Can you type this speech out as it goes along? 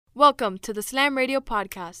Welcome to the Slam Radio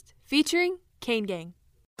Podcast, featuring Kane Gang.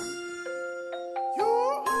 I'm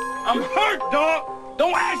hurt, dog.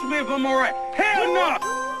 Don't ask me if I'm all right. Hell no.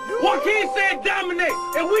 Joaquin said dominate,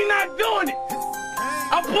 and we not doing it.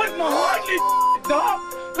 I'm putting my heart in this, dog.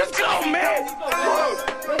 Let's go, man.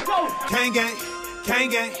 Let's go. Kane Gang,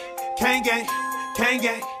 Kane Gang, Kane Gang, Kane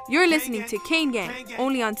Gang. You're listening to Kane Gang,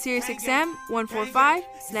 only on Sirius XM 145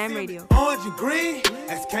 Slam Radio. Orange and green,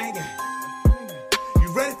 that's Kane Gang.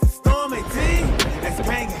 You ready to storm 18? That's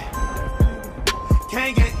Kane Gang.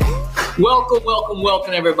 Kane Gang.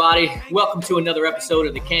 Welcome, everybody. Welcome to another episode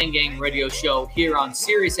of the Kane Gang Radio Show here on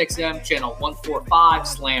Sirius XM channel 145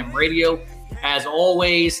 Slam Radio. As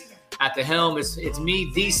always, at the helm it's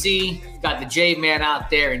me, DC. Got the J-Man out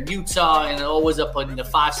there in Utah, and always up on the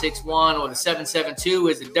 561 or the 772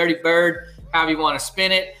 is the Dirty Bird, however you want to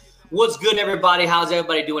spin it. What's good, everybody? How's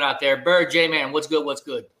everybody doing out there? Bird, J-Man, what's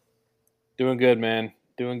good? Doing good, man.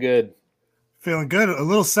 Doing good. Feeling good. A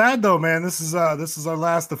little sad though, man. This is our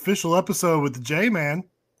last official episode with the J-Man.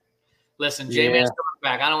 Listen, J-Man's coming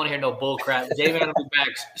back. I don't want to hear no bull crap. J-Man will be back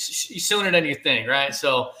sooner than you think, right?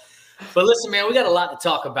 So, but listen, man, we got a lot to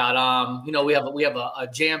talk about. We have a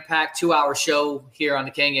jam-packed 2-hour show here on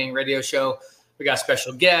the Kane Gang Radio Show. We got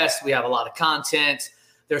special guests. We have a lot of content.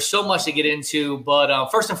 There's so much to get into.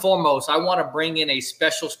 But first and foremost, I want to bring in a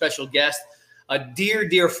special guest, a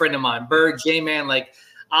dear friend of mine, Bird, J-Man. Like,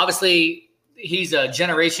 obviously, he's a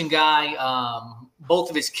generation guy. Both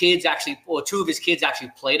of his kids two of his kids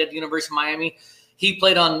actually played at the University of Miami. He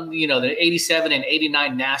played on, the 87 and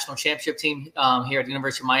 89 national championship team here at the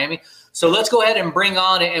University of Miami. So let's go ahead and bring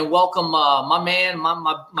on and welcome my man,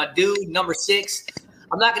 my dude, number 6.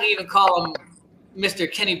 I'm not going to even call him Mr.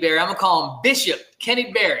 Kenny Berry. I'm going to call him Bishop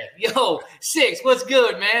Kenny Berry. Yo, 6, what's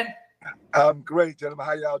good, man? I'm great, gentlemen.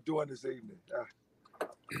 How y'all doing this evening?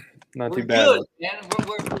 Not We're too bad. good, man.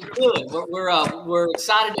 We're good. We're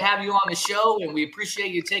excited to have you on the show, and we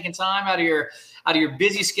appreciate you taking time out of your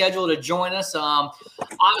busy schedule to join us.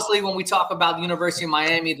 Obviously, when we talk about the University of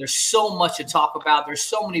Miami, there's so much to talk about. There's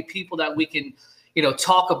so many people that we can,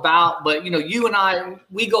 talk about. But you and I,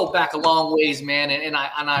 we go back a long ways, man. And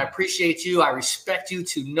I appreciate you. I respect you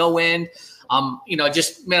to no end.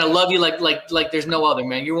 Just man, I love you like there's no other,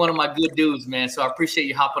 man. You're one of my good dudes, man. So I appreciate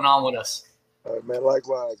you hopping on with us. All right, man.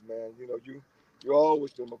 Likewise, man. You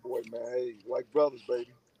always been my boy, man. Hey, like brothers,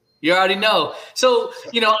 baby. You already know. So,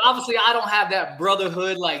 obviously I don't have that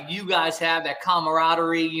brotherhood like you guys have, that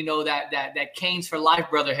camaraderie, that Canes for Life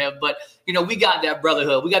brotherhood. But, we got that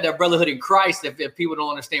brotherhood. We got that brotherhood in Christ. If people don't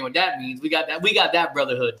understand what that means, we got that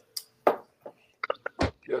brotherhood.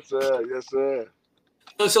 Yes, sir. Yes, sir.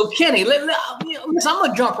 So Kenny, listen, I'm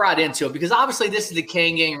going to jump right into it because obviously this is the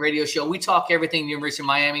Kane Gang Radio Show. We talk everything University of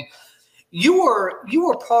Miami. You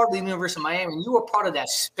were part of the University of Miami, and you were part of that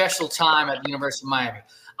special time at the University of Miami.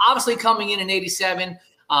 Obviously coming in 87,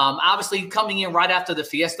 obviously coming in right after the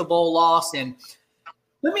Fiesta Bowl loss. And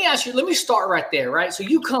let me start right there, right? So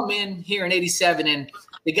you come in here in 87, and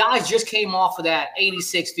the guys just came off of that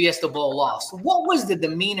 86 Fiesta Bowl loss. What was the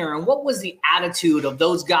demeanor and what was the attitude of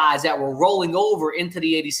those guys that were rolling over into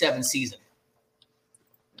the 87 season?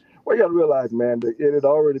 Well, you got to realize, man, that it had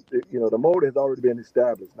already, the mold has already been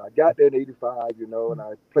established. Now, I got there in 85, and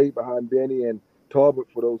I played behind Benny and Talbot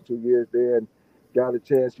for those 2 years there and got a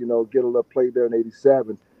chance, get a little play there in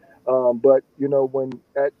 87. But,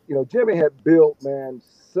 Jimmy had built, man,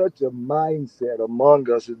 such a mindset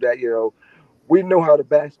among us that, we know how to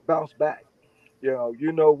bounce back.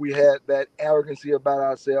 We had that arrogancy about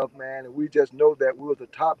ourselves, man, and we just know that we were the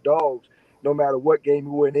top dogs no matter what game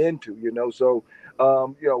we went into, So,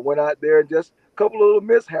 went out there and just a couple of little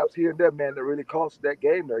mishaps here and there, man, that really cost that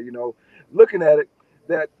game there, Looking at it,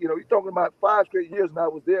 that, you're talking about 5 straight years and I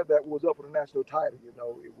was there that was up for the national title,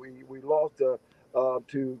 We lost to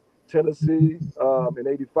Tennessee in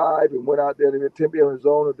 85 and went out there to Tempe,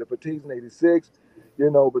 Arizona, the Fatigues in 86,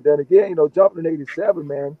 But then again, jumping in 87,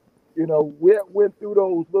 man, we went through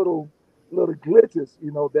those little glitches,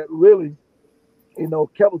 that really,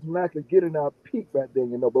 kept us from actually getting our peak back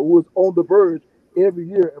then, but we was on the verge every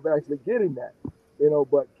year of actually getting that,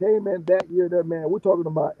 but came in that year there, man, we're talking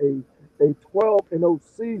about a 12-0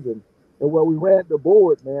 season and where we ran the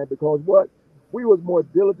board, man, because we was more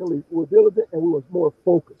diligent and we was more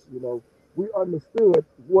focused, We understood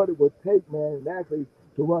what it would take, man, and actually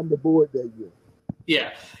to run the board that year.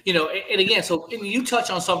 Yeah. And again, so you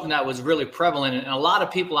touch on something that was really prevalent and a lot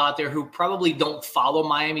of people out there who probably don't follow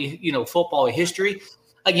Miami, football history.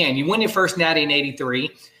 Again, you win your first natty in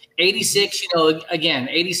 83. 86,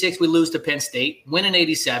 86, we lose to Penn State, win in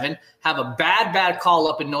 87, have a bad call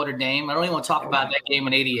up in Notre Dame. I don't even want to talk about that game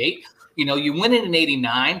in 88. You know, you win it in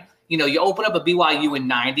 89. You know, you open up a BYU in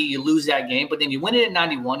 90, you lose that game, but then you win it in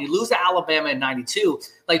 91, you lose to Alabama in 92.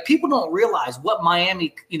 Like, people don't realize what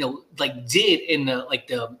Miami, you know, like did in the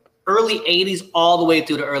early 80s all the way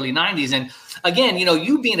through the early 90s. And again, you know,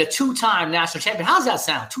 you being a two-time national champion, how's that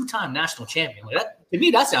sound? Two-time national champion. Like, that, to me,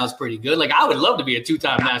 that sounds pretty good. Like, I would love to be a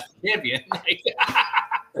two-time national champion.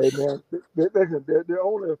 Hey, man, there are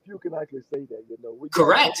only a few can actually say that, you know.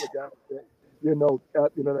 Correct.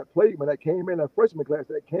 That played when that came in, that freshman class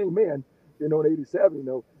that came in, you know, in 87, you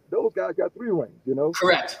know, those guys got 3 rings, you know.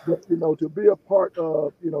 Correct. But, you know, to be a part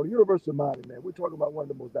of, you know, the University of Miami, man, we're talking about one of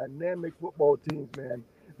the most dynamic football teams, man,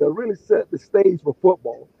 that really set the stage for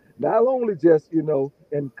football. Not only just, you know,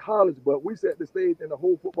 in college, but we set the stage in the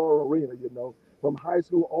whole football arena, you know, from high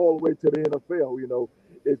school all the way to the NFL, you know.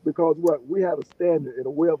 It's because we had a standard and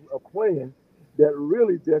a way of playing that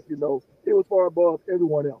really just, you know, it was far above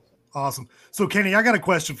everyone else. Awesome. So, Kenny, I got a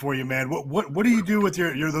question for you, man. What do you do with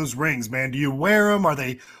your those rings, man? Do you wear them? Are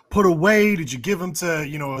they put away? Did you give them to,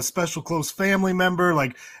 you know, a special close family member?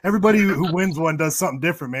 Like, everybody who wins one does something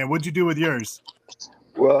different, man. What'd you do with yours?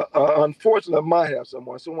 Well, unfortunately, I might have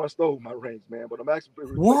someone. Someone stole my rings, man. But I'm actually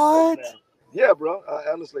what? Yeah, bro.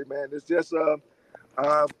 Honestly, man, it's just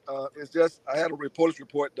I had a police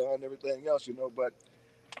report done and everything else, you know. But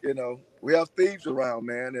you know, we have thieves around,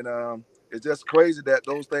 man, and it's just crazy that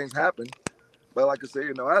those things happen. But like I say,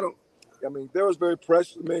 you know, they was very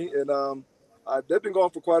precious to me, and they've been going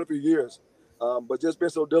for quite a few years. But just been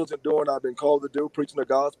so diligent doing, I've been called to do preaching the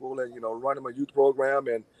gospel and, you know, running my youth program.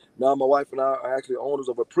 And now my wife and I are actually owners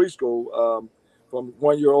of a preschool from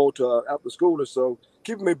 1-year-old to after schoolers. So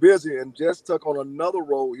keeping me busy, and just took on another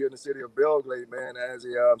role here in the city of Belgrade, man, as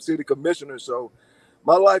a city commissioner. So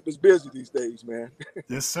my life is busy these days, man.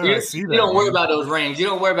 Yes, sir. I see that. You don't worry about those rings. You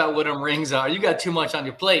don't worry about what them rings are. You got too much on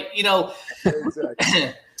your plate. You know,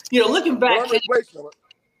 Exactly. you know, looking back. Well,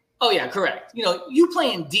 Oh, yeah, correct. You know, you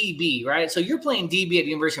playing DB, right? So you're playing DB at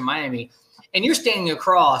the University of Miami, and you're standing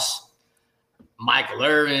across Michael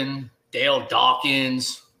Irvin, Dale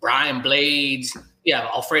Dawkins, Brian Blades,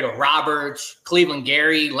 Alfredo Roberts, Cleveland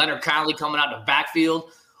Gary, Leonard Connolly coming out the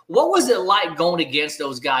backfield. What was it like going against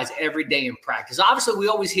those guys every day in practice? Obviously, we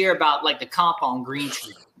always hear about, like, the compound green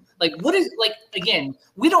tree. Like, what is, like, again,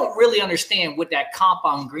 we don't really understand what that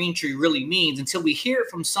compound green tree really means until we hear it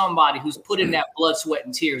from somebody who's put in that blood, sweat,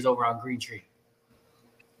 and tears over on Green Tree.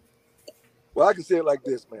 Well, I can say it like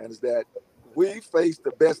this, man, is that we face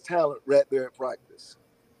the best talent right there at practice.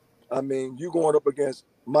 I mean, you going up against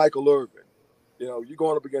Michael Irvin. You know, you're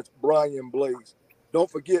going up against Brian Blades.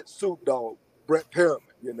 Don't forget Soup Dog, Brett Perriman,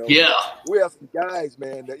 you know. Yeah. We have some guys,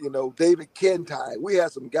 man, that, you know, David Kentai. We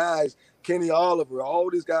have some guys, Kenny Oliver, all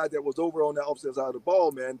these guys that was over on the opposite side of the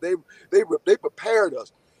ball, man. They prepared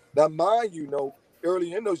us. Now, mind you, know,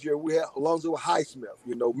 early in those years, we had Alonzo Highsmith,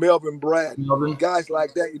 you know, Melvin Brad, guys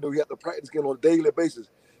like that, you know, you have to practice again on a daily basis.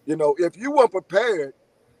 You know, if you weren't prepared,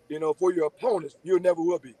 you know, for your opponents, you never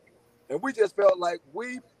will be. And we just felt like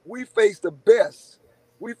we faced the best.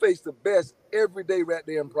 We faced the best every day right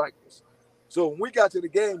there in practice. So when we got to the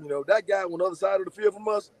game, you know, that guy on the other side of the field from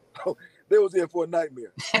us, they was in for a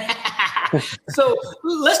nightmare. So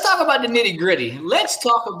let's talk about the nitty gritty. Let's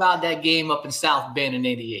talk about that game up in South Bend in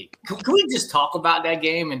 '88. Can we just talk about that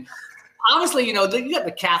game? And obviously, you know, you got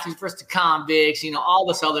the Catholics versus the convicts, you know, all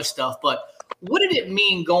this other stuff. But what did it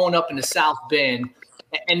mean going up into South Bend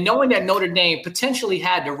and knowing that Notre Dame potentially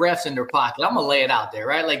had the refs in their pocket? I'm going to lay it out there,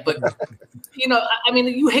 right? Like, but, you know, I mean,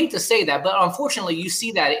 you hate to say that, but unfortunately you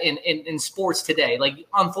see that in sports today. Like,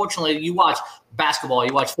 unfortunately, you watch basketball,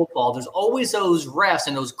 you watch football, there's always those refs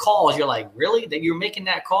and those calls. You're like, really? That you're making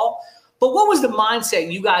that call? But what was the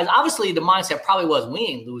mindset, you guys? Obviously, the mindset probably was, we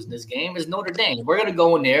ain't losing this game. It's Notre Dame. We're going to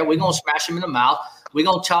go in there. We're going to smash them in the mouth. We're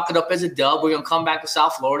going to chalk it up as a dub. We're going to come back to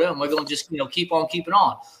South Florida, and we're going to just, you know, keep on keeping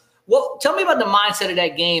on. Well, tell me about the mindset of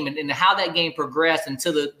that game and how that game progressed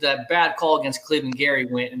until that bad call against Cleveland Gary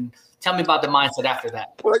went. And tell me about the mindset after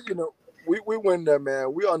that. Well, you know, we went there,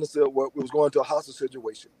 man. We understood what was going to a hostile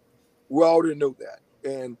situation. We already knew that.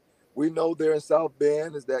 And we know there in South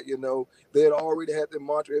Bend is that, you know, they had already had their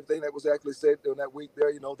mantra, everything that was actually said during that week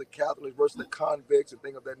there, you know, the Catholics versus the convicts and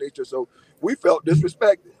things of that nature. So we felt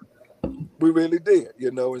disrespected. We really did,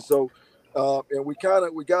 you know. And so and we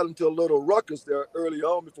got into a little ruckus there early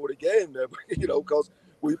on before the game there, you know, because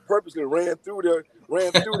we purposely ran through their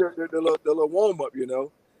little warm up, you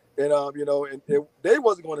know. And you know, and they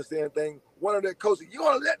wasn't going to say anything. One of their coaches, you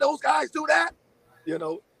want to let those guys do that, you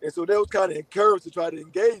know? And so they was kind of encouraged to try to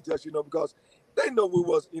engage us, you know, because they know we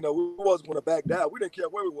wasn't going to back down. We didn't care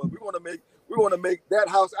where we was. We want to make that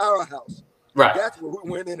house our house. Right. That's where we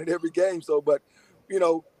went in every game. So, but you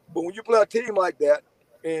know, But when you play a team like that,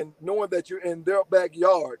 and knowing that you're in their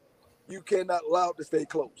backyard, you cannot allow it to stay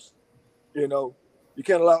close. You know, you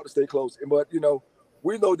can't allow it to stay close. But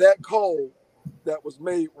we know that call that was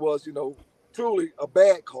made was truly a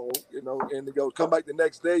bad call. And to go come back the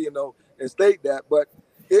next day, and state that. But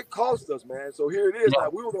it cost us, man. So here it is. Now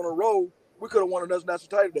we were on a roll. We could have won another national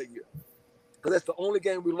title that year, because that's the only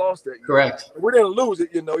game we lost that year. Correct. We didn't lose it.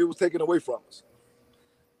 It was taken away from us.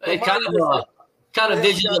 It kind of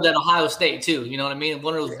vision of that Ohio State too. You know what I mean?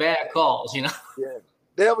 One of those bad calls. Yeah.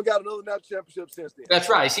 They haven't got another national championship since then. That's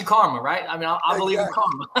right. See karma, right? I mean, I believe in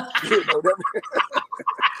karma.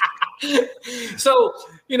 So,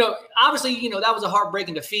 obviously, that was a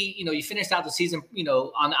heartbreaking defeat. You finished out the season,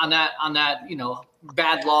 on that,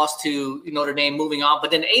 bad loss to Notre Dame, moving on.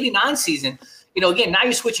 But then the 89 season, again, now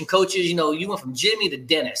you're switching coaches. You went from Jimmy to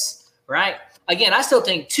Dennis, right? Again, I still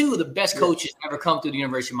think two of the best coaches ever come through the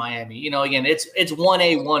University of Miami. Again, it's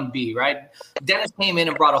 1A, 1B, right? Dennis came in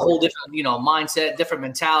and brought a whole different, mindset, different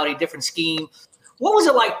mentality, different scheme. What was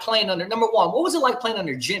it like playing under, number one, what was it like playing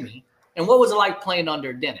under Jimmy? And what was it like playing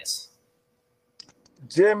under Dennis?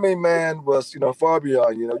 Jimmy, man, was, far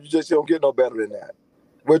beyond, you just don't get no better than that.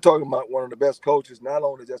 We're talking about one of the best coaches, not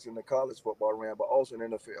only just in the college football realm, but also in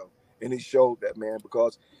the NFL. And he showed that, man,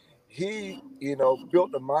 because he,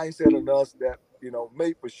 built the mindset in us that,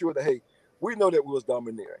 made for sure that, hey, we know that we was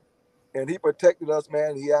domineering. And he protected us,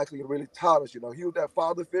 man. He actually really taught us, he was that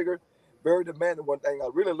father figure, very demanding. One thing I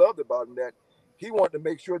really loved about him, that he wanted to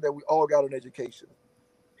make sure that we all got an education.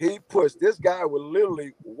 He pushed. This guy would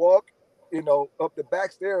literally walk, up the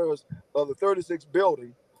back stairs of the 36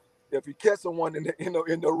 building. If he catch someone in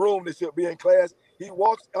the room that should be in class, he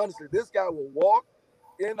walks. Honestly, this guy will walk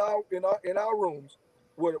in our rooms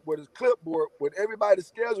with his clipboard with everybody's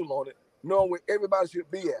schedule on it, knowing where everybody should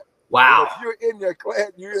be at. Wow. And if you're in your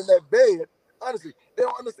class, you're in that bed. Honestly, they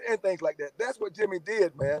don't understand things like that. That's what Jimmy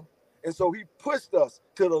did, man. And so he pushed us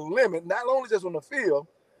to the limit, not only just on the field,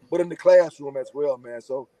 but in the classroom as well, man.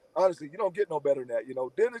 So honestly, you don't get no better than that.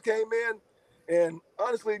 Dennis came in, and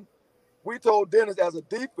honestly, we told Dennis as a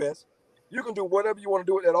defense, you can do whatever you want to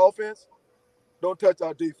do with that offense. Don't touch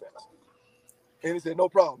our defense. And he said, no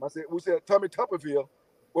problem. We said, Tommy Tuberville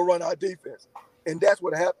will run our defense. And that's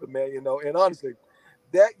what happened, man, And honestly,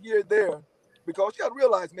 that year there, because you got to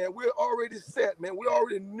realize, man, we're already set, man. We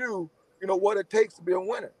already knew, what it takes to be a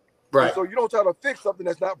winner. Right. And so you don't try to fix something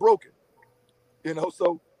that's not broken.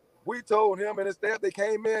 So we told him and his staff, they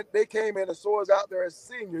came in and saw us out there as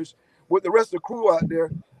seniors with the rest of the crew out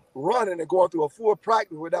there running and going through a full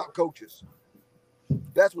practice without coaches.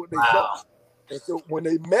 That's what they saw. And so when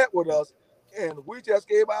they met with us, and we just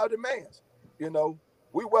gave our demands,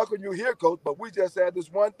 we welcome you here, coach, but we just had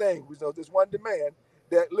this one thing, this one demand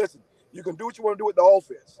that, listen, you can do what you want to do with the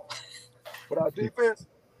offense, but our defense,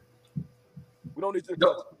 we don't need to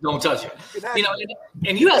don't touch it.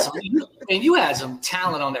 And you had some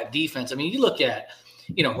talent on that defense. I mean, you look at,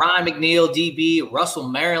 Ryan McNeil, DB, Russell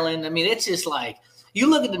Maryland. I mean, it's just like you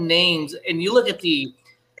look at the names and you look at the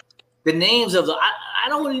names of I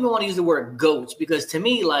don't even want to use the word GOATs, because to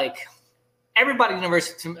me, like, everybody at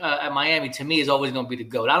University at Miami, to me, is always going to be the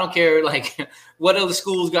GOAT. I don't care, like, what other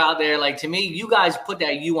schools got out there. Like, to me, you guys put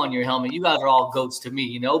that U on your helmet. You guys are all GOATs to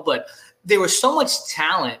me, But there was so much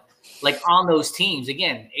talent, like, on those teams.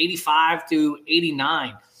 Again, 85 through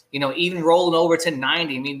 89, even rolling over to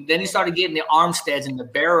 90. I mean, then you started getting the Armsteads and the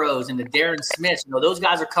Barrows and the Darren Smiths. Those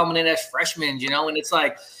guys are coming in as freshmen, and it's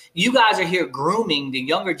like you guys are here grooming the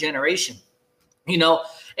younger generation,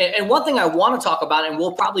 And one thing I want to talk about, and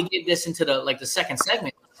we'll probably get this into the second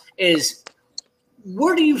segment, is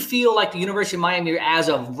where do you feel like the University of Miami, as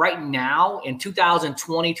of right now in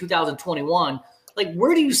 2020, 2021, like,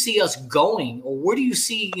 where do you see us going, or where do you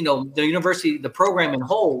see, the university, the program in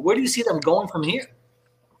whole, where do you see them going from here?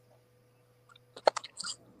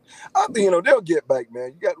 I think, they'll get back,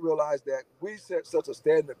 man. You got to realize that we set such a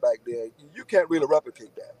standard back there. You can't really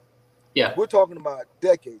replicate that. Yeah. We're talking about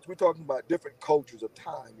decades. We're talking about different cultures of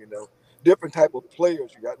time, different type of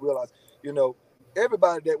players. You got to realize,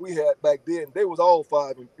 everybody that we had back then, they was all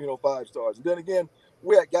 5 stars. And then again,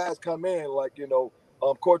 we had guys come in like,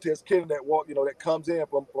 Cortez Kennedy that walk, that comes in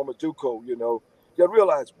from a JUCO, You got to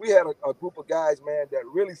realize we had a group of guys, man, that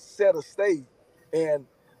really set a stage. And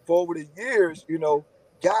for over the years,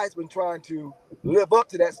 guys been trying to live up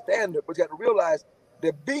to that standard. But you got to realize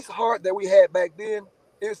the beast heart that we had back then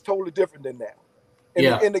is totally different than now.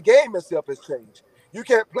 And the game itself has changed. You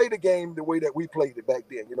can't play the game the way that we played it back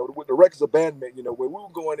then, with the reckless abandonment, where we were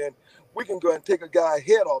going in, we can go and take a guy's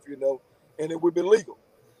head off, and it would be legal.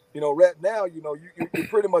 Right now, you're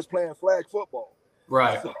pretty much playing flag football.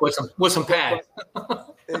 Right. So, With some pads.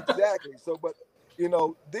 exactly. So, but you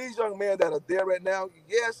know, these young men that are there right now,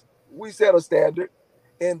 yes, we set a standard,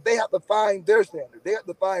 and they have to find their standard. They have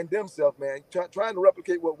to find themselves, man. Trying to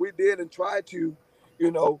replicate what we did and try to,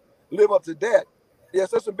 you know, live up to that.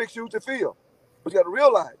 Yes, that's some big shoes to fill. But you got to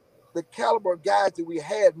realize the caliber of guys that we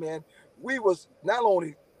had, man. We was not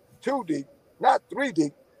only 2 deep, not 3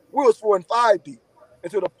 deep. We was 4 and 5 deep, and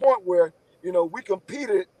to the point where, you know, we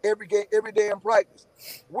competed every game, every day in practice.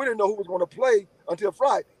 We didn't know who was going to play until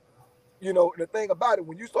Friday. You know, and the thing about it,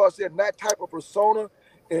 when you start setting that type of persona,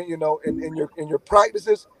 and you know, in your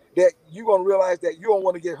practices, that you're gonna realize that you don't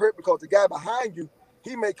want to get hurt because the guy behind you,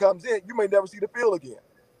 he may comes in, you may never see the field again.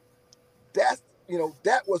 That's, you know,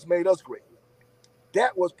 that was made us great.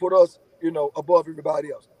 That was put us, you know, above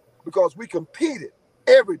everybody else because we competed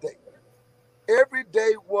every day. Every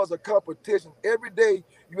day was a competition. Every day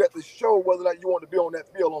you had to show whether or not you want to be on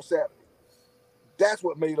that field on Saturday. That's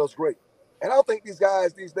what made us great. And I don't think these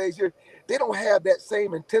guys these days here, they don't have that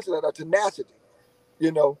same intensity or tenacity.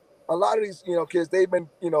 You know, a lot of these, you know, kids, they've been,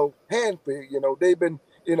 you know, handpicked, you know, they've been,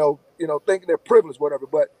 you know, thinking they're privileged, whatever.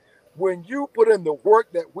 But when you put in the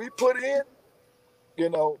work that we put in, you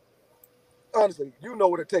know, honestly, you know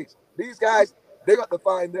what it takes. These guys, they got to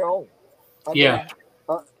find their own. I mean,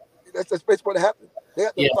 that's basically what happened. They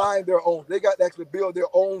have to find their own. They got to actually build their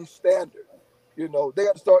own standard. You know, they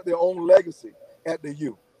got to start their own legacy at the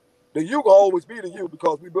U. The U will always be the U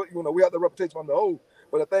because we built, you know, we have the reputation on the O.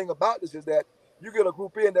 But the thing about this is that you get a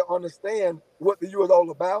group in that understand what the U is all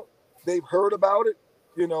about. They've heard about it.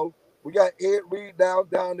 You know, we got Ed Reed down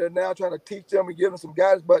there now trying to teach them and give them some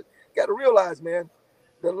guidance. But you got to realize, man,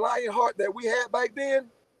 the lion heart that we had back then,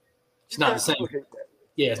 it's not the same.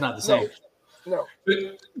 Yeah, it's not the same. No.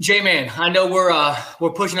 J-Man, I know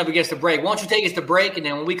we're pushing up against the break. Why don't you take us to break, and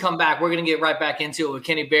then when we come back, we're going to get right back into it with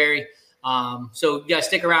Kenny Berry. So you guys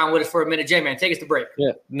stick around with us for a minute. J-Man, take us to break.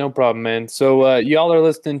 Yeah, no problem, man. So y'all are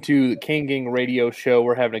listening to the Kane Gang radio show.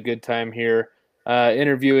 We're having a good time here,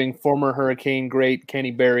 interviewing former Hurricane great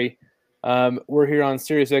Kenny Berry. We're here on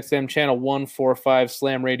Sirius XM channel 145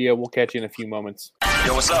 Slam Radio. We'll catch you in a few moments.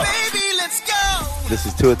 Yo, what's up? Baby, let's go. This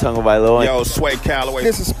is Tua Tagovailoa. Yo, Sway Calloway.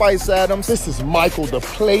 This is Spice Adams. This is Michael, the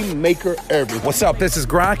playmaker everything. What's up? This is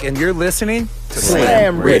Gronk, and you're listening to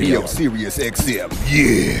Slam Radio. Sirius XM.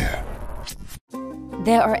 Yeah.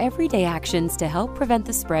 There are everyday actions to help prevent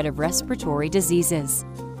the spread of respiratory diseases.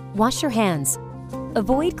 Wash your hands.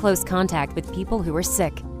 Avoid close contact with people who are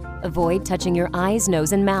sick. Avoid touching your eyes,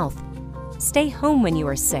 nose, and mouth. Stay home when you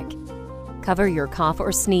are sick. Cover your cough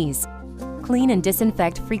or sneeze. Clean and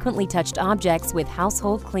disinfect frequently touched objects with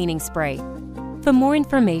household cleaning spray. For more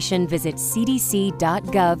information, visit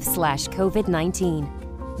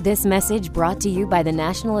cdc.gov/COVID-19. This message brought to you by the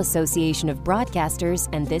National Association of Broadcasters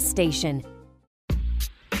and this station.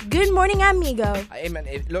 Good morning, amigo. Hey, man,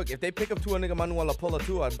 look, if they pick up Tua Tagovailoa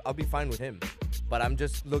too, I'll be fine with him. But I'm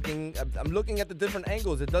just looking. I'm looking at the different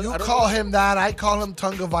angles. It doesn't. You call him that. I call him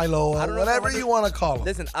Tagovailoa. Whatever you want to call him.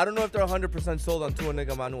 Listen, I don't know if they're 100% sold on Tua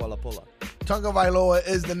Tagovailoa. Tagovailoa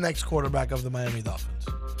is the next quarterback of the Miami Dolphins.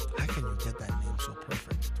 How can you get that name so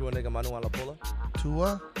perfect? Tua Tagovailoa.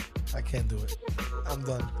 Tua? I can't do it. I'm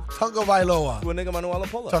done. Tagovailoa. Tua Tagovailoa.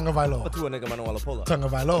 Tagovailoa. Tua Tagovailoa.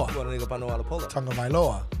 Tagovailoa. Tua Tagovailoa.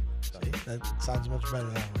 Tagovailoa. See, that sounds much better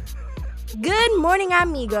that way. Good morning,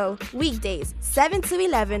 amigo. Weekdays, 7 to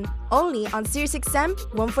 11, only on Sirius XM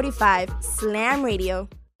 145 Slam Radio.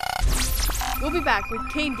 We'll be back with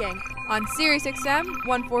Kane Gang on Sirius XM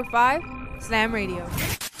 145 Slam Radio.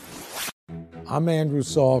 I'm Andrew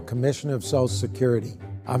Saul, Commissioner of Social Security.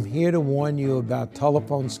 I'm here to warn you about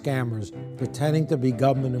telephone scammers pretending to be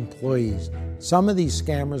government employees. Some of these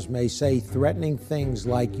scammers may say threatening things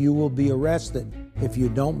like you will be arrested if you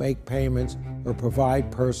don't make payments or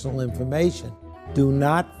provide personal information. Do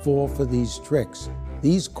not fall for these tricks.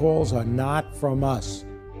 These calls are not from us.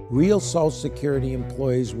 Real Social Security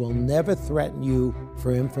employees will never threaten you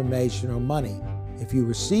for information or money. If you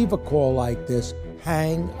receive a call like this,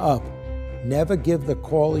 hang up. Never give the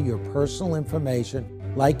caller your personal information,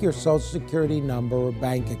 like your Social Security number or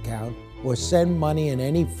bank account, or send money in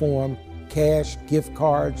any form, cash, gift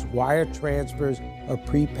cards, wire transfers, or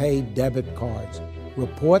prepaid debit cards.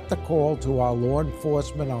 Report the call to our law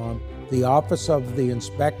enforcement arm, the Office of the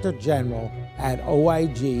Inspector General, at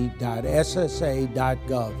oig.ssa.gov.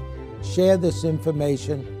 Share this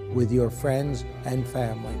information with your friends and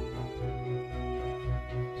family.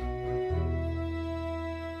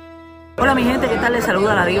 Hola mi gente, ¿qué tal? Les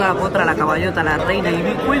saluda la diva, la potra, la caballota, la reina y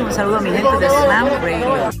Big Queen. Un saludo a mi gente de Slam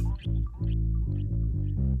Radio.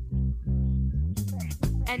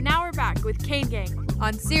 And now we're back with Kane Gang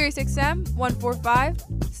on SiriusXM 145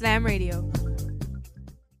 Slam Radio.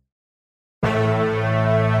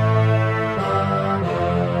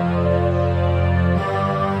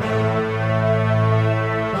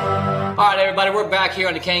 All right, everybody, we're back here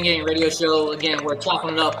on the Kane Gang Radio Show. Again, we're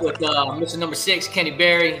chopping it up with Mr. Number 6, Kenny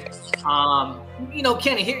Berry.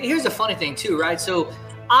 Kenny, here's the funny thing too, right? So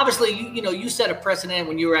obviously, you set a precedent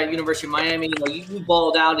when you were at University of Miami. You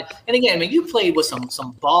balled out, and again, man, you played with some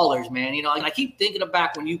ballers, man. And I keep thinking of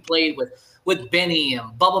back when you played with Benny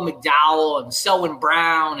and Bubba McDowell and Selwyn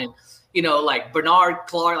Brown and like Bernard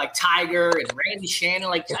Clark, like Tiger and Randy Shannon.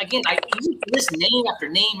 Like, again, you list name after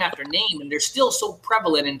name after name, and they're still so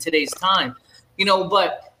prevalent in today's time,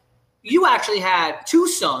 but you actually had 2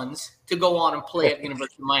 sons to go on and play at the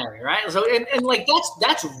University of Miami, right? So, and like,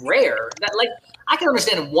 that's rare. That, like, I can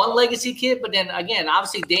understand one legacy kid, but then again,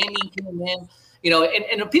 obviously Damian came in,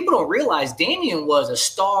 and people don't realize Damian was a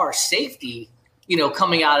star safety,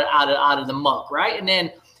 coming out of the muck, right? And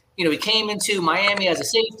then, he came into Miami as a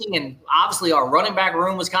safety, and obviously our running back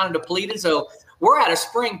room was kind of depleted. So we're at a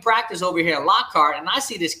spring practice over here in Lockhart, and I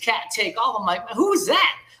see this cat take off. I'm like, who is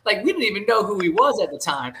that? Like, we didn't even know who he was at the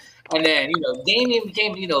time. And then, Damian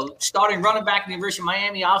became, starting running back at the University of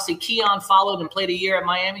Miami. Obviously, Keon followed and played a year at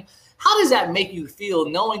Miami. How does that make you feel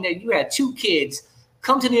knowing that you had 2 kids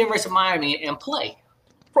come to the University of Miami and play?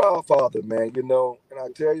 Proud father, man, and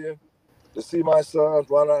I tell you, to see my sons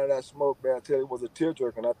run out of that smoke, man, I tell you, it was a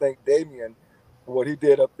tearjerker. And I think Damian, what he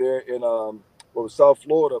did up there in South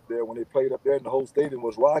Florida up there when they played up there and the whole stadium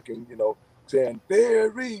was rocking, saying,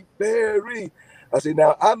 Berry, Berry. I said,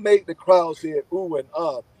 now, I made the crowd say ooh and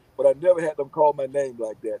but I never had them call my name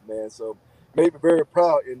like that, man. So made me very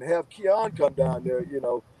proud. And to have Keon come down there,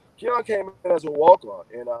 Keon came in as a walk-on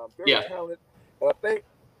and very talented. And I think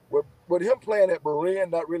with him playing at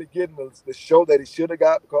Berean, not really getting the show that he should have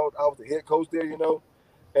got because I was the head coach there,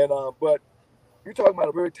 And but you're talking about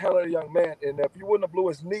a very talented young man, and if you wouldn't have blew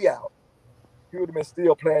his knee out, he would have been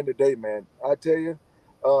still playing today, man. I tell you,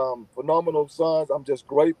 phenomenal sons. I'm just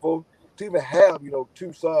grateful to even have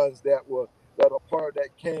 2 sons that are part of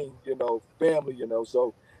that King family.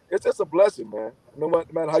 So it's just a blessing, man. No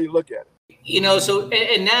matter how you look at it. So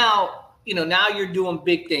and now now you're doing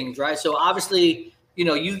big things, right? So obviously.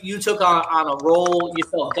 You took on a role. You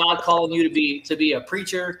felt God calling you to be a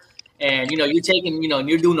preacher, and you're taking and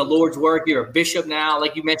you're doing the Lord's work. You're a bishop now,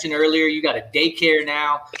 like you mentioned earlier. You got a daycare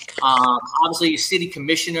now. Obviously, you're city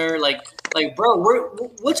commissioner. Like, bro,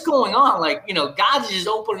 what's going on? Like, God's just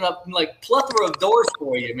opening up like plethora of doors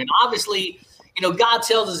for you. I mean, obviously, God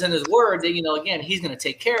tells us in His Word that again, He's going to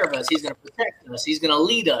take care of us. He's going to protect us. He's going to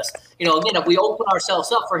lead us. Again, if we open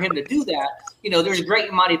ourselves up for Him to do that, there's great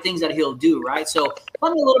and mighty things that He'll do, right? So,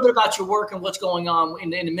 tell me a little bit about your work and what's going on in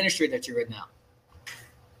the ministry that you're in now.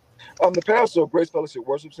 I'm the pastor of Grace Fellowship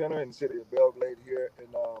Worship Center in the city of Belle Glade here, and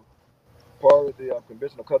part of the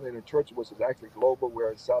Convention of Covenant Church, which is actually global.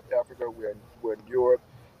 We're in South Africa. We're in Europe.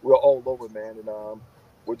 We're all over, man, and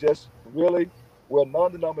we're a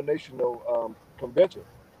non-denominational convention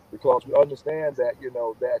because we understand that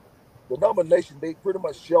that the denomination, they pretty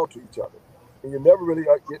much shelter each other, and you never really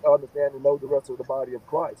get to understand and know the rest of the body of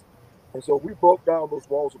Christ. And so we broke down those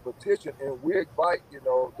walls of partition, and we invite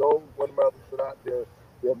those whether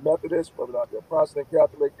they're Methodist, whether they're Protestant,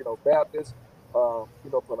 Catholic, Baptist,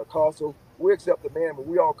 Pentecostal. We accept the man, but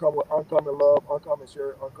we all come with uncommon love, uncommon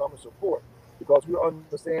share, uncommon support, because we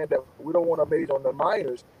understand that we don't want to major on the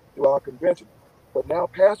minors through our convention. But now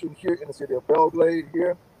pastoring here in the city of Belle Glade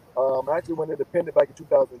here, I actually went independent back in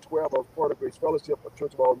 2012. I was part of Grace Fellowship of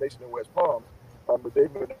Church of All Nations in West Palm. With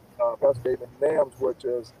Pastor David Nams, which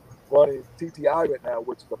is running TTI right now,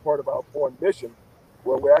 which is a part of our foreign mission,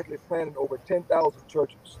 where we're actually planning over 10,000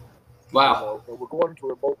 churches. Wow. And we're going to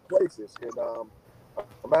remote places. And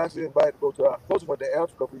I'm actually invited to go to, I supposed to went to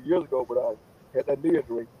Africa a few years ago, but I had that knee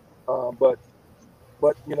injury. But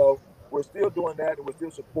we're still doing that, and we're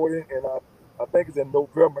still supporting, and I think it's in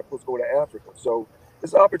November we're supposed to go to Africa. So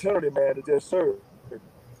it's an opportunity, man, to just serve.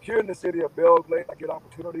 Here in the city of Belle Glade, I get an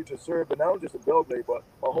opportunity to serve, but not just in Belle Glade, but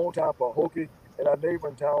my hometown, Pahokee, and our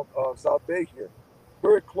neighboring town, South Bay here.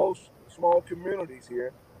 Very close, small communities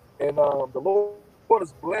here. And the Lord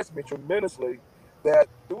has blessed me tremendously that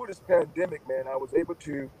through this pandemic, man, I was able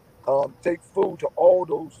to take food to all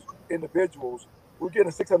those individuals. We're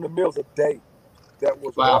getting 600 meals a day that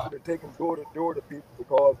was walking and taking door to door to people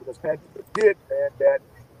because of this pandemic hit, man, that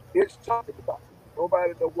it's shocking about it.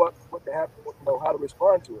 Nobody know what to happen, how to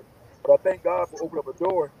respond to it. But I thank God for opening up a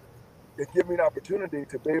door and giving me an opportunity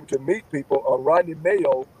to be able to meet people. Rodney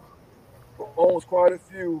Mayo, who owns quite a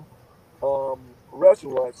few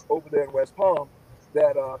restaurants over there in West Palm,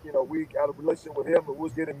 that we got a relationship with him, and we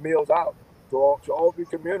was getting meals out to all the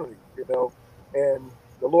community, and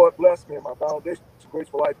the Lord blessed me and my foundation, Grace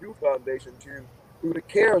for Life Youth Foundation, through the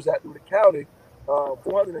CARES Act, through the county,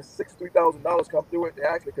 $463,000 come through it to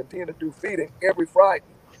actually continue to do feeding every Friday.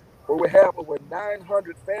 Where we have over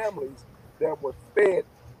 900 families that were fed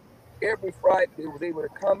every Friday. They was able to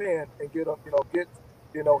come in and get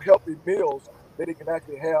healthy meals that they can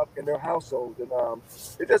actually have in their households. And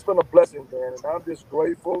it's just been a blessing, man. And I'm just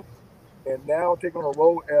grateful. And now taking a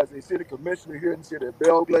role as a city commissioner here in the city of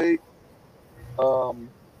Belle Glade,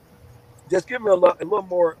 just give me a little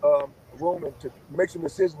more room and to make some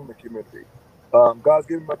decisions in the community. God's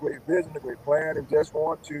given me a great vision, a great plan, and just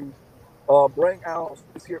want to bring our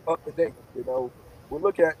cities here up to date. We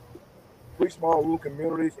look at 3 small rural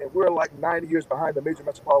communities, and we're like 90 years behind the major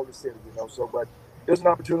metropolitan city. So, but there's an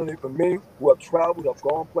opportunity for me who have traveled, who have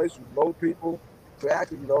gone places, who know people, to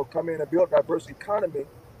actually, come in and build a diverse economy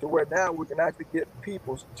to where now we can actually get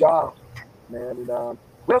people's jobs, man. And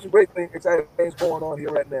we have some great things, exciting things going on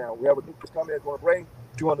here right now. We have a new company that's going to bring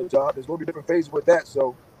 200 jobs. There's going to be different phases with that.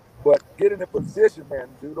 So, but get in a position, man,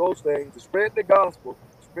 to do those things, to spread the gospel,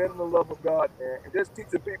 spreading the love of God, man, and just teach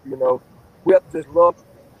the people, we have to just love,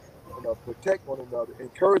 protect one another,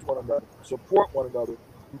 encourage one another, support one another,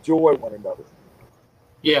 enjoy one another.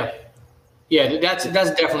 Yeah, that's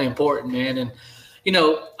definitely important, man. And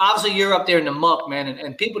obviously you're up there in the muck, man,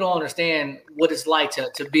 and people don't understand what it's like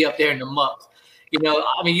to be up there in the muck.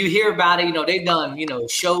 I mean, you hear about it. They've done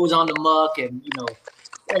shows on the muck, and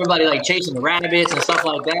everybody like chasing the rabbits and stuff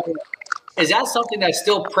like that. Is that something that's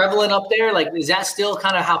still prevalent up there? Like, is that still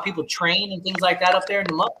kind of how people train and things like that up there in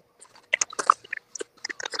the muck?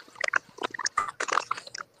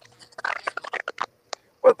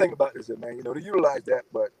 One thing about this, man, to utilize that,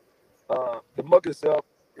 but the muck itself,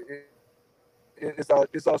 it's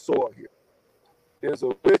our soil here. It's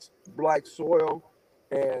a rich black soil,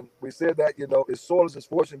 and we said that, its soil is its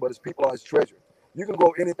fortune, but its people are its treasure. You can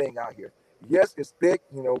grow anything out here. Yes, it's thick,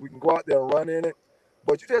 we can go out there and run in it,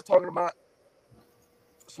 but you're just talking about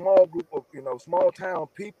a small group of, small town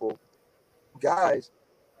people, guys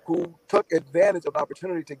who took advantage of the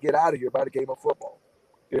opportunity to get out of here by the game of football.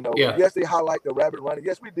 Yes, they highlight the rabbit running.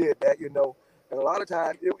 Yes, we did that, and a lot of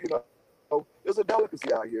times, there's a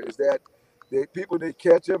delicacy out here. Is that people, they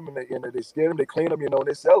catch them and they skin them, they clean them, and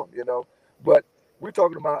they sell them, But we're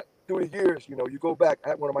talking about through the years, you go back. I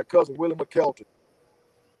had one of my cousins, Willie McKelton.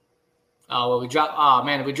 Oh, well, did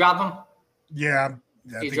we drop him? Yeah,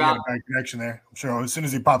 I think he had a bad connection there. I'm sure as soon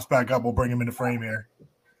as he pops back up, we'll bring him into frame here.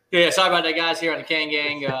 Yeah, sorry about that, guys, here on the Kane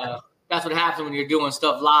Gang. That's what happens when you're doing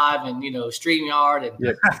stuff live and StreamYard, and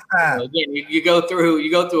again, you go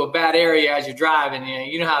through a bad area as you're driving.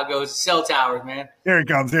 You know how it goes. Cell towers, man. Here he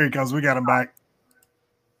comes. We got him back.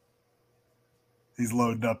 He's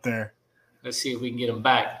loaded up there. Let's see if we can get him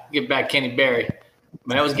back. Get back Kenny Berry.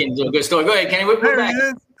 Man, that was getting to a good story. Go ahead, Kenny. We're back. He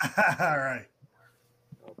is. All right.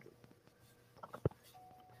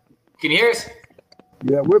 Can you hear us?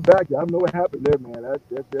 Yeah, we're back. I don't know what happened there, man.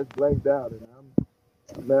 That's blanked out, and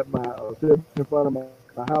I'm at sitting in front of my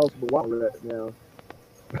house for a while right now.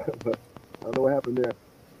 But I don't know what happened there.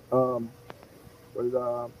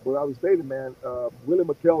 But I was stating, man, Willie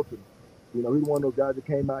McKelton, he's one of those guys that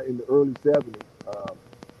came out in the early 70s.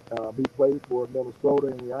 He played for Minnesota,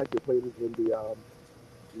 and he actually played in the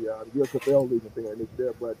USFL league and things like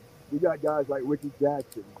there. But we got guys like Ricky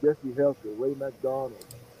Jackson, Jesse Helsker, Ray McDonald.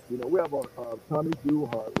 We have Tommy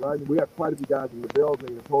Duhart, right? We have quite a few guys in the Belle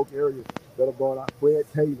Glade and Polk area that have gone out. Fred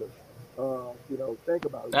Taylor. Think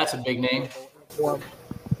about it. That's a big name.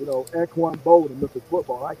 Anquan Bolden, Mr.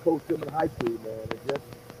 Football. I coached him in high school,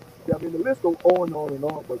 man. And the list goes on and on and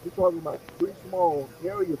on. But you're talking about 3 small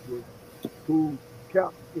areas who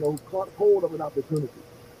caught hold of an opportunity,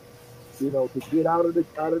 to get out of the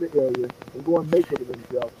area and go and make it for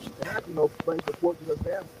themselves, and actually, bring support to their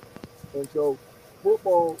family. And so,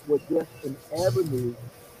 football was just an avenue,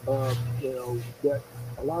 that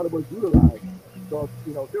a lot of us utilize. So,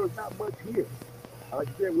 there was not much here. Like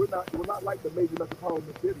I said, we're not like the major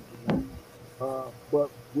metropolitan cities, but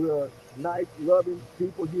we're nice, loving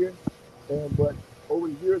people here. But over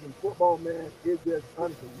the years in football, man, it's just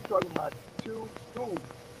honestly, you're talking about two schools,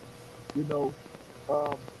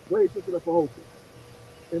 way particular for hosting.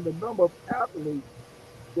 And the number of athletes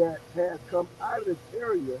that has come out of this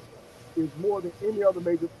area is more than any other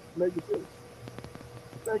major city.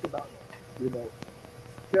 Think about it.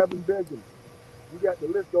 Kevin Benjamin, you got the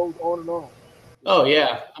list goes on and on. Oh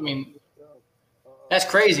yeah, I mean, that's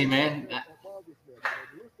crazy, man.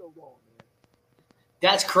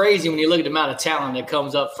 That's crazy when you look at the amount of talent that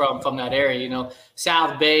comes up from that area.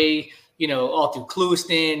 South Bay, all through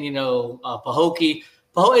Clewiston, Pahokee.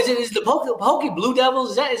 Is the Pahokee Blue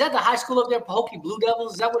Devils? Is that the high school up there, Pahokee Blue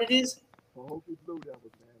Devils? Is that what it is? Pahokee Blue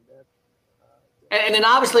Devils, man. And then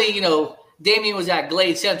obviously, Damien was at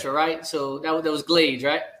Glade Central, right? So that was Glades,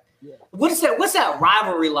 right? Yeah. What's that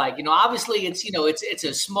rivalry like? Obviously it's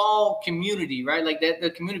a small community, right? Like that,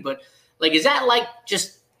 the community, but like, is that like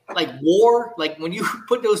just like war? Like when you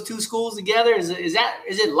put those two schools together, is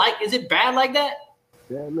it bad like that?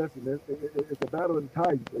 Yeah, listen, it's a battle of the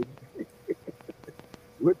Titans, baby.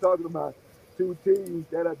 We're talking about two teams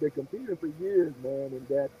that have been competing for years, man, and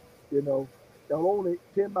that, they're only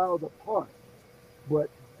 10 miles apart. But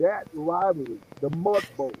that rivalry, the Mud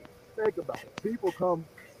Bowl, think about it. People come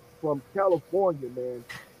from California, man,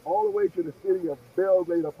 all the way to the city of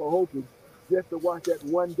Belgrade or Pahokee just to watch that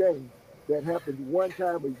one game that happens one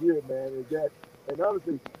time a year, man. And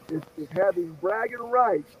honestly, it's having bragging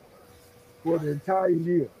rights for the entire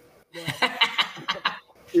year.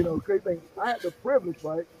 Great thing. I had the privilege,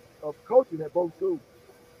 right, of coaching at both schools.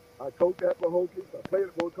 I coached at Pahokee. I played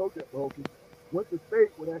at both, coached at Pahokee. Went to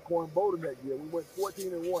state with Anquan Bolden that year. We went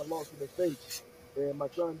 14-1, lost to the state. And my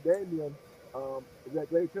son Damien was at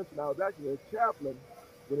Glade Central. I was actually a chaplain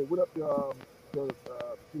when they went up to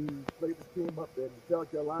play the team up there in South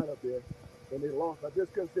Carolina up there, and they lost. I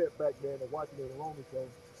just couldn't sit back then and watching it alone. So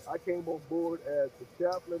I came on board as the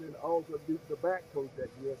chaplain and also the back coach that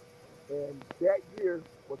year. And that year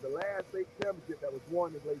was the last state championship that was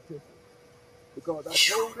won in Glade Central. Because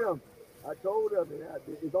I told them,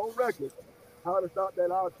 and it's on record, how to stop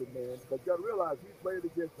that option, man. But you got to realize we played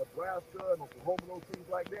against Nebraska and Oklahoma, those teams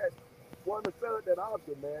like that. Wanted to set up that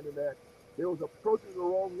option, man, and that they was approaching the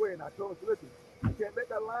wrong way. And I told them, listen, you can't let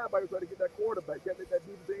that linebacker try to get that quarterback. You can't let that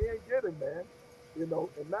defensive end get him, man.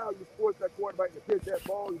 And now you force that quarterback to pitch that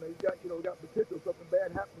ball. You got potential something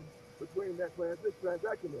bad happening between that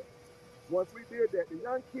transaction there. Once we did that, the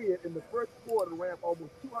young kid in the first quarter ran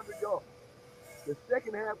almost 200 yards. The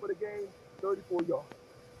second half of the game, 34 yards.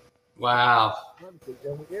 Wow. And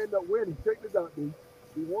we ended up winning. Check this out, D.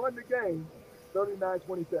 We won the game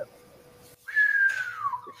 39-27.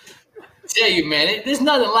 Tell you, man, there's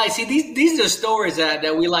nothing like, see, these are stories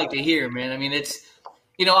that we like to hear, man. I mean, it's,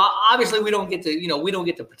 obviously we don't get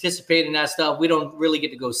to participate in that stuff. We don't really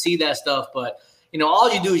get to go see that stuff, but,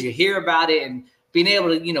 all you do is you hear about it and being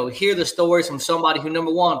able to, hear the stories from somebody who,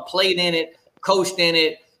 number one, played in it, coached in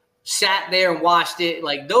it, sat there and watched it.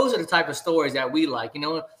 Like, those are the type of stories that we like, And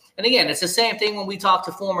again, it's the same thing when we talk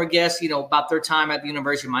to former guests, about their time at the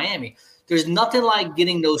University of Miami. There's nothing like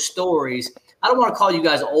getting those stories. I don't want to call you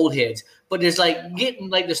guys old heads, but there's like getting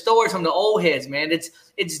like the stories from the old heads, man.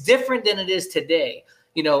 It's different than it is today.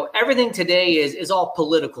 Everything today is all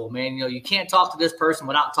political, man. You can't talk to this person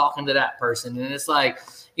without talking to that person. And it's like,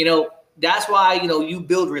 that's why, you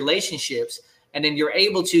build relationships. And then you're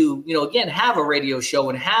able to, again, have a radio show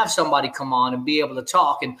and have somebody come on and be able to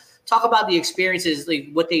talk about the experiences, like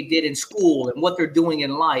what they did in school and what they're doing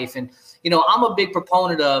in life. And, I'm a big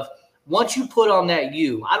proponent of once you put on that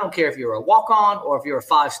I don't care if you're a walk-on or if you're a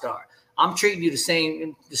 5-star, I'm treating you the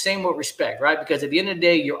same with respect, right? Because at the end of the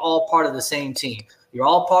day, you're all part of the same team. You're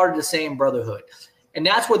all part of the same brotherhood. And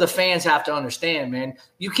that's where the fans have to understand, man.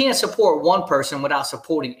 You can't support one person without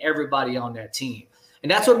supporting everybody on that team. And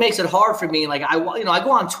that's what makes it hard for me. Like I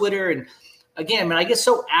go on Twitter and again, man, I get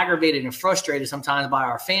so aggravated and frustrated sometimes by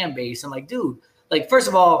our fan base. I'm like, dude, like, first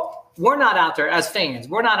of all, we're not out there as fans.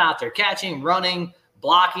 We're not out there catching, running,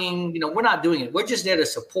 blocking. We're not doing it. We're just there to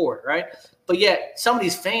support, right? But yet some of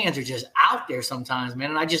these fans are just out there sometimes,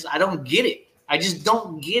 man. And I don't get it. I just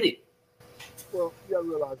don't get it. Well, you got to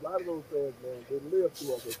realize a lot of those fans, man, they live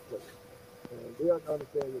through all this place. And they have to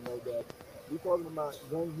understand, that we're talking about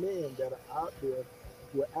young men that are out there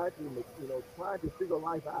who are actually, trying to figure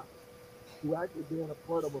life out, who are actually being a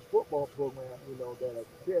part of a football program, that have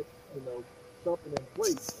set, something in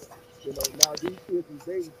place. Now these kids these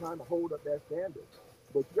days are trying to hold up that standard.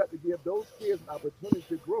 But you got to give those kids an opportunity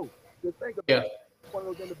to grow. Just think about it. One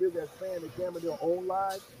of those individuals that's fans examine their own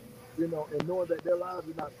lives, and knowing that their lives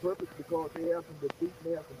are not perfect because they have some defeat,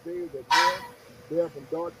 they have some failures, they have some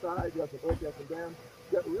dark sides, they have some ups, they have some downs.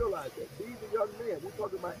 You got to realize that these are young men. We're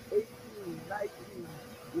talking about 18, 19,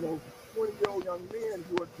 20-year-old young men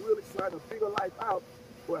who are really trying to figure life out,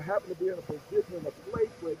 or happen to be in a position, in a place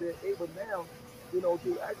where they're able now,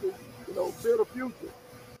 to actually, build a future.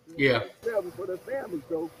 For their family.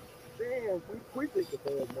 So fans, we appreciate the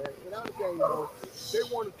fans, man. And I understand, they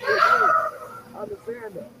want to see a win. I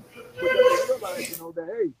understand that. But you got to realize, that,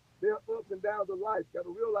 hey, there are ups and downs of life. You got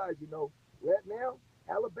to realize, right now,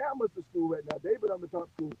 Alabama's the school right now. They've been on the top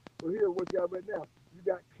school. So here's what you got right now. You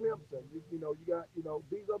got Clemson. You got,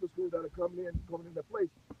 these other schools that are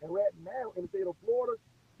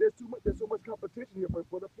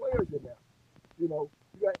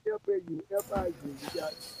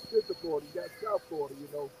Central Florida, you got South Florida, you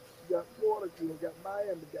know, you got Florida, you know, you got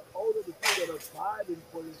Miami, you got all of the teams that are fighting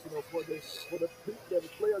for this, you know, for the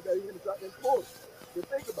players that are in Florida. So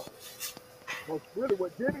think about it. Because really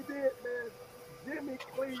what Jimmy did, man, Jimmy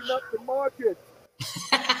cleaned up the market.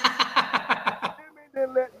 Jimmy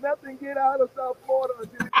didn't let nothing get out of South Florida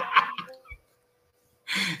until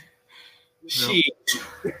Shit.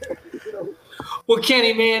 You know? Well,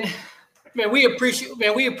 Kenny, man, we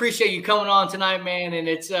appreciate you coming on tonight, man, and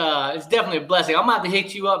it's definitely a blessing. I'm about to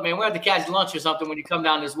hit you up, man. We'll have to catch lunch or something when you come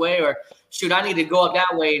down this way, or shoot, I need to go up that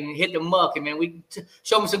way and hit the muck, and man,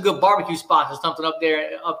 show me some good barbecue spots or something up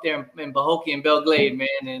there in Pahokee and Belle Glade, man.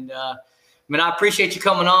 And man, I appreciate you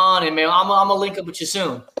coming on, and man, I'm gonna link up with you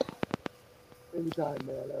soon. Anytime,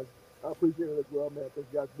 man. I appreciate it as well, man. Thank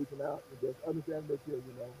you guys for reaching out and just understand that you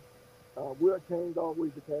know. We're a Canes,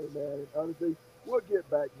 always a Canes, man. And honestly, we'll get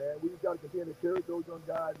back, man. We just got to continue to carry those young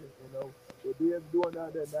guys, and you know, what Ben's doing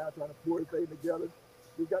down there now, trying to pull this thing together.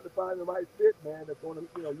 We got to find the right fit, man. That's going to,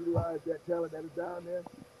 you know, utilize that talent that is down there.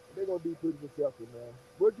 They're going to be pretty successful, man.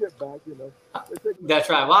 We'll get back, you know. That's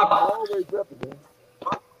right. Well, always represent.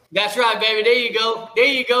 That's right, baby. There you go. There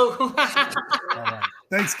you go.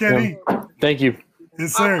 Thanks, Kenny. Thank you.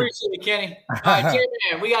 Yes, sir. I appreciate it, Kenny. All right,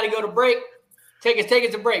 J-Man, we got to go to break. Take us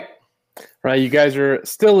to break. Right, you guys are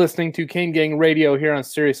still listening to Kane Gang Radio here on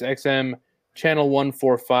Sirius XM, channel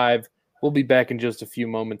 145. We'll be back in just a few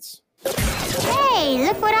moments. Hey,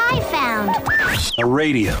 look what I found. A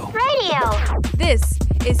radio. This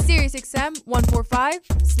is Sirius XM 145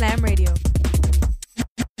 Slam Radio.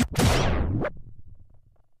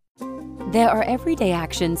 There are everyday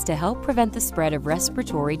actions to help prevent the spread of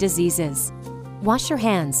respiratory diseases. Wash your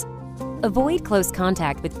hands. Avoid close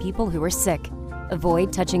contact with people who are sick.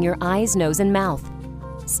 Avoid touching your eyes, nose, and mouth.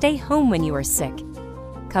 Stay home when you are sick.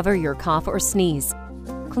 Cover your cough or sneeze.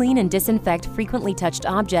 Clean and disinfect frequently touched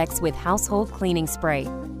objects with household cleaning spray.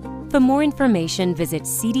 For more information, visit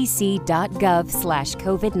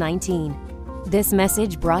cdc.gov/COVID-19. This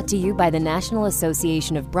message brought to you by the National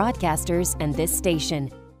Association of Broadcasters and this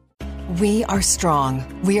station. We are strong,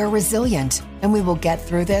 we are resilient, and we will get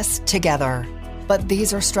through this together. But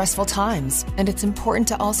these are stressful times, and it's important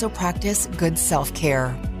to also practice good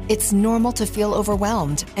self-care. It's normal to feel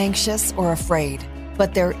overwhelmed, anxious, or afraid,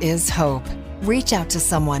 but there is hope. Reach out to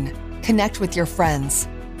someone, connect with your friends,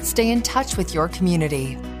 stay in touch with your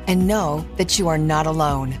community, and know that you are not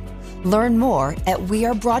alone. Learn more at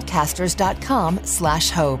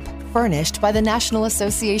wearebroadcasters.com/hope, furnished by the National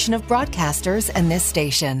Association of Broadcasters and this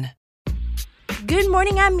station. Good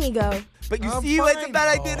morning, amigo. But you see why it's a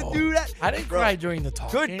bad idea to do that? I didn't cry during the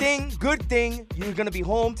talk. Good thing. You're going to be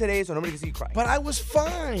home today, so nobody can see you cry. But I was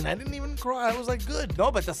fine. I didn't even cry. I was like, good. No,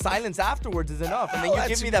 but the silence afterwards is enough. And then you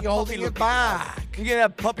give me that puppy look. Back. You get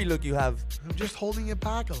that puppy look you have. I'm just holding it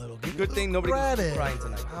back a little. Good thing nobody can see you crying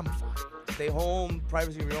tonight. I'm fine. Stay home,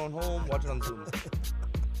 privacy of your own home, watch it on Zoom.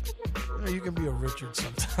 You can be a Richard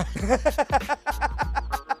sometime.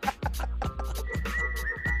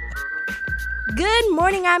 Good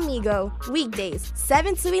morning, amigo. Weekdays,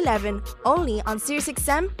 7 to 11, only on Sirius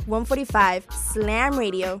XM 145 Slam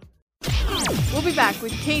Radio. We'll be back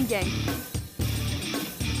with Kane Gang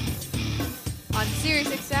on Sirius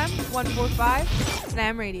XM 145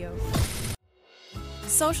 Slam Radio.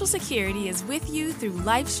 Social Security is with you through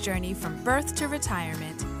life's journey from birth to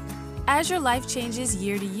retirement. As your life changes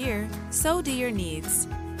year to year, so do your needs.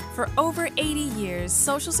 For over 80 years,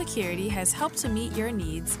 Social Security has helped to meet your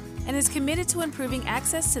needs and is committed to improving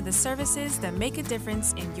access to the services that make a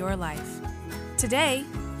difference in your life. Today,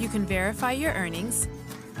 you can verify your earnings,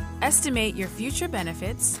 estimate your future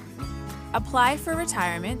benefits, apply for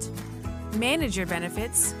retirement, manage your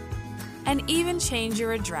benefits, and even change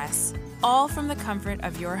your address, all from the comfort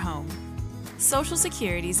of your home. Social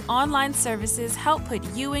Security's online services help put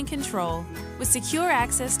you in control with secure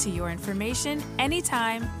access to your information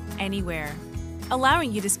anytime, anywhere,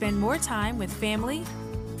 allowing you to spend more time with family,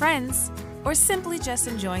 friends, or simply just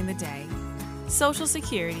enjoying the day. Social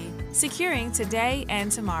Security, securing today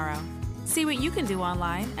and tomorrow. See what you can do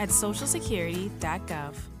online at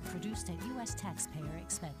socialsecurity.gov. Produced at U.S. taxpayer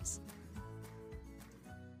expense.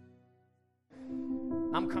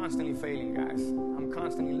 I'm constantly failing, guys. I'm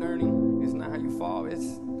constantly learning. It's not how you fall,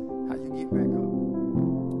 it's how you get back up.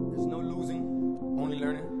 There's no losing, only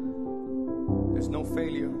learning. There's no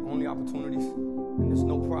failure, only opportunities. And there's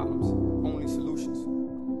no problems, only solutions.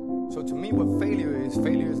 So to me, what failure is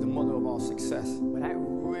the mother of all success. But I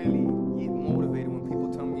really get motivated when people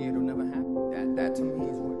tell me it'll never happen. That to me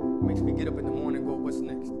is what makes me get up in the morning and go, what's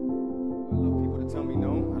next? I love people to tell me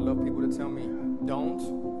no. I love people to tell me don't,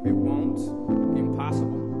 it won't,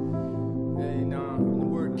 impossible. And the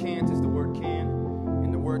word can't is the word can,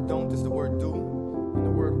 and the word don't is the word do, and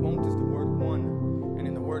the word won't is the word won, and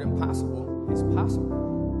in the word impossible is possible. So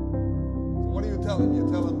what do you tell him? You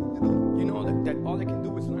tell him, you know that all they can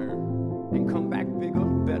do is learn and come back bigger,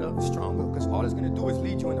 better, stronger, because all it's going to do is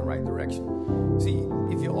lead you in the right direction. See,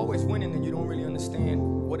 if you're always winning and you don't really understand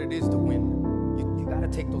what it is to win, you got to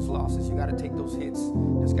take those losses. You got to take those hits.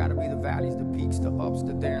 There's got to be the valleys, the peaks, the ups,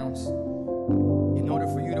 the downs. In order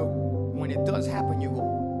for you to, when it does happen, you go,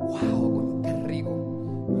 wow, qué rico.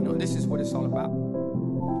 You know, this is what it's all about.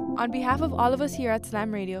 On behalf of all of us here at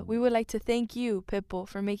Slam Radio, we would like to thank you, Pitbull,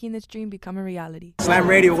 for making this dream become a reality. Slam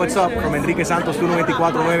Radio, what's up? From Enrique Santos,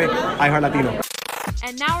 1249, iHeart Latino.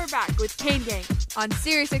 And now we're back with Kane Gang on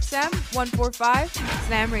Sirius XM 145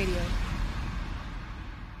 Slam Radio.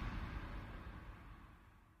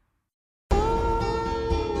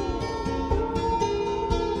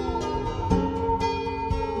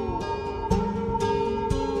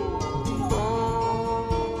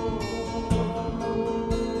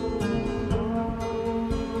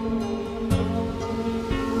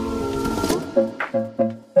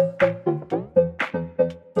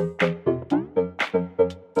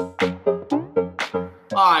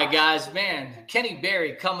 All right, guys, man, Kenny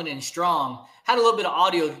Berry coming in strong. Had a little bit of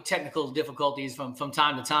audio technical difficulties from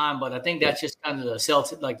time to time, but I think that's just kind of the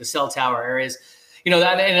cell tower areas. You know,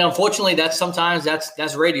 that, and unfortunately, that's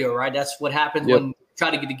radio, right? That's what happens when you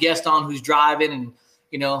try to get a guest on who's driving, and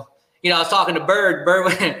you know, I was talking to Bird.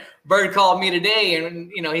 Bird called me today,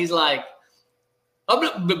 and you know, he's like,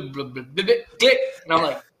 click, and I'm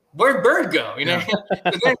like, where'd Bird go? You know,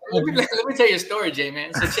 let me tell you a story,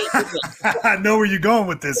 J-Man. So check this out. I know where you're going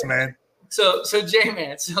with this, man. So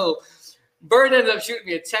J-Man, Bird ended up shooting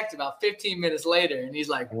me a text about 15 minutes later, and he's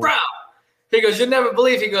like, bro, he goes, you'll never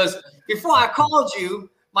believe. He goes, before I called you,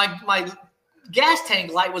 my gas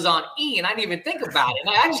tank light was on E, and I didn't even think about it. And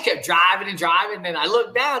I just kept driving, and then I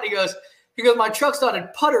looked down. He goes, my truck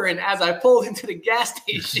started puttering as I pulled into the gas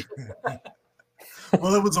station.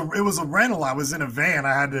 Well, it was a rental. I was in a van.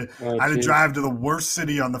 I had to drive to the worst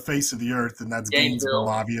city on the face of the earth, and that's Gainesville,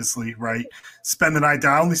 obviously, right? Spend the night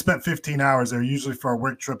there. I only spent 15 hours there. Usually for a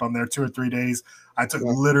work trip, I'm there 2 or 3 days. I took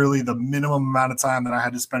literally the minimum amount of time that I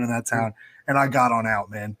had to spend in that town, and I got on out,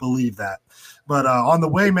 man. Believe that. But on the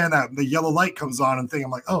way, man, that the yellow light comes on and I'm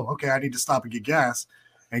like, oh, okay, I need to stop and get gas.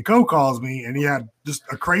 And Co calls me, and he had just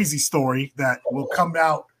a crazy story that will come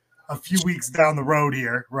out a few weeks down the road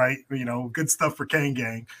here, right? You know, good stuff for Kane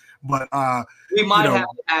Gang. But we might have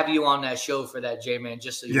to have you on that show for that, J-Man,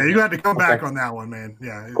 just so you know. You had to come back on that one, man.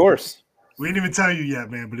 Yeah. Of course. We didn't even tell you yet,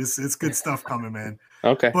 man, but it's good stuff coming, man.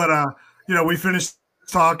 Okay. But we finished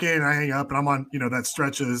talking, I hang up, and I'm on, that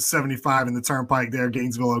stretch of 75 in the turnpike there,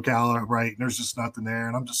 Gainesville, Ocala, right? And there's just nothing there.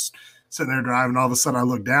 And I'm just sitting there driving. All of a sudden I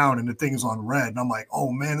look down and the thing is on red. And I'm like,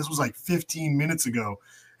 oh man, this was like 15 minutes ago.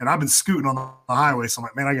 And I've been scooting on the highway. So I'm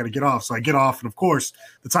like, man, I got to get off. So I get off. And of course,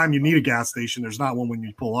 the time you need a gas station, there's not one when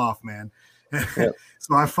you pull off, man. Yep.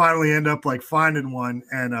 So I finally end up like finding one.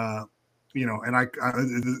 And, and I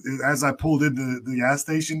as I pulled into the gas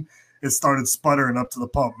station, it started sputtering up to the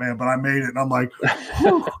pump, man. But I made it. And I'm like,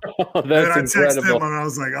 whew. That's incredible. I texted him and I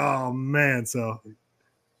was like, oh, man. So,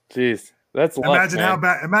 jeez. That's imagine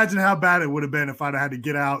how bad it would have been if I'd had to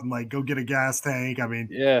get out and like go get a gas tank. I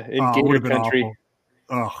mean, in Gator country. Awful.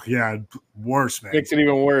 Oh yeah, worse, man. Makes it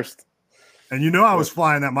even worse. And I was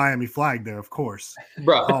flying that Miami flag there, of course,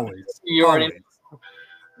 bro. Always. You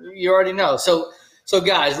already know. So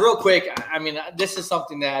guys, real quick. I mean, this is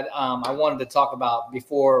something that I wanted to talk about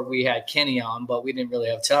before we had Kenny on, but we didn't really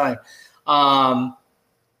have time.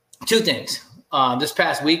 2 things. This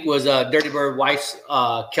past week was Dirty Bird wife's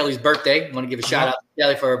Kelly's birthday. I want to give a shout out to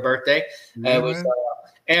Kelly for her birthday. It was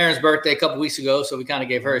Aaron's birthday a couple weeks ago, so we kind of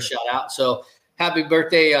gave her a shout out. So happy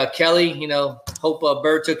birthday, Kelly. Hope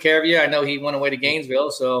Bird took care of you. I know he went away to Gainesville,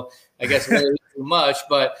 so I guess it really too much.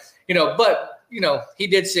 But he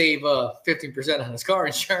did save 15% on his car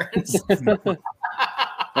insurance.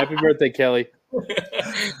 Happy birthday, Kelly.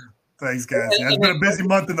 Thanks, guys. It's been a busy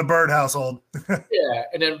month in the Bird household. Yeah,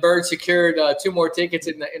 and then Bird secured 2 more tickets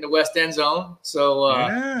in the West End zone. So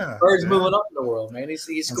Bird's moving up in the world, man.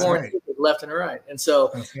 He's scoring tickets left and right. And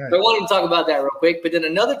so I wanted to talk about that real quick. But then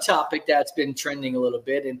another topic that's been trending a little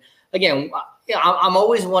bit, and again, I'm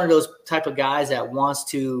always one of those type of guys that wants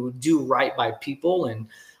to do right by people, and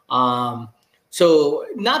so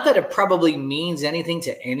not that it probably means anything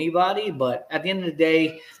to anybody, but at the end of the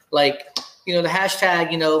day, like. The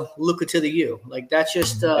hashtag, look to the you. Like that's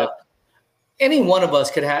just any one of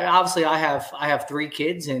us could have. Obviously, I have 3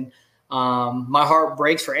 kids, and my heart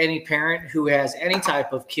breaks for any parent who has any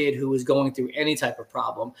type of kid who is going through any type of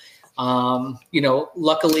problem.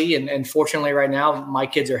 Luckily and fortunately right now, my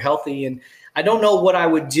kids are healthy, and I don't know what I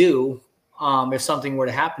would do if something were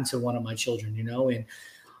to happen to one of my children, and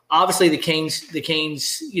obviously the Canes,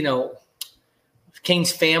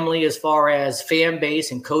 Canes family, as far as fan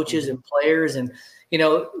base and coaches and players. And,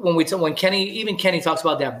 when Kenny talks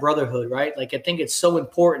about that brotherhood, right? Like, I think it's so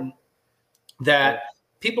important that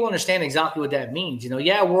people understand exactly what that means.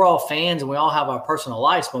 We're all fans and we all have our personal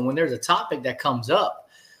lives, but when there's a topic that comes up,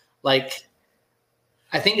 like,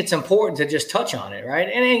 I think it's important to just touch on it, right?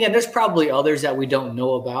 And again, there's probably others that we don't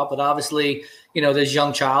know about, but obviously, this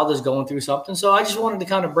young child is going through something. So I just wanted to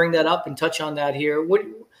kind of bring that up and touch on that here.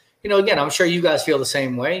 Again, I'm sure you guys feel the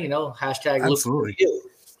same way, hashtag Absolutely.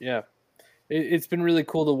 Yeah. It's been really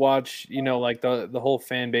cool to watch, like the whole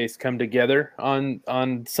fan base come together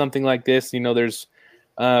on something like this. There's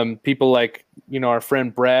people like, our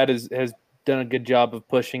friend Brad has done a good job of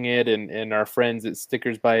pushing it, and our friends at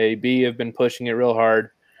Stickers by AB have been pushing it real hard.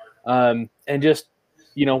 And just,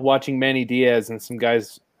 watching Manny Diaz and some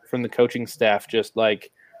guys from the coaching staff just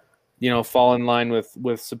like, fall in line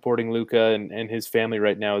with supporting Luka and his family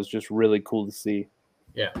right now is just really cool to see.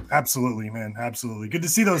 Yeah, absolutely, man. Absolutely. Good to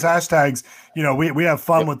see those hashtags. We have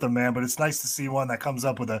fun with them, man, but it's nice to see one that comes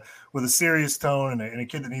up with a serious tone and a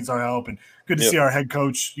kid that needs our help. And good to see our head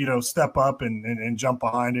coach, step up and jump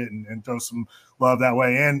behind it and throw some love that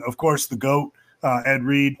way. And of course the GOAT, Ed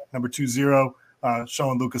Reed, number 20,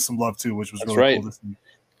 showing Lucas some love too, which was really cool to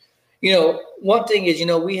see. One thing is,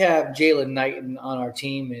 we have Jalen Knighton on our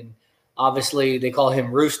team, and obviously they call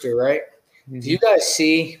him Rooster, right? Mm-hmm. Do you guys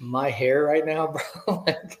see my hair right now, bro?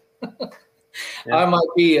 I might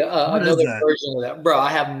be another version of that, bro. I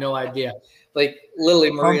have no idea. Like, literally,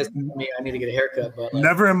 Maria's telling me I need to get a haircut. But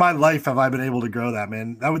never in my life have I been able to grow that,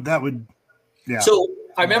 man. That would, yeah. So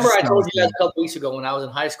I remember I told you guys a couple weeks ago when I was in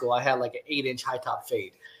high school, I had like an 8-inch high top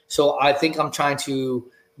fade. So I think I'm trying to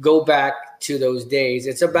go back to those days.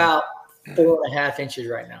 It's about 4.5 inches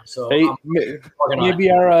right now. So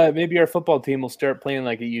maybe our football team will start playing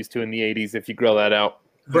like it used to in the 80s if you grow that out.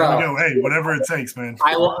 Bro, hey, whatever it takes, man.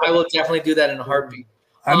 I will definitely do that in a heartbeat.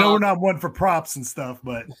 I know we're not one for props and stuff,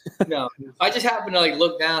 but no, I just happen to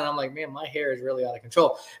look down and I'm like, man, my hair is really out of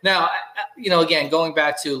control. Now, again, going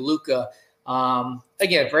back to Luka,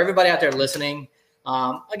 again, for everybody out there listening,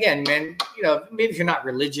 again, man, maybe if you're not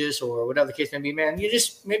religious or whatever the case may be, man, you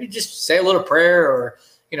just say a little prayer or,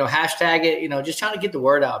 hashtag it, just trying to get the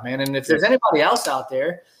word out, man. And if there's anybody else out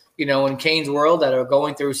there, in Cane's world that are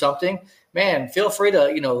going through something, man, feel free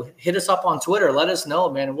to, hit us up on Twitter. Let us know,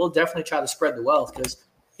 man. And we'll definitely try to spread the wealth because,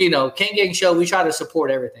 Cane Gang Show, we try to support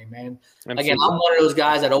everything, man. Absolutely. Again, I'm one of those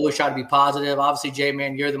guys that always try to be positive. Obviously, Jay,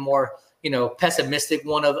 man, you're the more, pessimistic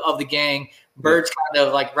one of the gang. Bird's kind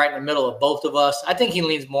of like right in the middle of both of us. I think he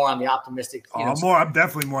leans more on the optimistic. I'm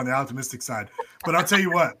definitely more on the optimistic side. But I'll tell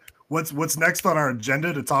you what, what's next on our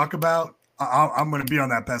agenda to talk about? I'm going to be on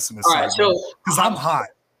that pessimist side. So because I'm hot.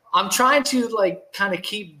 I'm trying to kind of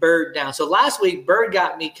keep Bird down. So last week, Bird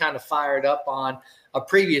got me kind of fired up on a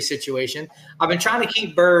previous situation. I've been trying to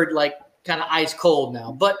keep Bird kind of ice cold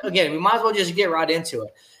now. But again, we might as well just get right into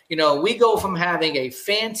it. We go from having a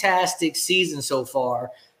fantastic season so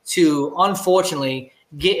far to, unfortunately,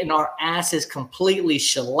 getting our asses completely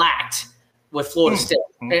shellacked with Florida State.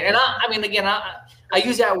 And I mean, again, I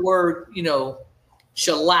use that word,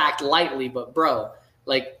 shellacked lightly, but bro,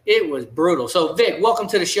 it was brutal. So Vic, welcome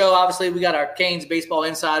to the show. Obviously we got our Canes baseball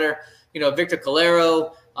insider, Victor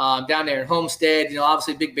Calero down there in Homestead,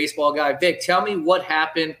 obviously big baseball guy. Vic, tell me what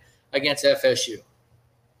happened against FSU.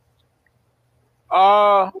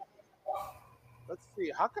 Let's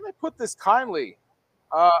see. How can I put this kindly?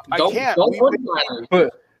 I can't. Don't put it kindly.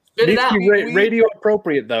 Spit it out. Radio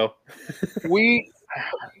appropriate though.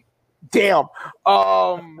 Damn.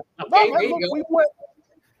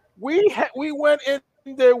 We went in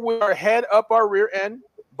there with our head up our rear end,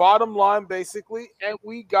 bottom line basically, and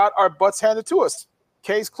we got our butts handed to us.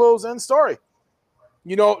 Case closed, end story.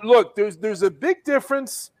 Look, there's a big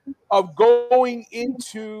difference of going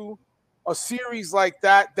into a series like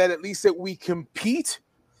that at least that we compete,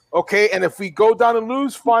 okay? And if we go down and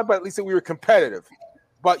lose, fine, but at least that we were competitive.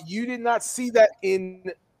 But you did not see that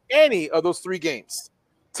in any of those 3 games.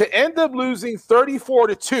 To end up losing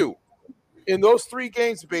 34-2 in those 3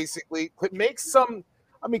 games, basically, it makes some.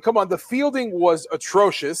 I mean, come on, the fielding was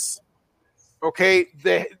atrocious. Okay,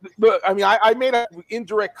 I made an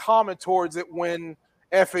indirect comment towards it when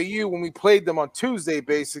we played them on Tuesday.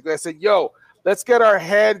 Basically, I said, "Yo, let's get our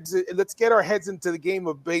heads into the game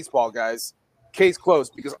of baseball, guys." Case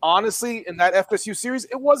closed. Because honestly, in that FSU series,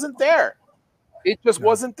 it wasn't there. It just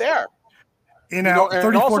wasn't there. In our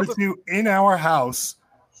 34-2 in our house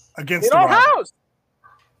against in our rival. house.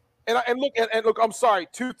 And look, I'm sorry.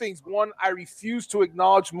 Two things. One, I refuse to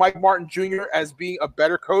acknowledge Mike Martin Jr. as being a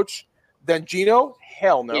better coach than Gino.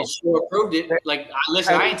 Hell no. He sure proved it. Like,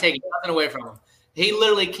 listen, I ain't taking nothing away from him. He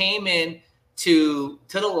literally came in to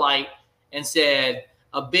the light and said,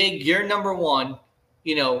 "A big, you're number one."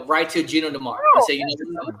 Right to Gino DeMar. I say,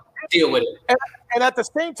 deal with it. And at the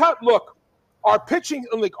same time, look, our pitching,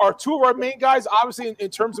 like our two of our main guys, obviously in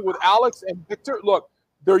terms of with Alex and Victor, look,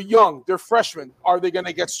 they're young, they're freshmen. Are they going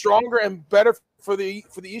to get stronger and better for the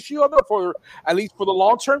issue of it, for at least for the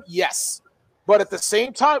long term? Yes. But at the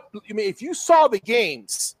same time, I mean, if you saw the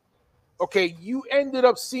games, okay, you ended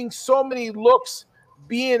up seeing so many looks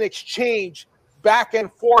being exchanged back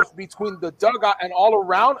and forth between the dugout and all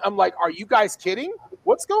around. I'm like, are you guys kidding?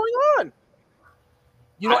 What's going on?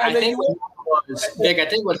 I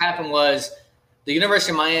think what happened was the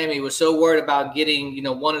University of Miami was so worried about getting,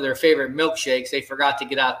 one of their favorite milkshakes, they forgot to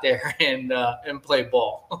get out there and play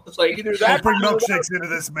ball. It's like, either that, bring milkshakes into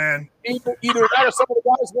this, man. Either that or some of the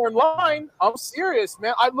guys were in line. I'm serious,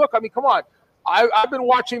 man. Come on. I've been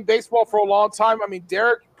watching baseball for a long time. I mean,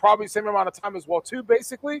 Derek probably the same amount of time as well too.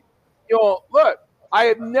 Basically, look, I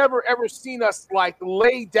have never ever seen us like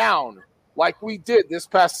lay down like we did this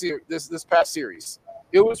past series.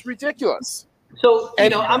 It was ridiculous. So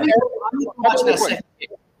I'm watching that second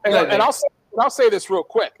game. I'll say this real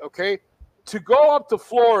quick, okay? To go up to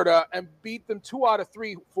Florida and beat them 2 out of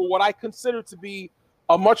 3 for what I consider to be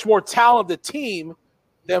a much more talented team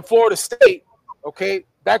than Florida State, okay?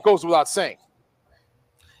 That goes without saying.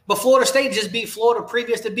 But Florida State just beat Florida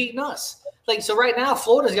previous to beating us. So right now,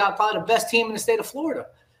 Florida's got probably the best team in the state of Florida.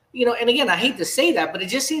 And again, I hate to say that, but it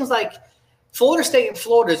just seems like Florida State and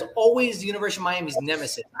Florida is always the University of Miami's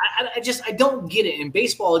nemesis. I don't get it. In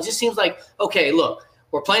baseball, it just seems like, okay, look,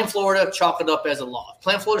 we're playing Florida, chalk it up as a loss.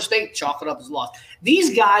 Playing Florida State, chalk it up as a loss.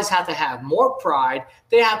 These guys have to have more pride.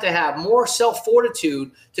 They have to have more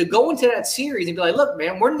self-fortitude to go into that series and be like, look,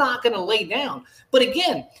 man, we're not going to lay down. But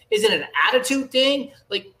again, is it an attitude thing?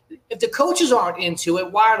 Like, if the coaches aren't into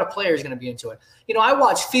it, why are the players going to be into it? I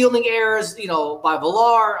watch fielding errors, by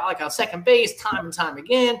Villar, like on second base, time and time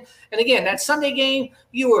again. And again, that Sunday game,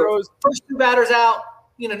 you were first 2 batters out.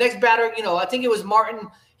 Next batter, I think it was Martin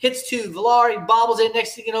hits to Villar, he bobbles it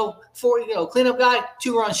next to, cleanup guy,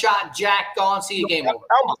 2-run shot, jack, gone, see you, game over.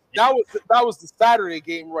 That was the Saturday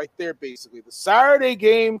game right there, basically. The Saturday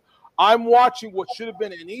game, I'm watching what should have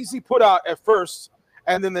been an easy put out at first,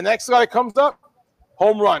 and then the next guy comes up,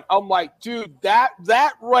 home run. I'm like, dude, that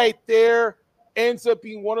right there ends up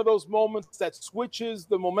being one of those moments that switches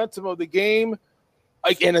the momentum of the game.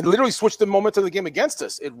 And it literally switched the momentum of the game against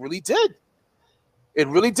us. It really did. It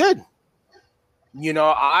really did.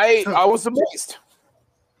 I was amazed.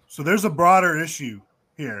 So there's a broader issue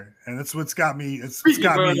here, and that's what's got me. It's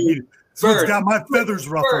got my feathers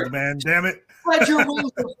ruffled, man. Damn it. Spread your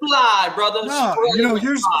wings and fly, brother. No,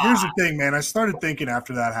 here's the thing, man. I started thinking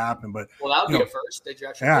after that happened, but that would be a first. Did you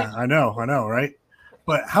actually? Yeah, I know, right?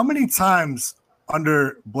 But how many times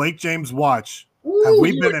under Blake James' watch have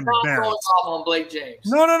we been embarrassed? Off on Blake James.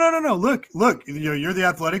 No. Look. You're the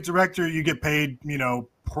athletic director. You get paid,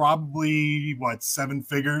 probably 7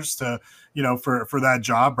 figures to, for that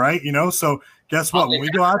job, right? So guess what? When we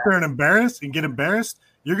go out there and get embarrassed,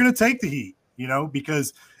 you're going to take the heat,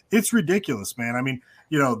 because it's ridiculous, man. I mean,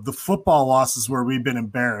 the football losses where we've been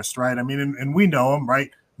embarrassed, right? I mean, and we know them, right?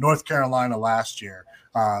 North Carolina last year,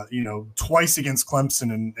 twice against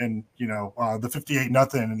Clemson and the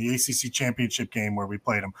 58-0 in the ACC championship game where we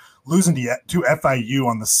played them, losing to FIU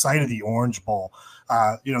on the site of the Orange Bowl.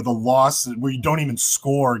 The loss where you don't even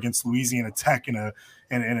score against Louisiana Tech in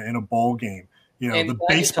a bowl game. The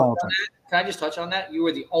baseball team. Can I just touch on that? You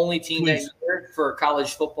were the only team that year for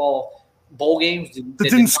college football bowl games that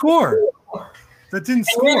didn't score. That didn't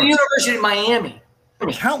score. We're the University of Miami.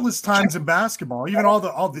 Countless times in basketball, even all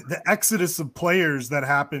the exodus of players that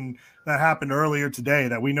happened earlier today,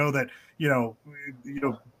 that we know that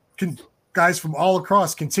guys from all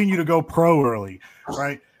across continue to go pro early,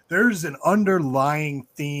 right? There's an underlying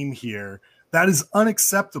theme here that is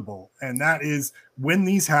unacceptable, and that is when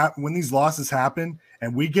these losses happen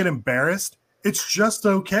and we get embarrassed, it's just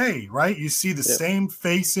okay, right? You see the same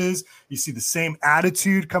faces, you see the same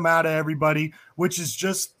attitude come out of everybody, which is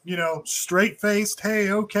just, straight-faced,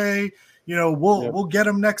 hey, okay, we'll get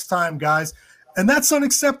them next time, guys. And that's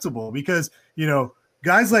unacceptable because,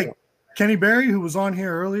 guys like Kenny Berry, who was on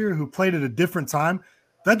here earlier, who played at a different time,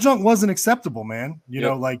 that junk wasn't acceptable, man.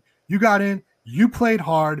 Like you got in, you played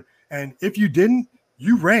hard, and if you didn't,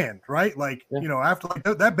 you ran, right? Like, you know, after like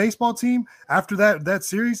that baseball team, after that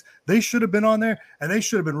series, they should have been on there and they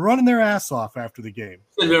should have been running their ass off after the game.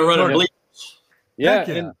 Should have been running yeah.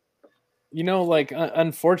 And you know, like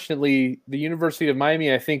unfortunately, the University of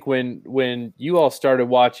Miami, I think when you all started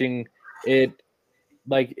watching it,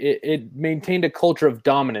 like it maintained a culture of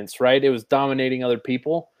dominance, right? It was dominating other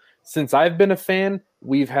people. Since I've been a fan,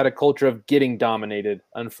 we've had a culture of getting dominated,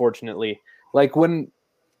 unfortunately. Like when,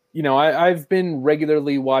 you know, I've been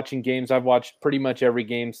regularly watching games. I've watched pretty much every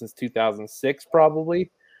game since 2006,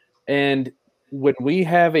 probably. And when we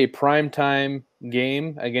have a primetime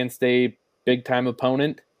game against a big-time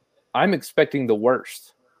opponent, I'm expecting the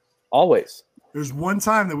worst, always. There's one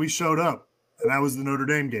time that we showed up, and that was the Notre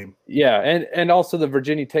Dame game. Yeah, and also the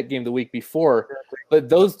Virginia Tech game the week before. But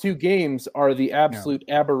those two games are the absolute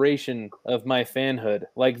aberration of my fanhood.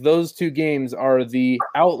 Like, those two games are the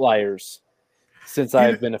outliers since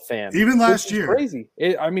I've been a fan. Even last year. Crazy.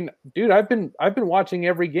 I mean, dude, I've been watching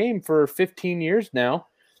every game for 15 years now.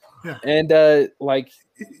 Yeah. And, like...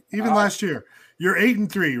 Even last year. You're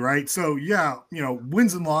 8-3, right? So yeah, you know,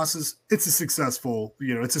 wins and losses, it's a successful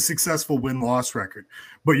win-loss record.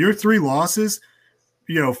 But your 3 losses,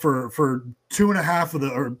 you know, for 2.5 of the,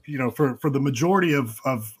 or you know, for the majority of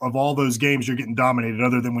all those games, you're getting dominated,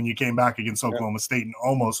 other than when you came back against Oklahoma State and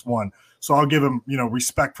almost won. So I'll give them, you know,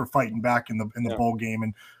 respect for fighting back in the bowl game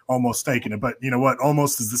and almost taking it. But you know what?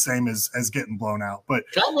 Almost is the same as getting blown out. But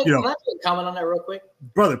can I make a comment on that real quick?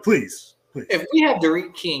 Brother, please. If we have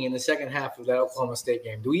Derek King in the second half of that Oklahoma State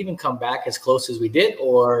game, do we even come back as close as we did?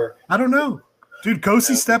 Or I don't know, dude.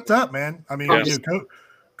 Kosi stepped up, man. I mean,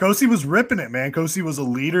 Kosi was ripping it, man. Kosi was a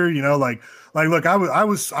leader, you know. Like, look,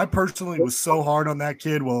 I personally was so hard on that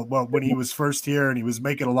kid. Well, when he was first here and he was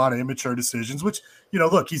making a lot of immature decisions, which, you know,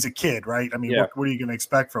 look, he's a kid, right? I mean, what are you going to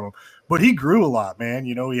expect from him? But he grew a lot, man.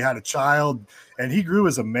 You know, he had a child and he grew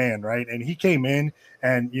as a man, right? And he came in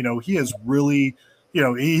and, you know, he has really. You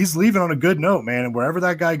know, he's leaving on a good note, man. And wherever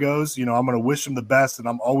that guy goes, you know, I'm going to wish him the best, and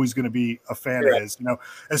I'm always going to be a fan of his, you know,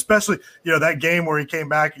 especially, you know, that game where he came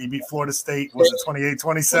back and he beat Florida State, was it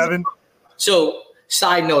 28-27? So,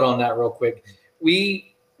 side note on that real quick.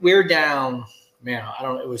 We're down, man, I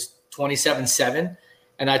don't know, it was 27-7.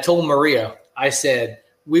 And I told Maria, I said,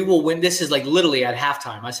 we will win. This is like literally at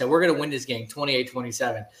halftime. I said, we're going to win this game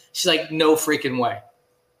 28-27. She's like, no freaking way.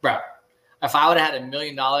 Bro. If I would have had $1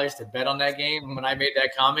 million to bet on that game when I made that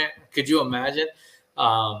comment, could you imagine?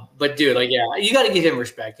 But dude, like, yeah, you got to give him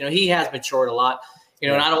respect. You know, he has matured a lot. You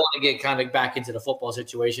know, and I don't want to get kind of back into the football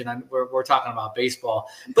situation. We're talking about baseball,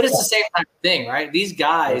 but it's the same type of thing, right? These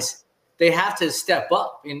guys, they have to step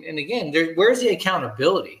up. And again, where's the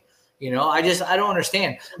accountability? You know, I don't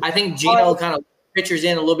understand. I think Gino kind of pitchers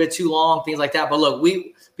in a little bit too long, things like that. But look,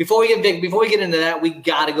 before we get into that, we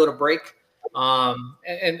got to go to break.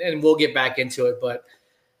 And we'll get back into it, but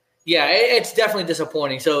yeah, it's definitely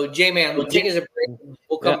disappointing. So J-Man, we'll take us a break.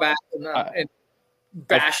 We'll come back and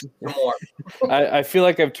bash some more. I feel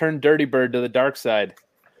like I've turned Dirty Bird to the dark side.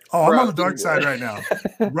 Oh, I'm on the dark side right now.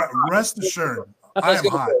 Rest assured, I am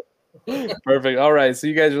hot. Perfect. All right, so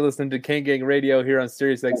you guys are listening to Kane Gang Radio here on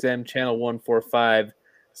Sirius XM channel 145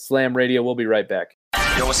 Slam Radio. We'll be right back.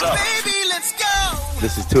 Yo, what's up? Baby, let's go.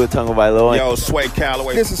 This is Tua Tagovailoa. Yo, Sway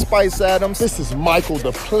Calloway. This is Spice Adams. This is Michael,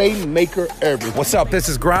 the playmaker everything. What's up? This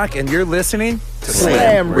is Gronk, and you're listening to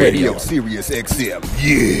Slam Radio. Sirius XM.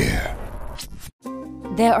 Yeah.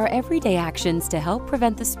 There are everyday actions to help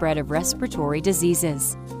prevent the spread of respiratory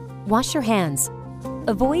diseases. Wash your hands.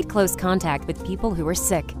 Avoid close contact with people who are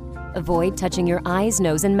sick. Avoid touching your eyes,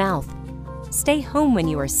 nose, and mouth. Stay home when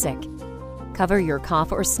you are sick. Cover your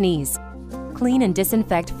cough or sneeze. Clean and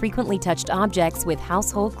disinfect frequently touched objects with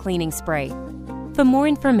household cleaning spray. For more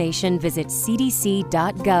information, visit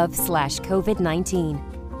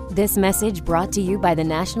cdc.gov/COVID-19. This message brought to you by the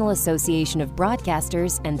National Association of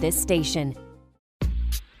Broadcasters and this station.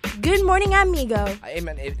 Good morning, amigo. Hey,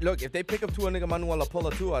 man, if they pick up Tua Manuel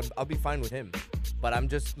Apola too, I'll be fine with him. But I'm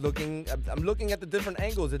just looking. I'm looking at the different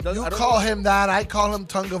angles. It doesn't. You call him that. I call him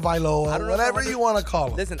Tunga Vailoa. Whatever you want to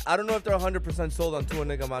call him. Listen, I don't know if they're 100% sold on Tua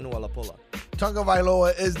Manuel Apola. Tunga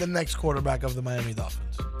Vailoa is the next quarterback of the Miami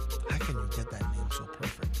Dolphins. How can you get that name so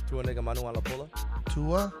perfect? Tua Manuel Apola.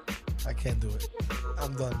 Tua? I can't do it.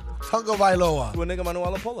 I'm done. Tunga Vailoa. Tua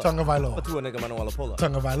Manuel Apola. Tunga Vailoa. Tua Manuel Apola.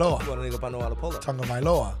 Tunga Vailoa. Tua Manuel Apola. Tunga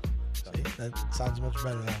Vailoa. See, that sounds much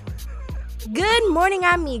better that way. Good morning,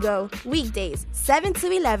 amigo. Weekdays, 7 to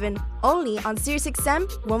 11, only on SiriusXM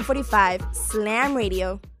 145 Slam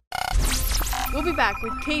Radio. We'll be back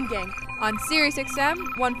with Kane Gang on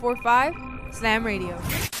SiriusXM 145 Slam Radio.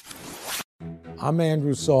 I'm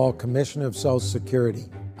Andrew Saul, Commissioner of Social Security.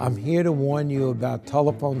 I'm here to warn you about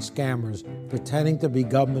telephone scammers pretending to be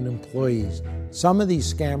government employees. Some of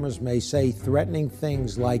these scammers may say threatening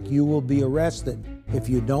things like you will be arrested if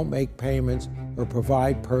you don't make payments or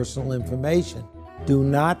provide personal information. Do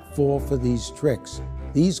not fall for these tricks.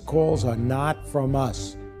 These calls are not from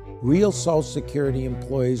us. Real Social Security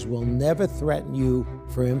employees will never threaten you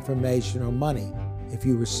for information or money. If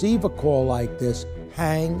you receive a call like this,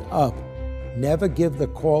 hang up. Never give the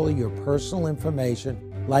caller your personal information,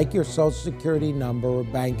 like your Social Security number or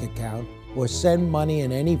bank account, or send money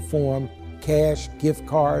in any form, cash, gift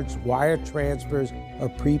cards, wire transfers, or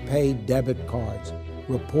prepaid debit cards.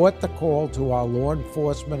 Report the call to our law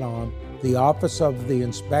enforcement arm, the Office of the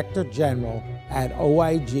Inspector General, at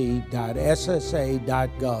oig.ssa.gov.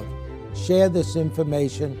 Share this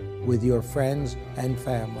information with your friends and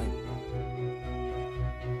family.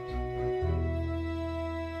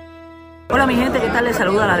 Hola mi gente, ¿qué tal? Les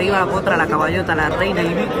saluda la diva, la potra, la caballota, la reina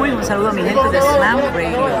y Bitcoin. Un saludo a mi gente de Slam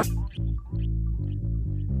Radio.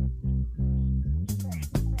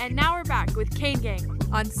 And now we're back with Kane Gang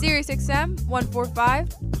on Sirius XM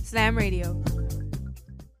 145 Slam Radio.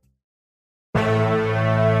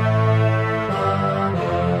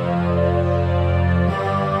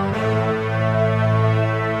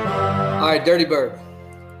 All right, Dirty Bird.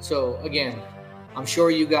 So again, I'm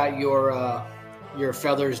sure you got your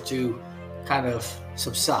feathers to kind of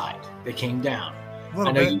subside. They came down.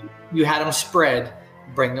 I know you had them spread.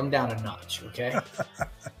 Bring them down a notch, okay?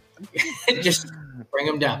 Just bring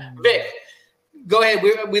them down. Vic, go ahead.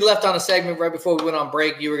 We left on a segment right before we went on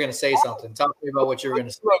break. You were going to say something. Talk to me about what you were going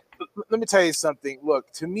to say. Look, let me tell you something.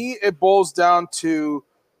 Look, to me, it boils down to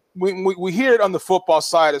we hear it on the football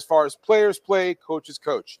side as far as players play, coaches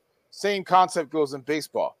coach. Same concept goes in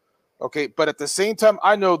baseball, okay? But at the same time,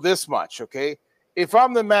 I know this much, okay? If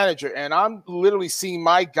I'm the manager and I'm literally seeing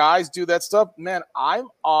my guys do that stuff, man, I'm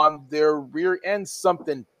on their rear end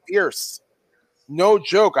something fierce. No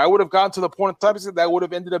joke. I would have gotten to the point of time that I would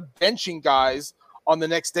have ended up benching guys on the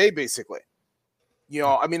next day, basically. You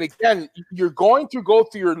know, I mean, again, you're going to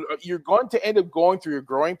end up going through your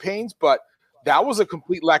growing pains, but that was a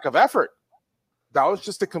complete lack of effort. That was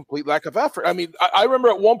just a complete lack of effort. I mean, I remember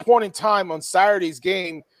at one point in time on Saturday's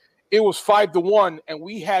game, it was 5-1, and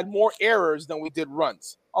we had more errors than we did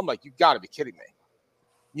runs. I'm like, you got to be kidding me.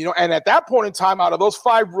 You know, and at that point in time, out of those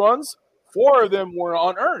 5 runs, 4 of them were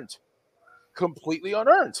unearned, completely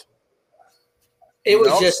unearned. It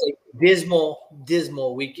was just a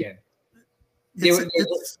dismal weekend. There was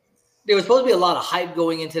supposed to be a lot of hype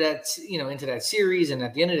going into that series, and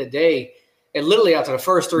at the end of the day, and literally after the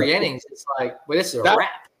first 3 innings, it's like, well, this is a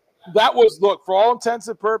wrap. That was, look, for all intents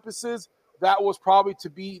and purposes, that was probably to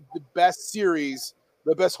be the best series,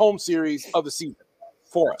 the best home series of the season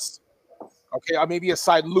for us. Okay, maybe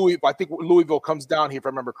aside Louisville. I think Louisville comes down here, if I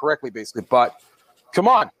remember correctly, basically. But come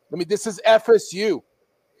on. I mean, this is FSU. You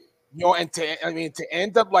know, and to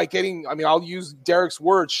end up like getting, I'll use Derek's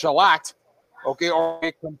word, shellacked, okay, or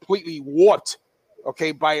completely whooped,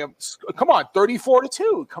 okay, by come on,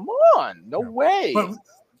 34-2. Come on. No way. But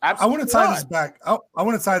I want to tie this back. I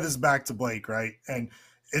want to tie this back to Blake, right? And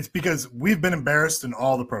it's because we've been embarrassed in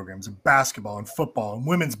all the programs, in basketball and football and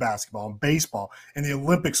women's basketball and baseball and the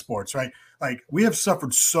Olympic sports, right? Like, we have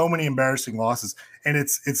suffered so many embarrassing losses, and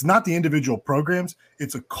it's not the individual programs,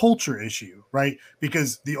 it's a culture issue, right?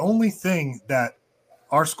 Because the only thing that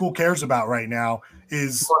our school cares about right now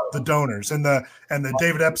is the donors and the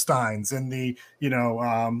David Epsteins and the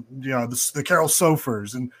Carol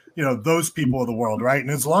Sofers and those people of the world, right? And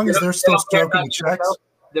as long as they're still stroking the checks,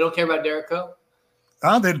 they don't care about Derek Coe.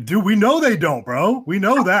 They do. We know they don't, bro. We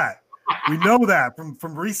know that. We know that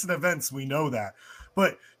from recent events. We know that.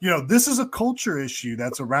 But this is a culture issue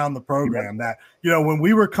that's around the program. That when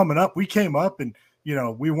we were coming up, we came up and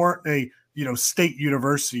we weren't a state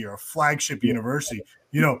university or a flagship university.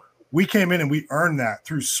 We came in and we earned that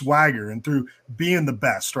through swagger and through being the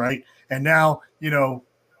best, right? And now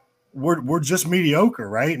we're just mediocre,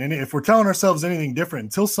 right? And if we're telling ourselves anything different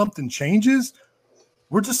until something changes,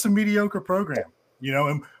 we're just a mediocre program.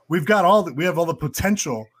 And we have all the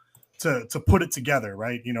potential to put it together,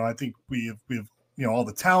 right? I think we have all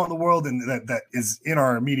the talent in the world and that is in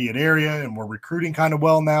our immediate area, and we're recruiting kind of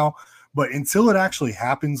well now. But until it actually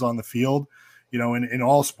happens on the field, in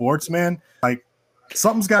all sports, man, like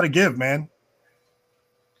something's got to give, man.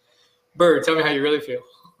 Bird, tell me how you really feel.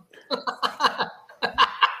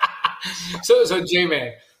 So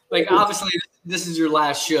J-Man, like, obviously this is your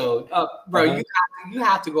last show, bro. You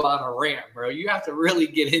have to go on a rant, bro. You have to really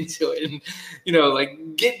get into it and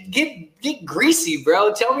like get greasy,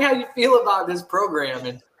 bro. Tell me how you feel about this program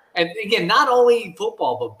and And again, not only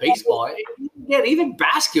football, but baseball. Again, even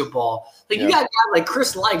basketball. Like you got a guy like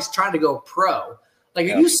Chris Likes trying to go pro. Like,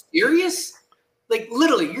 are you serious? Like,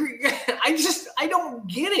 literally, I don't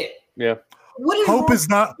get it. Yeah. What is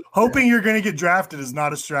hoping you're going to get drafted is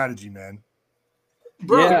not a strategy, man.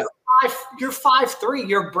 Bro, you're 5'3".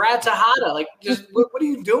 You're Brad Tejada. Like, just what are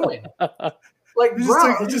you doing? Like,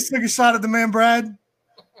 you just took a shot at the man, Brad.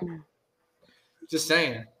 Just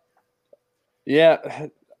saying. Yeah,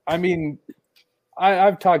 I mean,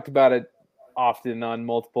 I've talked about it often on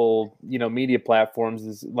multiple, media platforms.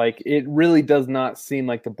 Is like it really does not seem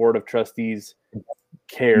like the board of trustees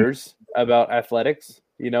cares about athletics.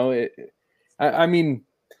 I mean,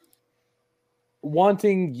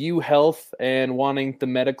 wanting health and wanting the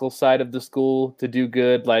medical side of the school to do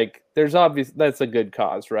good, like that's a good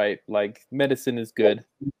cause, right? Like medicine is good.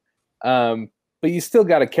 But you still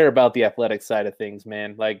got to care about the athletic side of things,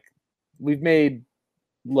 man. Like we've made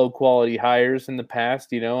low quality hires in the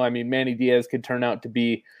past, I mean, Manny Diaz could turn out to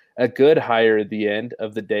be a good hire at the end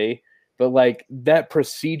of the day, but like that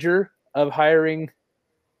procedure of hiring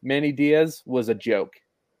Manny Diaz was a joke.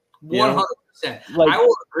 100%. I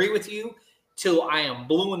will agree with you till I am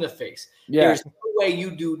blue in the face. Yeah. There's no way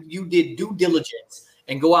you did due diligence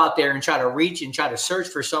and go out there and try to reach and try to search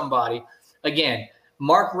for somebody. Again,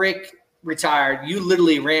 Mark Richt retired. You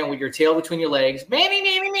literally ran with your tail between your legs.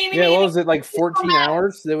 Manny. Yeah, what was it, like 14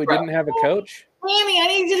 hours that we didn't have a coach? Manny, I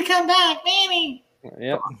need you to come back, Manny.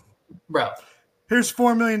 Yeah. Bro. Here's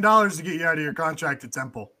 $4 million to get you out of your contract at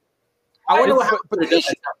Temple. I wonder what happened.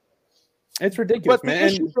 It's ridiculous, but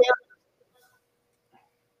man.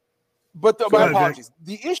 My apologies.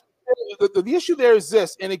 The issue there is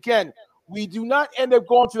this, and again, we do not end up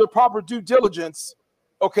going through the proper due diligence,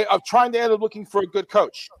 of trying to end up looking for a good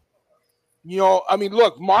coach. I mean,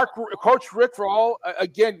 look, Coach Richt, for all,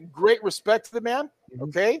 again, great respect to the man,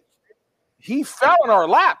 okay? He fell in our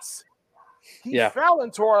laps. He fell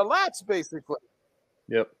into our laps, basically.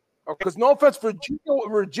 Yep. Because no offense,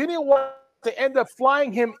 Virginia wanted to end up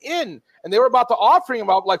flying him in, and they were about to offer him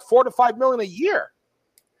about like $4 to $5 million a year.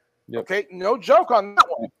 Yep. Okay, no joke on that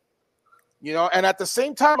one. And at the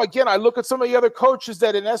same time, again, I look at some of the other coaches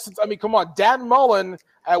that, in essence, I mean, come on, Dan Mullen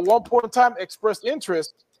at one point in time expressed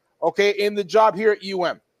interest, in the job here at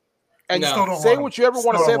UM. And say what you ever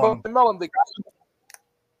want to say about Mullen.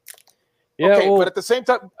 But at the same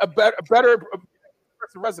time, a better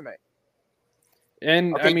resume.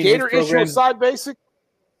 And I mean, Gator issue aside, basic.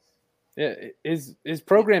 Yeah, his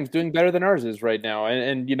program's doing better than ours is right now,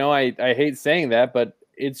 and I hate saying that, but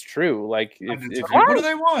it's true. Like, what do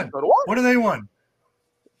they want? What do they want?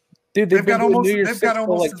 Dude, they've got almost New Year's Six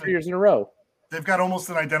for like 3 years in a row. They've got almost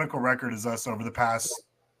an identical record as us over the past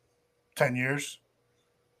 10 years.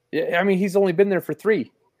 Yeah, I mean, he's only been there for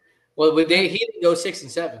 3. Well, he didn't go 6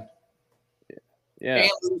 and 7. Yeah,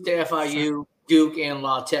 and lose to FIU, Duke, and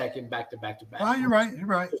La Tech, and back to back. Oh, you're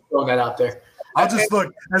right. Just throwing that out there. I'll just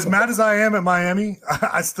look, as mad as I am at Miami,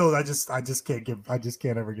 I just can't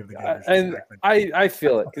ever give the Gators. And I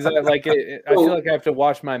feel it because I feel like I have to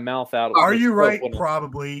wash my mouth out. Are you right?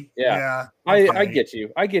 Probably. Yeah. I get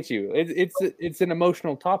you. It's an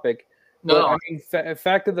emotional topic. No, I mean,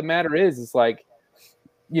 fact of the matter is, it's like,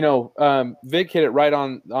 Vic hit it right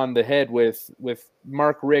on the head with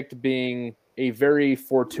Mark Richt being a very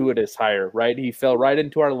fortuitous hire, right? He fell right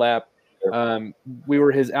into our lap. We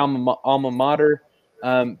were his alma mater.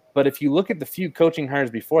 But if you look at the few coaching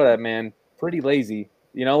hires before that, man, pretty lazy.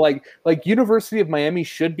 Like University of Miami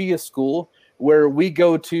should be a school where we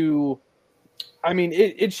go to. I mean,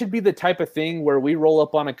 it should be the type of thing where we roll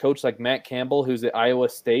up on a coach like Matt Campbell, who's at Iowa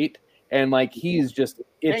State, and like he's just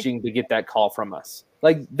itching to get that call from us.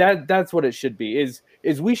 Like that's what it should be. Is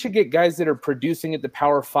we should get guys that are producing at the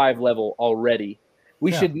Power 5 level already.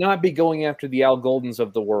 We should not be going after the Al Goldens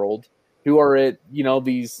of the world who are at,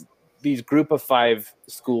 these group of 5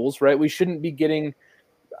 schools, right? We shouldn't be getting,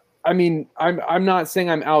 I mean, I'm not saying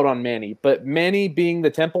I'm out on Manny, but Manny being the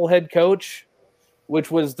Temple head coach, which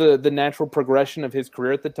was the natural progression of his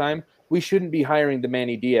career at the time, we shouldn't be hiring the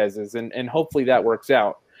Manny Diaz's, and hopefully that works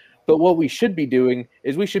out. But what we should be doing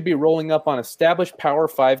is we should be rolling up on established Power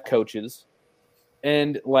 5 coaches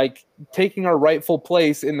and like taking our rightful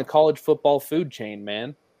place in the college football food chain,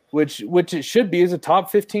 man, which it should be as a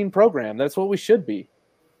top 15 program. That's what we should be.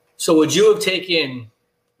 So would you have taken,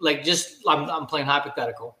 like, I'm playing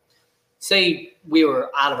hypothetical. Say we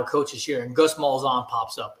were out of a coach this year and Gus Malzahn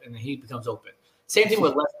pops up and he becomes open. Same thing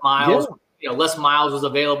with Les Miles, Les Miles was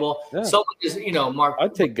available. Yeah. Someone just, Mark.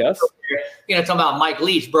 I'd take Gus. Talking about Mike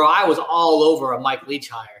Leach, bro. I was all over a Mike Leach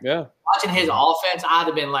hire. Yeah. Watching his offense, I'd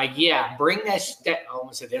have been like, yeah, bring that. I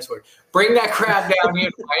almost said this word. Bring that crap down here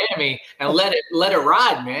to Miami and let it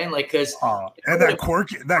ride, man. Like, because and that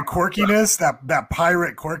quirkiness, that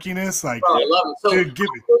pirate quirkiness, like, bro, I love it. So, dude,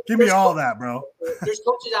 give me all that, bro. There's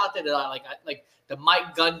coaches out there that are like the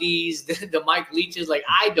Mike Gundys, the Mike Leaches. Like,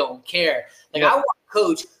 I don't care. Like, I want a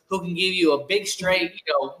coach who can give you a big straight,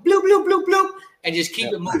 bloop, bloop, bloop, bloop, and just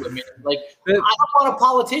keep it moving, man. Like, I don't want a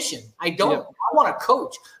politician. I don't. I want a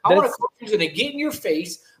coach. I want a coach who's going to get in your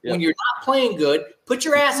face when you're not playing good, put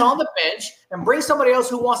your ass on the bench, and bring somebody else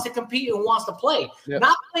who wants to compete and wants to play.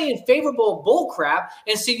 Not playing favorable bull crap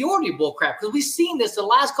and seniority bull crap, because we've seen this the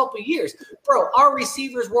last couple of years. Bro, our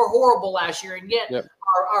receivers were horrible last year, and yet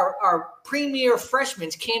our premier freshmen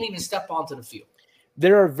can't even step onto the field.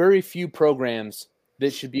 There are very few programs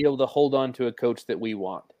that should be able to hold on to a coach that we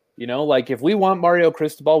want. Like if we want Mario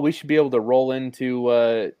Cristobal, we should be able to roll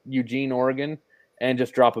into Eugene, Oregon, and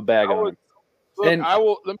just drop a bag on him. Look, I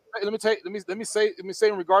will. Let me say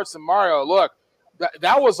in regards to Mario. Look,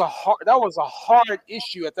 that was a hard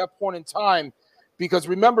issue at that point in time, because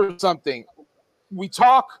remember something, we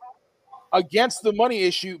talk against the money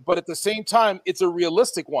issue, but at the same time, it's a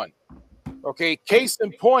realistic one. Okay, case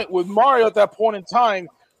in point with Mario at that point in time,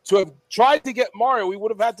 to have tried to get Mario, we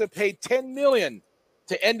would have had to pay $10 million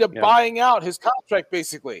to end up buying out his contract,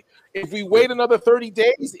 basically. If we wait another 30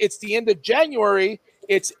 days, it's the end of January,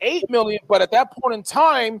 it's $8 million, but at that point in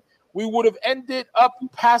time, we would have ended up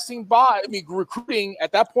passing by. I mean, recruiting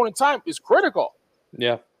at that point in time is critical.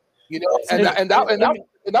 Yeah. That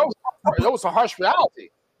was a harsh reality.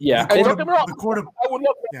 Yeah. And don't get me wrong, I would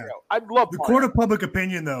love Mario. I'd love the Mario. court of public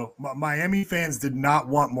opinion, though. Miami fans did not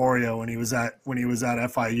want Mario when he was at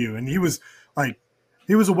FIU, and he was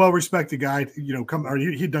a well-respected guy.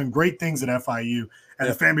 He'd done great things at FIU, and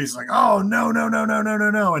the fan base is like, oh no.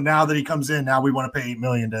 And now that he comes in, now we want to pay $8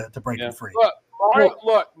 million to break him free. Look,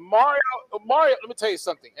 Mario. Let me tell you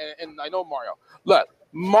something, and I know Mario. Look,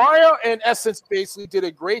 Mario, in essence, basically did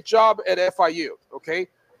a great job at FIU. Okay.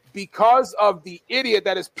 Because of the idiot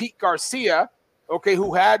that is Pete Garcia, okay,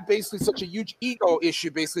 who had basically such a huge ego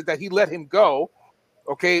issue, basically, that he let him go.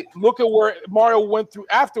 Okay, look at where Mario went through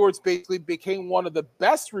afterwards, basically became one of the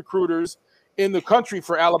best recruiters in the country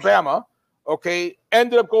for Alabama. Okay,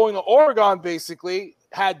 ended up going to Oregon, basically,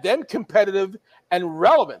 had them competitive and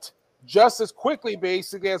relevant just as quickly,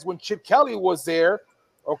 basically, as when Chip Kelly was there.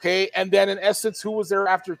 Okay, and then in essence, who was there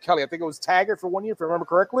after Kelly? I think it was Taggart for 1 year, if I remember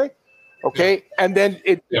correctly. Okay, and then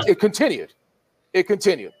it continued. It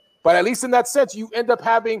continued. But at least in that sense, you end up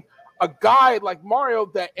having a guy like Mario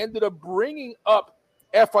that ended up bringing up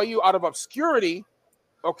FIU out of obscurity,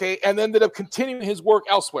 okay, and ended up continuing his work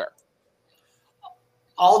elsewhere.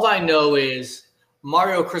 All I know is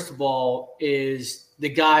Mario Cristobal is the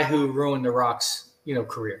guy who ruined the Rock's,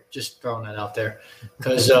 career. Just throwing that out there.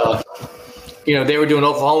 Because, they were doing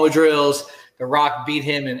Oklahoma drills. The Rock beat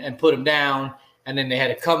him and put him down. And then they had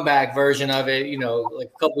a comeback version of it, like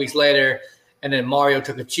a couple weeks later. And then Mario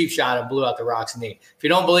took a cheap shot and blew out the Rock's knee. If you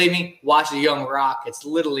don't believe me, watch The Young Rock. It's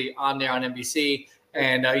literally on there on NBC,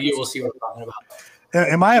 and you will see what I'm talking about.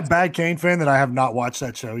 Am I a bad Kane fan that I have not watched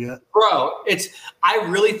that show yet? Bro, I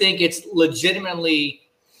really think it's legitimately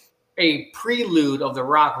a prelude of The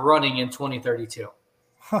Rock running in 2032.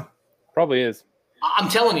 Huh. Probably is. I'm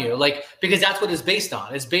telling you, because that's what it's based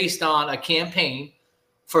on. It's based on a campaign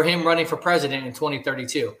for him running for president in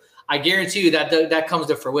 2032. I guarantee you that comes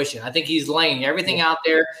to fruition. I think he's laying everything out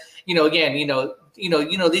there. Again,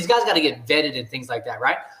 these guys got to get vetted and things like that,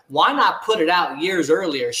 right? Why not put it out years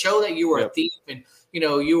earlier? Show that you were a thief and,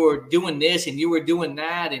 you were doing this and you were doing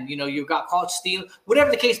that and, you got caught stealing, whatever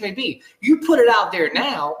the case may be. You put it out there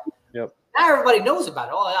now. Yep. Now everybody knows about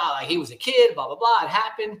it. Oh, he was a kid, blah, blah, blah. It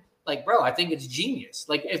happened. Bro, I think it's genius.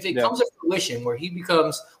 If it comes to fruition where he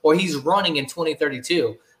becomes or he's running in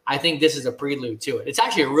 2032, I think this is a prelude to it. It's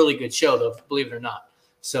actually a really good show, though, believe it or not.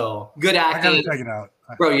 So good acting. I gotta check it out,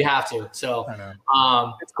 bro. You have to. So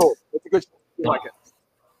it's cool. It's a good show. You like it?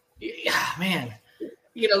 Yeah, man.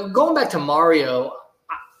 Going back to Mario,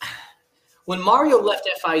 when Mario left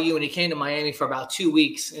FIU and he came to Miami for about 2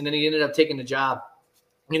 weeks, and then he ended up taking the job,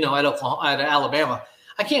 at Alabama.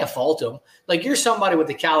 I can't fault him. You're somebody with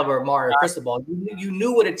the caliber of Mario Cristobal. You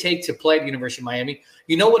knew what it takes to play at the University of Miami.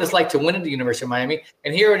 You know what it's like to win at the University of Miami.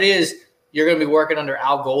 And here it is. You're going to be working under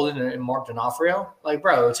Al Golden and Mark D'Onofrio.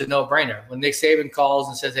 Bro, it's a no-brainer. When Nick Saban calls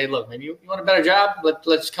and says, hey, look, man, you want a better job?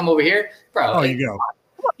 Let's come over here. Bro. Oh, you go.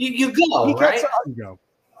 You go, right?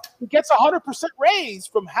 He gets 100% raise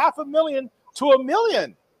from $500,000 to $1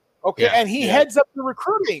 million. Okay, and he heads up the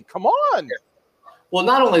recruiting. Come on. Well,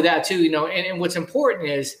 not only that too, and what's important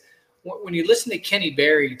is when you listen to Kenny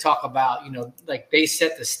Berry talk about, like they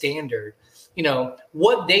set the standard.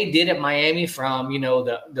 What they did at Miami from,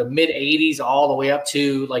 the mid 80s all the way up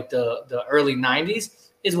to like the early 90s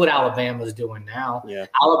is what Alabama's doing now. Yeah.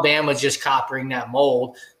 Alabama's just copying that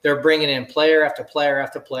mold. They're bringing in player after player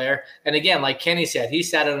after player. And again, like Kenny said, he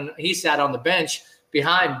sat on the bench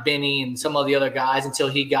behind Benny and some of the other guys until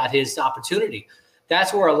he got his opportunity.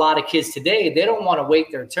 That's where a lot of kids today, they don't want to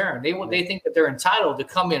wait their turn. They think that they're entitled to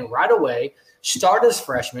come in right away, start as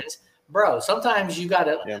freshmen. Bro, sometimes you got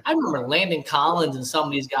to – I remember Landon Collins and some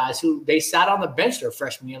of these guys who they sat on the bench their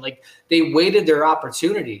freshman year. Like, they waited their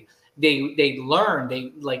opportunity. They learned.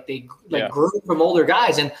 They grew from older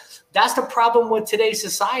guys. And that's the problem with today's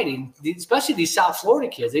society, especially these South Florida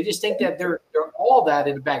kids. They just think that they're all that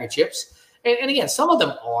in a bag of chips. And again, some of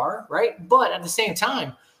them are, right? But at the same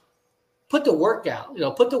time, put the work out.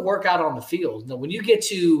 Put the work out on the field. When you get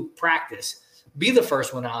to practice, be the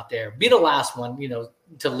first one out there. Be the last one,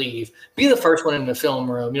 to leave. Be the first one in the film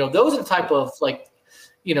room. Those are the type of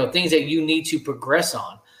things that you need to progress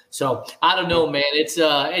on. So I don't know, man.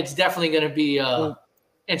 It's definitely going to be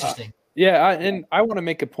interesting. And I want to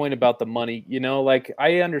make a point about the money.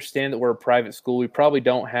 I understand that we're a private school. We probably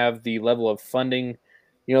don't have the level of funding,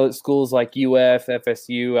 at schools like UF,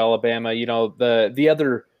 FSU, Alabama. The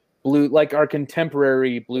other our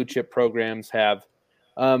contemporary blue chip programs have.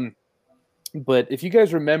 But if you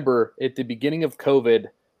guys remember at the beginning of COVID,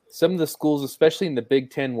 some of the schools, especially in the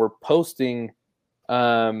Big Ten, were posting,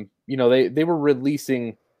 they were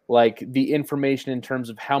releasing like the information in terms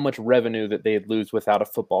of how much revenue that they'd lose without a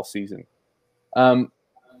football season.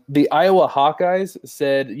 The Iowa Hawkeyes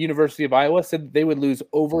University of Iowa said that they would lose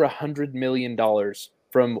over $100 million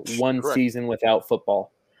from one season without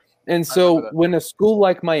football. And so when a school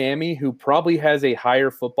like Miami, who probably has a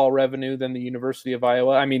higher football revenue than the University of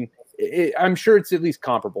Iowa, I mean, I'm sure it's at least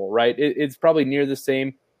comparable, right? It's probably near the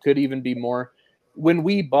same, could even be more. When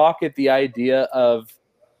we balk at the idea of,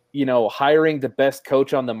 hiring the best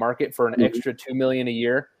coach on the market for an extra $2 million a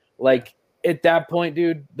year, like at that point,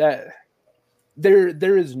 dude, that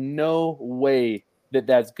there is no way that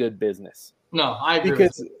that's good business. No, I agree.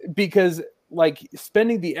 Because like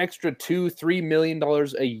spending the extra $2-3 million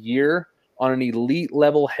a year on an elite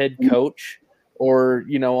level head coach, or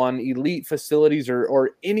on elite facilities or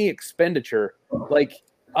any expenditure, like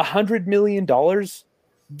 $100 million,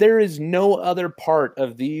 there is no other part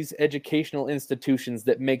of these educational institutions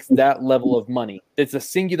that makes that level of money. It's a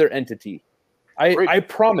singular entity. I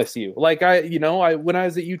promise you. Like when I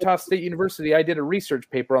was at Utah State University, I did a research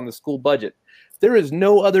paper on the school budget. There is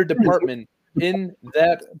no other department in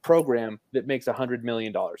that program that makes $100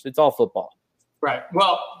 million. It's all football. Right.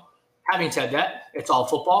 Well, having said that, it's all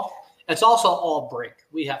football. It's also all break.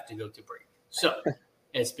 We have to go to break. So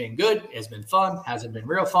it's been good. It's been fun. Hasn't been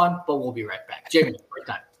real fun, but we'll be right back. Jamie, break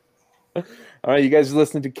time. All right, you guys are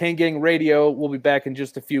listening to Kane Gang Radio. We'll be back in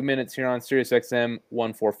just a few minutes here on Sirius XM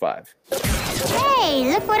 145.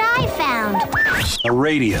 Hey, look what I found. A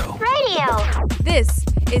radio. This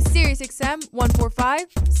is Sirius XM 145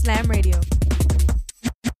 Slam Radio.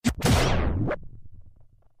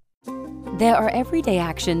 There are everyday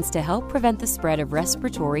actions to help prevent the spread of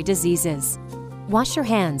respiratory diseases. Wash your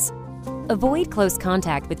hands. Avoid close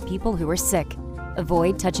contact with people who are sick.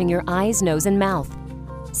 Avoid touching your eyes, nose, and mouth.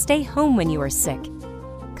 Stay home when you are sick.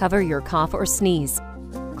 Cover your cough or sneeze.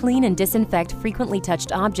 Clean and disinfect frequently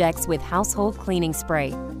touched objects with household cleaning spray.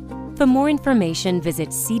 For more information, visit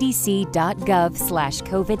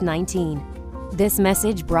cdc.gov/COVID-19. This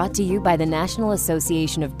message brought to you by the National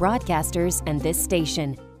Association of Broadcasters and this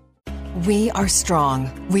station. We are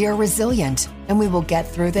strong, we are resilient, and we will get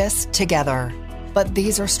through this together. But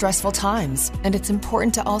these are stressful times, and it's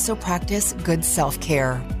important to also practice good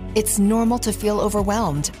self-care. It's normal to feel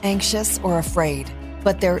overwhelmed, anxious, or afraid,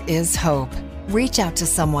 but there is hope. Reach out to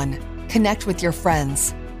someone, connect with your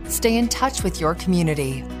friends, stay in touch with your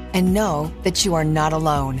community, and know that you are not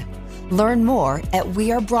alone. Learn more at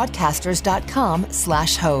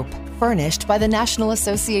wearebroadcasters.com/hope, furnished by the National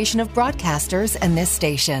Association of Broadcasters and this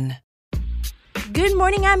station. Good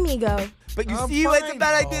morning, amigo. But you see why it's a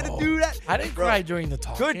bad idea to do that? I didn't cry during the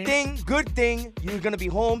talk. Good thing. You're going to be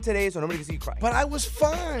home today, so nobody can see you cry. But I was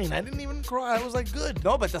fine. I didn't even cry. I was like, good.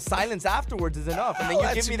 No, but the silence afterwards is enough. And then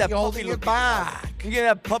you give me that puppy look back. You get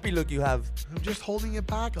that puppy look you have. I'm just holding it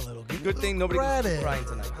back a little. Good thing nobody can see you crying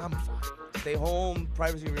tonight. I'm fine. Stay home,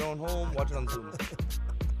 privacy of your own home, watch it on Zoom.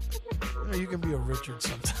 You can be a Richard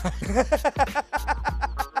sometime.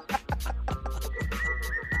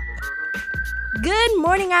 Good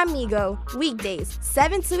Morning Amigo, weekdays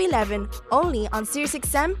 7 to 11, only on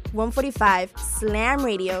SiriusXM 145 Slam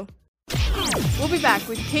Radio. We'll be back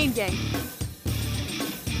with Kane Gang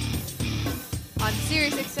on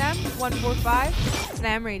SiriusXM 145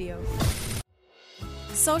 Slam Radio.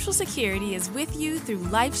 Social Security is with you through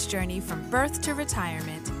life's journey from birth to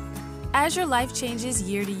retirement. As your life changes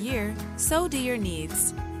year to year, so do your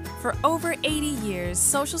needs. For over 80 years,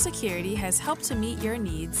 Social Security has helped to meet your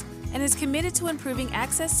needs and is committed to improving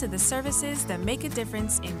access to the services that make a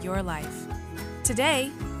difference in your life. Today,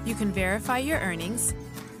 you can verify your earnings,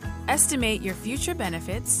 estimate your future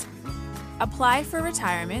benefits, apply for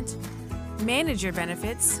retirement, manage your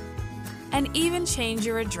benefits, and even change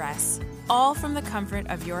your address, all from the comfort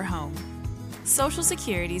of your home. Social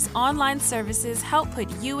Security's online services help put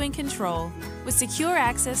you in control with secure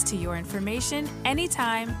access to your information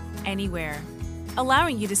anytime, anywhere,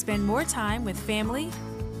 allowing you to spend more time with family,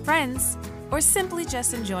 friends, or simply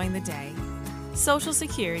just enjoying the day. Social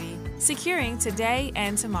Security, securing today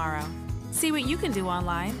and tomorrow. See what you can do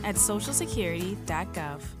online at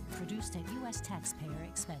socialsecurity.gov. Produced at U.S. taxpayer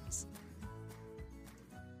expense.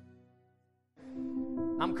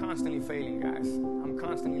 I'm constantly failing, guys. I'm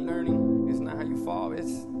constantly learning. It's not how you fall,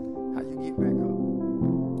 it's how you get back up.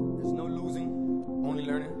 There's no losing, only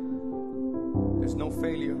learning. There's no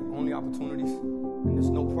failure, only opportunities. And there's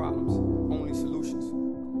no problems, only solutions.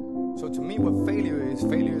 So to me, what failure is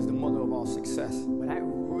the mother of all success. But I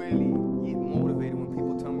really get motivated when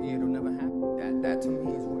people tell me it'll never happen. That to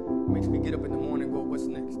me is what makes me get up in the morning and go, what's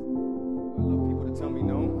next? I love people to tell me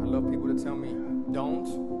no. I love people to tell me don't,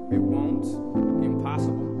 it won't,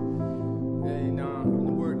 impossible. And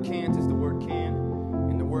the word can't is the word can.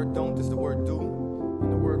 And the word don't is the word do.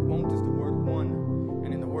 And the word won't is the word won.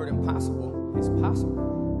 And in the word impossible is possible.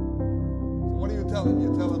 So what are you telling?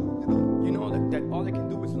 You're telling that all they can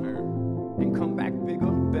do is learn and come back bigger,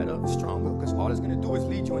 better, stronger, because all it's going to do is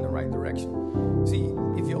lead you in the right direction. See,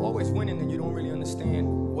 if you're always winning, then you don't really understand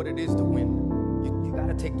what it is to win. You got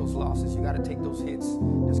to take those losses. You got to take those hits.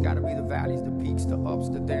 There's got to be the valleys, the peaks, the ups,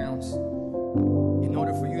 the downs. In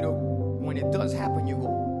order for you to, when it does happen, you go,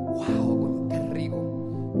 wow, qué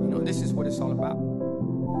rico. This is what it's all about.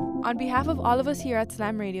 On behalf of all of us here at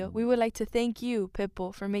Slam Radio, we would like to thank you,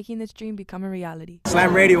 Pitbull, for making this dream become a reality.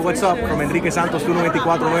 Slam Radio, what's up? From Enrique Santos,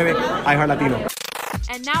 294.9, iHeart Latino.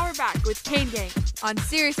 And now we're back with Kane Gang on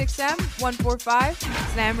SiriusXM 145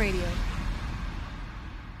 Slam Radio.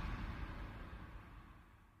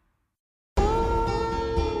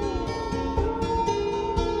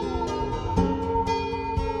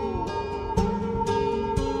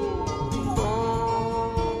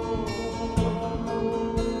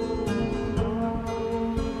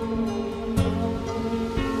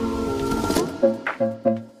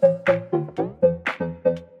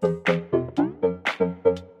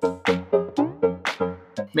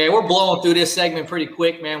 Man, we're blowing through this segment pretty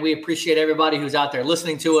quick, man. We appreciate everybody who's out there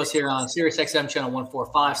listening to us here on SiriusXM channel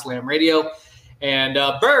 145 Slam Radio. And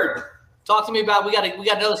Bird, talk to me about we got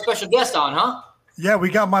another special guest on, huh? Yeah, we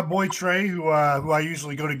got my boy Trey, who I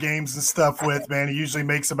usually go to games and stuff with. Man, he usually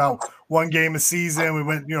makes about one game a season.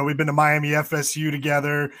 We've been to Miami FSU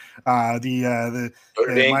together, the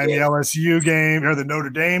Miami game. LSU game, or the Notre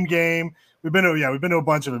Dame game. We've been to a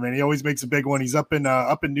bunch of them, man. He always makes a big one. He's up in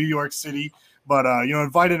New York City. But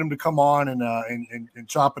invited him to come on and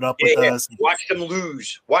chop it up with us. Watch them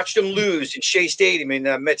lose in Shea Stadium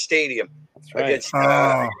in Met Stadium against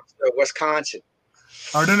Wisconsin.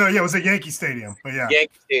 Oh no, it was at Yankee Stadium. But yeah,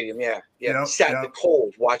 Yankee Stadium, yeah. Sat in the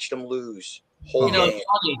cold, watched them lose. Whole game. It's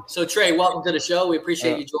funny. So Trey, welcome to the show. We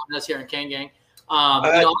appreciate you joining us here in Kane Gang.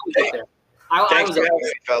 I was up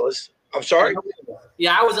there, fellas. I'm sorry.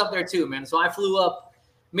 Yeah, I was up there too, man. So I flew up.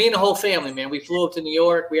 Me and the whole family, man, we flew up to New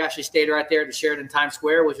York. We actually stayed right there at the Sheraton Times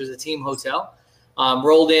Square, which was a team hotel.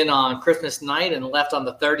 Rolled in on Christmas night and left on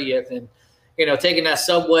the 30th. And, taking that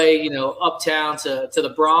subway, uptown to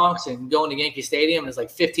the Bronx and going to Yankee Stadium. It's like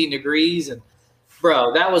 15 degrees. And,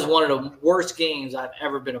 bro, that was one of the worst games I've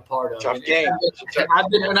ever been a part of. Tough game. I've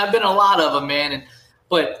been a lot of them, man.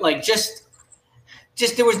 But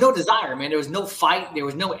there was no desire, man. There was no fight. There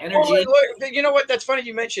was no energy. You know what? That's funny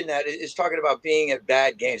you mentioned that. Is talking about being at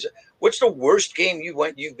bad games. What's the worst game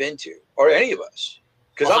you've been to, or any of us?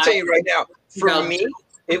 Because I'll tell you right now, for me,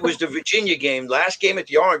 it was the Virginia game, last game at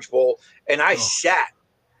the Orange Bowl, and I sat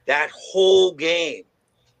that whole game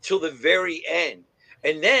till the very end.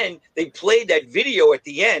 And then they played that video at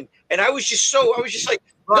the end, and I was just like,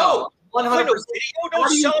 no, 100%. Don't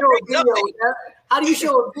celebrate nothing. How do you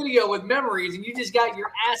show a video with memories and you just got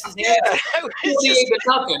your asses handed?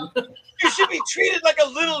 Nothing. You should be treated like a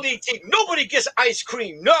little league team. Nobody gets ice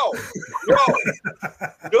cream. No.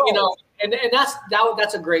 You know, and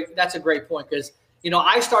that's a great point because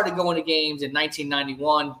I started going to games in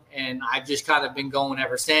 1991 and I've just kind of been going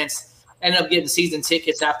ever since. Ended up getting season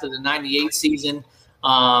tickets after the 98 season.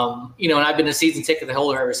 And I've been a season ticket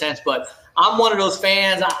holder ever since. But I'm one of those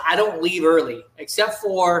fans. I don't leave early, except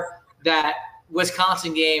for that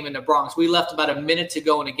Wisconsin game in the Bronx. We left about a minute to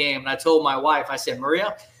go in the game, and I told my wife, I said,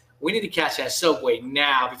 Maria, we need to catch that subway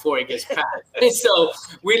now before it gets packed. And so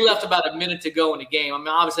we left about a minute to go in the game. I mean,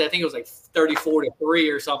 obviously, I think it was like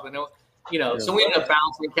 34-3 or something. So we ended up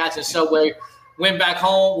bouncing, catching the subway. Went back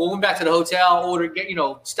home. We went back to the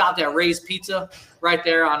hotel, stopped at Ray's Pizza right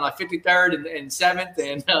there on 53rd and 7th,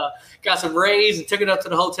 and got some Ray's and took it up to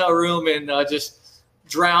the hotel room and just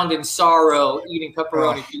drowned in sorrow eating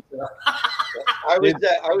pepperoni pizza. I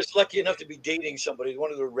was lucky enough to be dating somebody.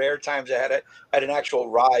 One of the rare times I had an actual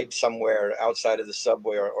ride somewhere outside of the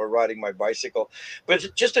subway or riding my bicycle.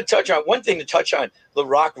 But just to touch on one thing, The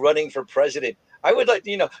Rock running for president. I would like,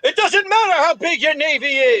 it doesn't matter how big your Navy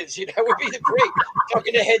is. That would be the great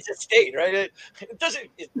talking to heads of state, right? It doesn't,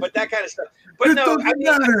 but that kind of stuff. But no,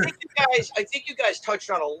 I think you guys touched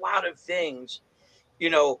on a lot of things,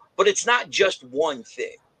 but it's not just one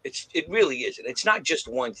thing. It really isn't. It's not just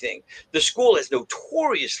one thing. The school has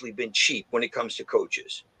notoriously been cheap when it comes to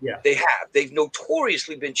coaches. Yeah, they have. They've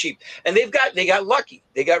notoriously been cheap, and they got lucky.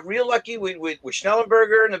 They got real lucky with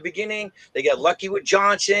Schnellenberger in the beginning. They got lucky with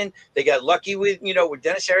Johnson. They got lucky with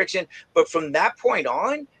Dennis Erickson. But from that point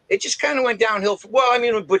on, it just kind of went downhill.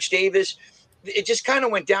 With Butch Davis, it just kind of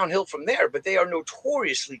went downhill from there. But they are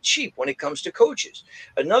notoriously cheap when it comes to coaches.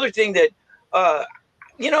 Another thing that,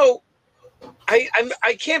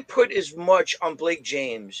 I can't put as much on Blake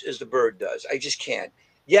James as the Bird does. I just can't.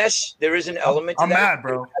 Yes, there is an element to that. I'm mad,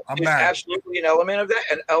 bro. There's absolutely an element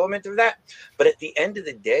of that. But at the end of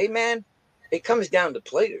the day, man, it comes down to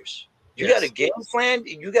players. You got a game plan.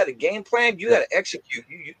 You got to execute.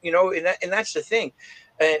 And that's the thing.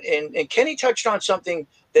 And Kenny touched on something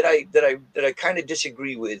that I kind of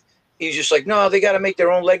disagree with. He's just like, no, they got to make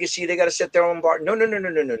their own legacy. They got to set their own bar. No.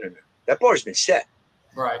 That bar's been set.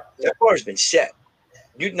 Right. That bar's been set.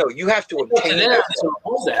 You have to obtain that.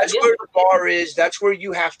 That's where the bar is. That's where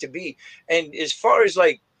you have to be. And as far as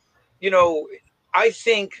I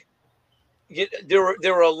think there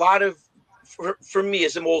were a lot of, for me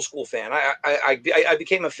as an old school fan, I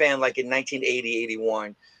became a fan like in 1980,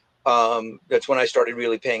 81. That's when I started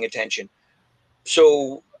really paying attention.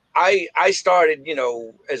 So I started,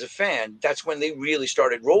 as a fan, that's when they really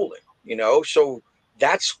started rolling, so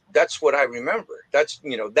that's what I remember. That's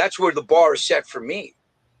where the bar is set for me.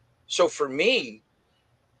 So for me,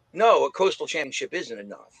 no, a Coastal Championship isn't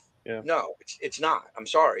enough. Yeah. No, it's not. I'm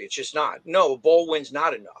sorry. It's just not. No, a bowl win's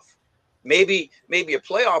not enough. Maybe a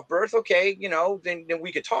playoff berth. Okay. Then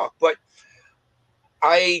we could talk, but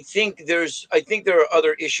I think there are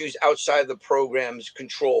other issues outside the program's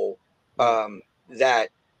control, that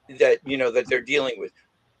they're dealing with.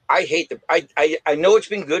 I hate I know it's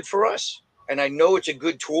been good for us. And I know it's a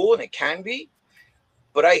good tool, and it can be,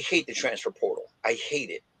 but I hate the transfer portal. I hate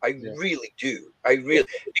it. I really do.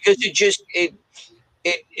 Because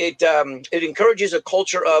it encourages a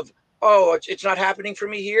culture of, it's not happening for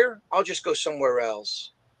me here. I'll just go somewhere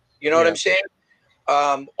else. You know what I'm saying?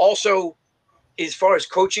 Also, as far as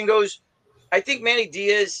coaching goes, I think Manny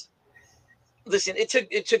Diaz. Listen, it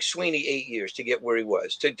took Sweeney 8 years to get where he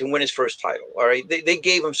was to win his first title. All right, they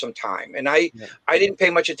gave him some time, and I didn't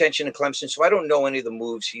pay much attention to Clemson, so I don't know any of the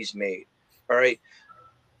moves he's made. All right,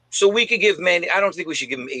 so we could give Manny. I don't think we should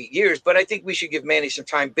give him 8 years, but I think we should give Manny some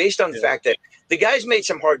time based on the fact that the guy's made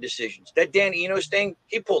some hard decisions. That Dan Enos thing,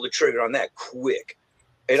 he pulled the trigger on that quick,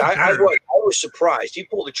 and I was surprised. He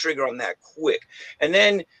pulled the trigger on that quick, and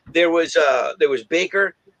then there was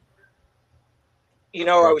Baker.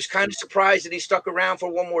 I was kind of surprised that he stuck around for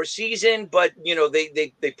one more season, but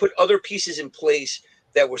they put other pieces in place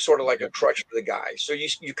that were sort of like a crutch for the guy. So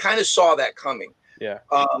you kind of saw that coming. Yeah.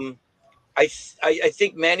 I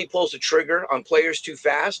think Manny pulls the trigger on players too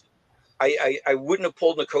fast. I wouldn't have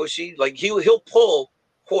pulled Nkosi. Like he'll pull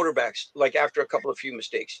quarterbacks like after a couple of few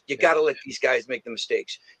mistakes. You got to let these guys make the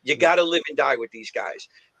mistakes. You got to live and die with these guys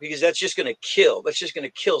because that's just going to kill. That's just going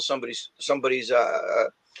to kill somebody's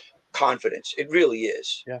confidence. It really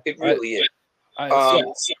is. Yeah. It really is.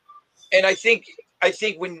 And I think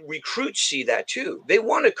when recruits see that too, they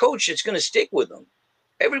want a coach that's going to stick with them.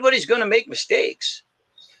 Everybody's going to make mistakes.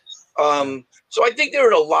 So I think there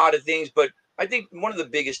are a lot of things, but I think one of the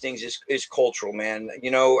biggest things is cultural, man.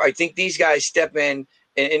 You know, I think these guys step in,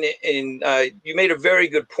 and you made a very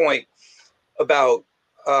good point about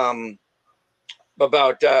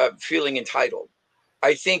feeling entitled.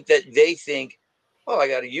 I think that they think, oh, I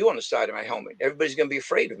got a U on the side of my helmet. Everybody's going to be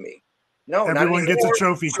afraid of me. No, everyone gets a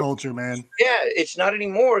trophy culture, man. Yeah, it's not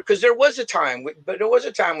anymore, because there was a time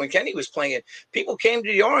when Kenny was playing. People came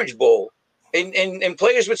to the Orange Bowl, and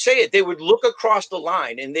players would say it. They would look across the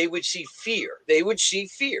line and they would see fear. They would see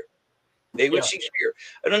fear. And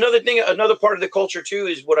another part of the culture too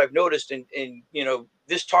is what I've noticed, and you know,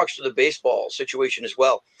 this talks to the baseball situation as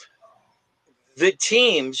well. The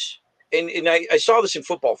teams, and I saw this in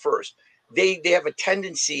football first. They have a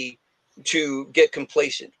tendency to get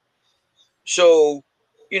complacent. So,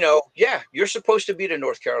 you know, yeah, you're supposed to beat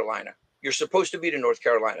North Carolina. You're supposed to beat North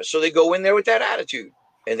Carolina. So they go in there with that attitude,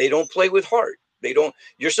 and they don't play with heart.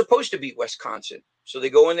 You're supposed to beat Wisconsin. So they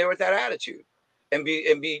go in there with that attitude and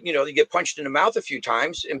be, you know, you get punched in the mouth a few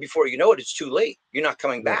times, and before you know it, it's too late. You're not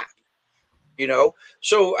coming back, you know?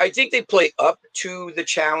 So I think they play up to the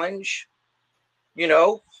challenge, you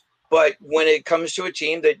know, but when it comes to a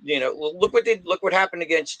team that, you know, look what happened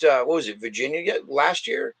against, what was it, Virginia last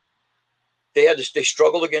year? They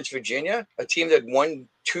struggled against Virginia, a team that won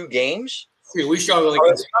 2 games. We struggled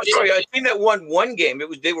against. I'm sorry, a team that won 1 game.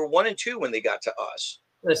 They were 1-2 when they got to us.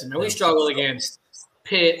 Listen, man, we struggled against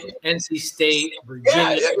Pitt, NC State,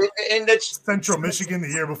 Virginia, and that's Central Michigan the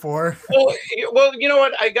year before. Well, you know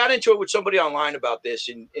what? I got into it with somebody online about this,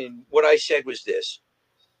 and what I said was this: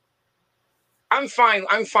 I'm fine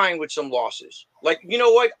with some losses. Like, you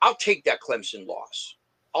know what? I'll take that Clemson loss.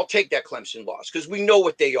 Because we know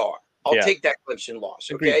what they are. I'll take that Clemson loss,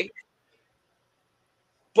 okay? Agreed.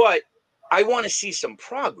 But I want to see some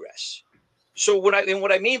progress. So what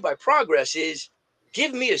I mean by progress is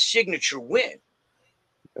give me a signature win.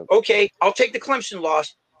 Okay, I'll take the Clemson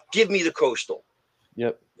loss. Give me the Coastal.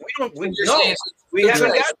 Yep. We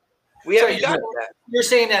haven't got that. You're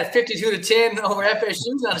saying that 52-10 over FSU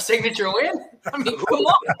is not a signature win? I mean, come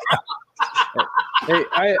on.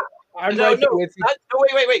 Hey, I'm right there with you.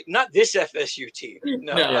 Wait. Not this FSU team.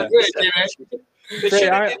 No.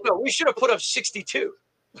 We should have put up 62.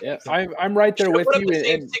 Yeah, I'm right there with you.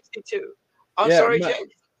 And 62. I'm sorry, Jay.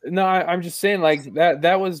 No, I'm just saying, like,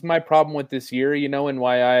 that was my problem with this year, you know, and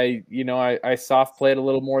why I soft played a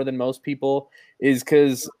little more than most people is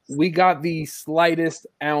because we got the slightest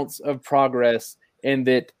ounce of progress in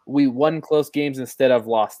that we won close games instead of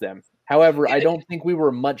lost them. However, I don't think we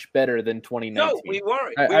were much better than 2019. No, we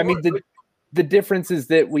weren't. I mean, the difference is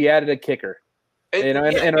that we added a kicker, and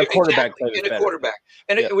our quarterback played better. Quarterback,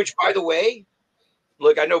 which, by the way,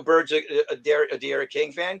 look, I know Bird's a De'Aaron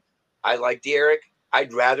King fan. I like De'Aaron.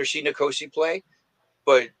 I'd rather see Nkosi play,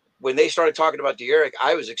 but when they started talking about De'Aaron,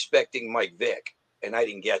 I was expecting Mike Vick, and I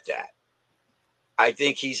didn't get that. I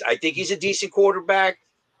think he's a decent quarterback.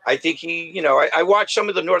 I think I watched some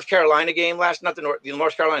of the North Carolina game the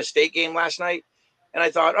North Carolina State game last night, and I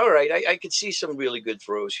thought, all right, I could see some really good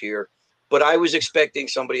throws here, but I was expecting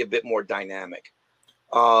somebody a bit more dynamic.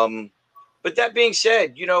 But that being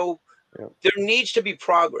said, you know, there needs to be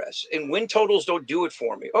progress, and win totals don't do it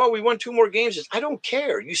for me. Oh, we won 2 more games. I don't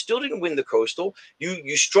care. You still didn't win the Coastal.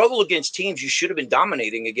 You struggle against teams you should have been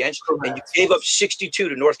dominating against, and you gave up 62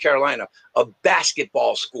 to North Carolina, a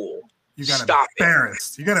basketball school. You got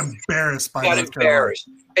embarrassed. You got embarrassed by North Carolina.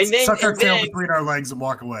 And then suck our tail between our legs and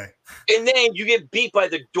walk away. And then you get beat by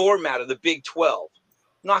the doormat of the Big 12.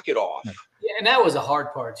 Knock it off. Yeah, and that was a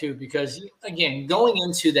hard part too, because again, going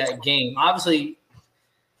into that game, obviously.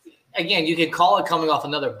 Again, you could call it coming off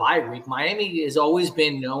another bye week. Miami has always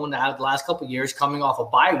been known out the last couple of years coming off a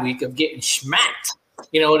bye week of getting smacked.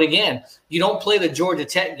 You know, and again, you don't play the Georgia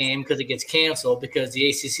Tech game because it gets canceled because the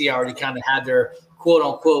ACC already kind of had their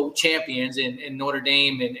quote-unquote champions in Notre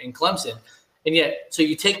Dame and Clemson. And yet, so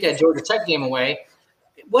you take that Georgia Tech game away.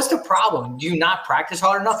 What's the problem? Do you not practice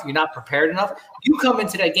hard enough? You're not prepared enough? You come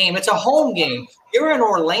into that game. It's a home game. You're in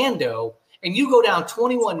Orlando, and you go down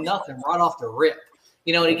 21-0 right off the rip.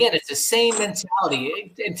 You know, and again, it's the same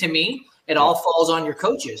mentality. And to me, it all falls on your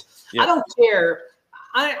coaches. Yeah. I don't care.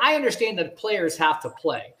 I understand that players have to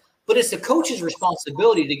play, but it's the coach's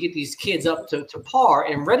responsibility to get these kids up to par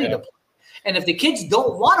and ready to play. And if the kids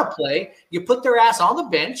don't want to play, you put their ass on the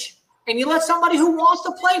bench and you let somebody who wants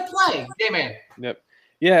to play. Hey, man. Yep.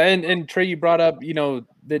 Yeah, and Trey, you brought up, you know,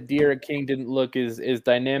 that De'Aaron King didn't look as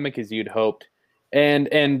dynamic as you'd hoped. And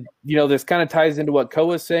you know, this kind of ties into what Ko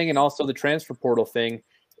was saying, and also the transfer portal thing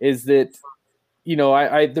is that, you know,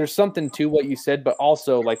 I there's something to what you said, but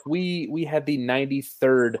also like we had the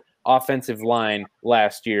 93rd offensive line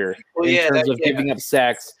last year in terms of giving up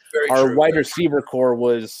sacks. our wide receiver core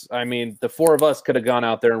was, I mean, the four of us could have gone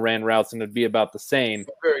out there and ran routes and it'd be about the same.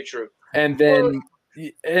 Very true. And then,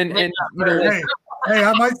 and you know, hey,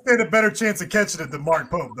 I might stand a better chance of catching it than Mark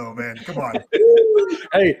Pope, though, man. Come on.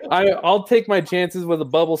 Hey, I'll take my chances with a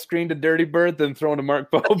bubble screen to Dirty Bird than throwing to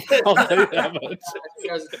Mark Pope. I'll tell you that much.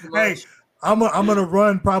 Hey, I'm gonna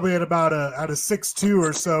run probably at about out of 6'2"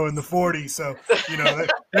 or so in the 40. So you know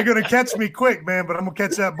they're gonna catch me quick, man. But I'm gonna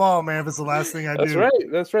catch that ball, man. If it's the last thing I do.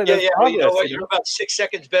 That's right. Yeah. Well, you know what? You're about 6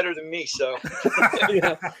 seconds better than me. So.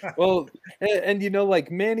 Yeah. Well, and you know, like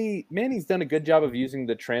Manny's done a good job of using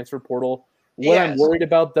the transfer portal. What I'm worried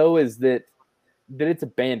about though is that it's a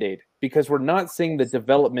Band-Aid because we're not seeing the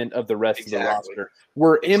development of the rest of the roster.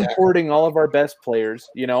 We're importing all of our best players.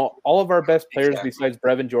 You know, all of our best players besides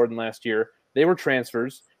Brevin Jordan last year, they were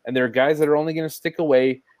transfers, and there are guys that are only going to stick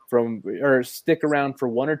around for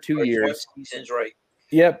 1 or 2 years. Seasons, right.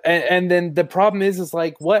 Yep. And then the problem is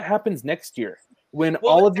like, what happens next year when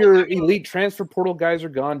all of your elite transfer portal guys are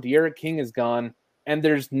gone, De'Aaron King is gone, and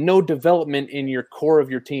there's no development in your core of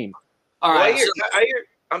your team? All right. I hear.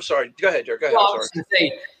 I'm sorry. Go ahead, Derek. Go ahead. Well, I was going to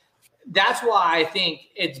say, that's why I think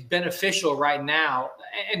it's beneficial right now,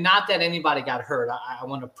 and not that anybody got hurt. I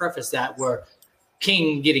want to preface that where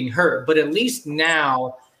King getting hurt, but at least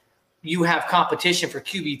now you have competition for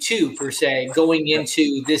QB2 per se going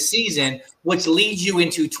into this season, which leads you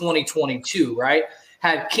into 2022, right?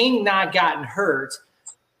 Had King not gotten hurt,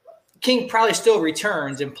 King probably still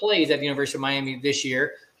returns and plays at the University of Miami this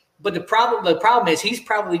year. But the problem is he's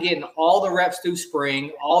probably getting all the reps through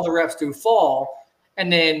spring, all the reps through fall,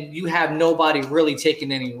 and then you have nobody really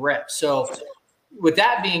taking any reps. So with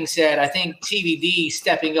that being said, I think TVD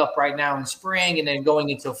stepping up right now in spring and then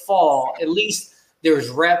going into fall, at least there's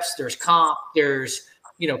reps, there's comp, there's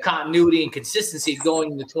continuity and consistency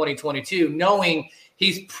going into 2022, knowing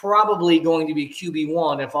he's probably going to be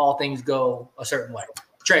QB1 if all things go a certain way.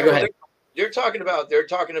 Trey, go ahead. They're talking about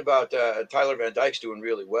Tyler Van Dyke's doing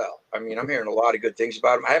really well. I mean, I'm hearing a lot of good things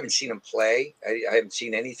about him. I haven't seen him play. I haven't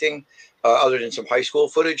seen anything other than some high school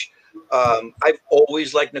footage. I've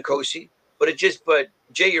always liked Nkosi, but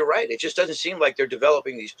Jay, you're right. It just doesn't seem like they're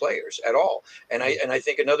developing these players at all. And I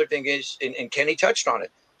think another thing is, and Kenny touched on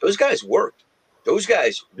it, those guys worked. Those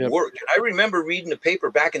guys worked. And I remember reading the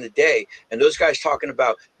paper back in the day, and those guys talking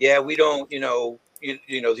about, we don't,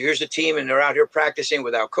 here's the team, and they're out here practicing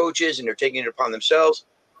without coaches, and they're taking it upon themselves.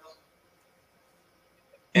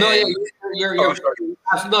 You're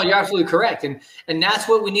absolutely correct, and that's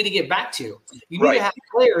what we need to get back to. You need to have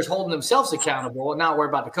players holding themselves accountable and not worry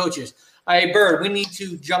about the coaches. Hey, Bird, we need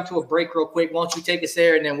to jump to a break real quick. Why don't you take us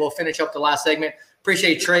there, and then we'll finish up the last segment.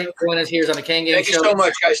 Appreciate Trey joining us here on the Kane Game Show. Thank you so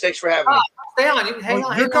much, guys. Thanks for having me. Stay on. You can hang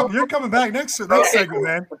on. You're coming back next segment,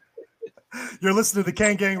 man. You're listening to the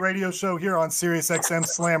Kane Gang Radio Show here on Sirius XM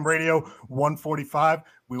Slam Radio 145.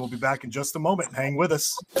 We will be back in just a moment. Hang with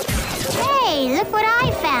us. Hey, look what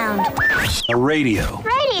I found. A radio.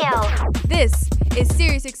 This is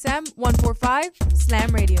Sirius XM 145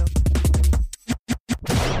 Slam Radio.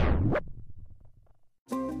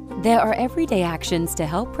 There are everyday actions to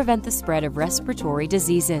help prevent the spread of respiratory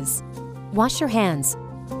diseases. Wash your hands.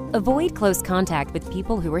 Avoid close contact with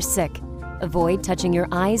people who are sick. Avoid touching your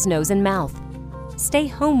eyes, nose, and mouth. Stay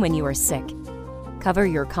home when you are sick. Cover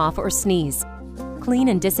your cough or sneeze. Clean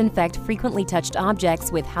and disinfect frequently touched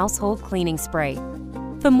objects with household cleaning spray.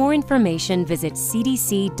 For more information, visit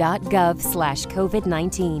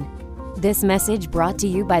cdc.gov/COVID-19. This message brought to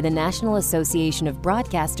you by the National Association of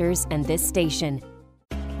Broadcasters and this station.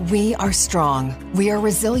 We are strong, we are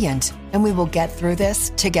resilient, and we will get through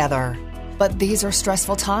this together. But these are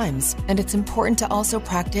stressful times, and it's important to also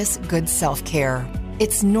practice good self-care.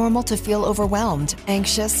 It's normal to feel overwhelmed,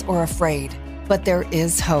 anxious, or afraid, but there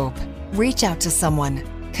is hope. Reach out to someone,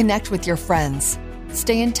 connect with your friends,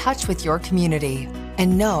 stay in touch with your community,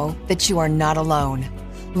 and know that you are not alone.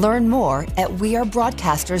 Learn more at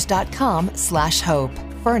wearebroadcasters.com/hope,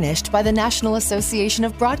 furnished by the National Association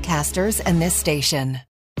of Broadcasters and this station.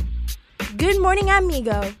 Good morning,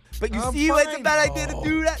 amigo. But you see why it's a bad idea to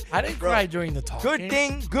do that? I didn't cry during the talk. Good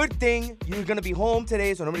thing. You're going to be home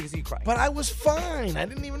today, so nobody can see you cry. But I was fine. I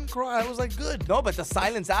didn't even cry. I was like, good. No, but the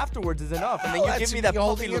silence afterwards is enough. And then you give me that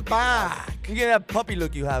puppy look back. You get that puppy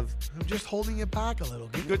look you have. I'm just holding it back a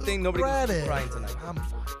little. Good thing nobody can see you crying tonight. I'm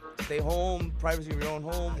fine. Stay home, privacy of your own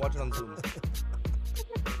home, watch it on Zoom.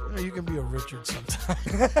 You can be a Richard sometime.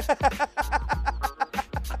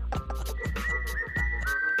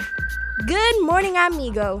 Good morning,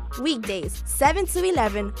 amigo. Weekdays, 7 to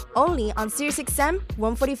 11, only on Sirius XM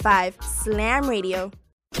 145 Slam Radio.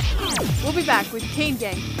 We'll be back with Kane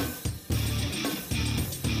Gang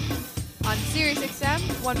on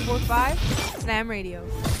SiriusXM 145 Slam Radio.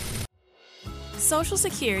 Social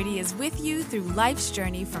Security is with you through life's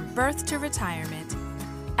journey from birth to retirement.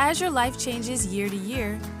 As your life changes year to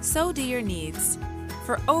year, so do your needs.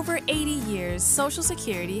 For over 80 years, Social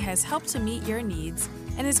Security has helped to meet your needs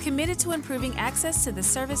and is committed to improving access to the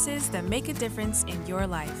services that make a difference in your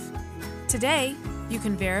life. Today, you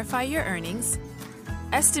can verify your earnings,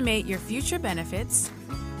 estimate your future benefits,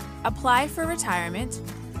 apply for retirement,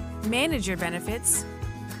 manage your benefits,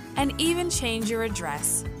 and even change your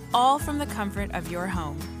address, all from the comfort of your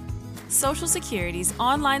home. Social Security's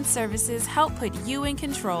online services help put you in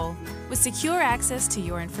control with secure access to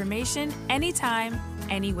your information anytime,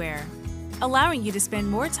 anywhere, allowing you to spend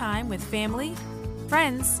more time with family,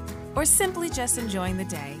 friends, or simply just enjoying the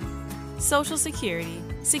day. Social Security,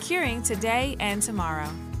 securing today and tomorrow.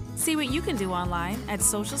 See what you can do online at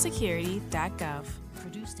socialsecurity.gov.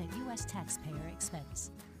 Produced at U.S. taxpayer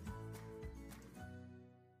expense.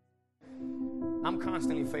 I'm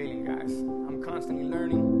constantly failing, guys. I'm constantly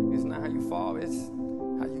learning. It's not how you fall, it's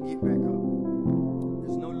how you get back up.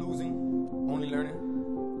 There's no losing, only learning.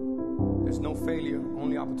 There's no failure,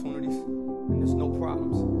 only opportunities. And there's no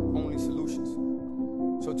problems, only solutions.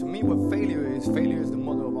 So to me, what failure is the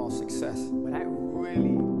mother of all success. But I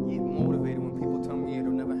really get motivated when people tell me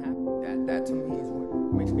it'll never happen. That to me is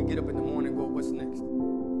what makes me get up in the morning and go, what's next? I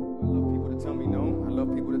love people to tell me no. I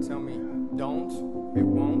love people to tell me don't, it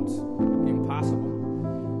won't, impossible.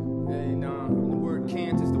 And the word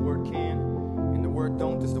can't is the word can, and the word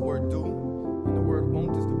don't is the word do, and the word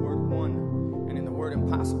won't is the word won, and in the word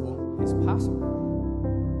impossible is possible.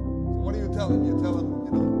 So what are you telling? You're telling,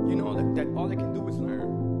 you know that all they can do is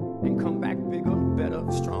learn and come back bigger, better,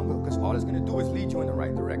 stronger, because all it's going to do is lead you in the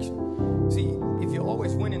right direction. See, if you're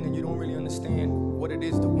always winning, then you don't really understand what it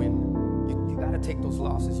is to win. You got to take those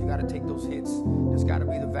losses. You got to take those hits. There's got to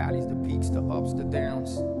be the valleys, the peaks, the ups, the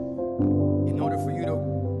downs. In order for you to,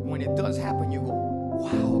 when it does happen, you go,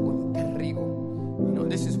 wow, qué rico. You know,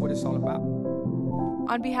 this is what it's all about.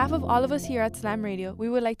 On behalf of all of us here at Slam Radio, we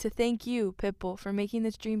would like to thank you, Pitbull, for making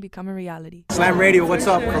this dream become a reality. Slam Radio, what's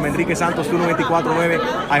up? From Enrique Santos, 1249,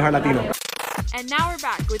 iHeart Latino. And now we're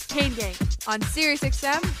back with Kane Gang on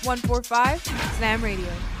SiriusXM 145 Slam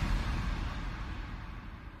Radio.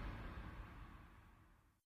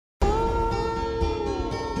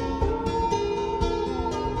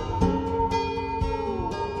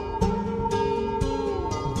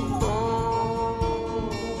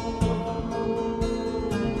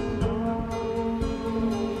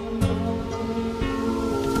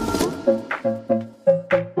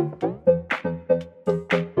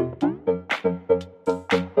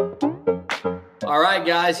 All right,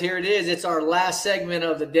 guys, here it is. It's our last segment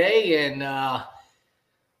of the day, and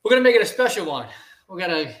we're going to make it a special one. We're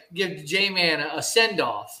going to give J-Man a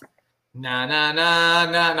send-off. Nah. No,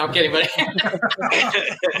 I'm kidding, buddy.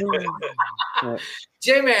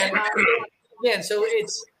 J-Man, again, so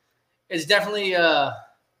it's definitely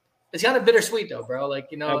it's kind of bittersweet, though, bro. Like,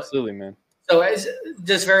 you know. Absolutely, man. So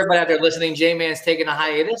just for everybody out there listening, J-Man's taking a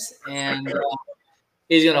hiatus, and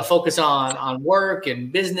he's going to focus on work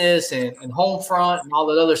and business and home front and all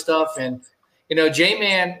that other stuff. And, you know,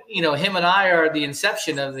 J-Man, you know, him and I are the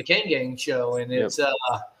inception of the Kane Gang show. And it's,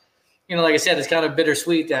 you know, like I said, it's kind of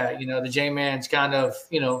bittersweet that, you know, the J-Man's kind of,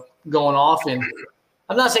 you know, going off. And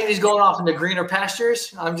I'm not saying he's going off into greener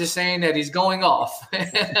pastures. I'm just saying that he's going off.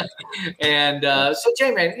 And so,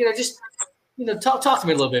 J-Man, you know, just, you know, talk to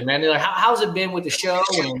me a little bit, man. Like, how's it been with the show?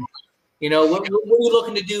 And, you know, what are you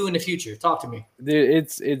looking to do in the future? Talk to me.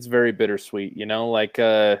 It's very bittersweet, you know, like,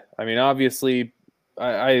 I mean, obviously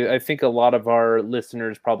I think a lot of our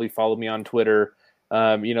listeners probably follow me on Twitter.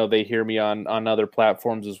 You know, they hear me on other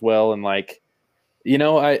platforms as well. And like, you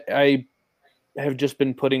know, I have just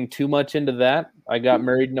been putting too much into that. I got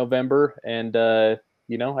married in November and,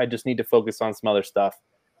 you know, I just need to focus on some other stuff.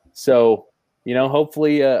 So, you know,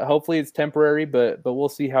 hopefully it's temporary, but we'll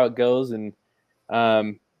see how it goes. And,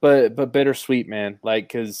 but bittersweet, man.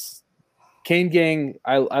 Like, cause Kane Gang,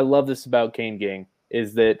 I love this about Kane Gang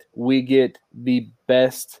is that we get the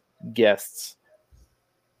best guests.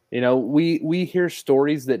 You know, we hear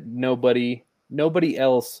stories that nobody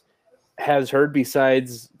else has heard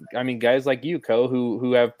besides, I mean, guys like you, Ko,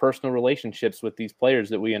 who have personal relationships with these players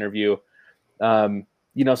that we interview. You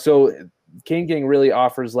know, so Kane Gang really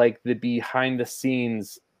offers like the behind the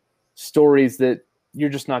scenes stories that you're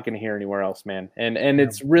just not going to hear anywhere else, man. And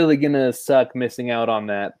it's really going to suck missing out on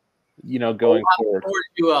that, you know, going forward.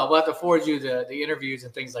 We'll have to forward you the interviews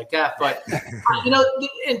and things like that. But, you know,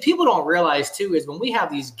 and people don't realize too, is when we have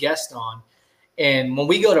these guests on and when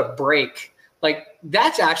we go to break, like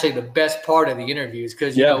that's actually the best part of the interviews.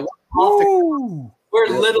 Cause you know, we're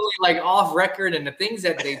literally like off record, and the things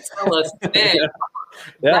that they tell us then,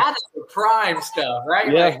 that is the prime stuff,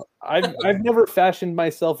 right? Yeah, Like, I've never fashioned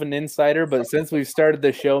myself an insider, but since we've started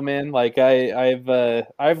the show, man, like I've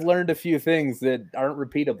learned a few things that aren't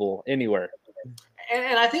repeatable anywhere.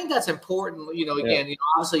 And I think that's important. You know, again, you know,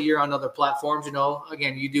 obviously you're on other platforms. You know,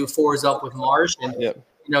 again, you do Fours Up with Marsh, and you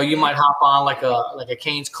know, you might hop on like a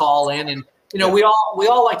Canes call in, and you know, we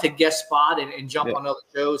all like to guest spot and jump on other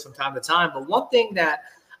shows from time to time. But one thing that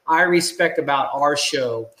I respect about our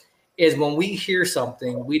show is when we hear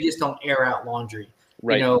something, we just don't air out laundry.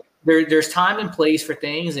 Right. You know, there's time and place for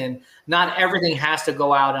things, and not everything has to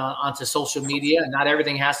go out onto social media, and not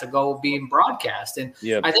everything has to go being broadcast. And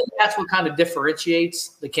I think that's what kind of differentiates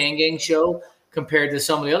the Kane Gang show compared to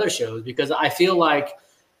some of the other shows, because I feel like,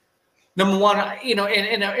 number one, you know,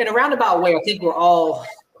 in a roundabout way, I think we're all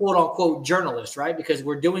quote unquote journalists, right? Because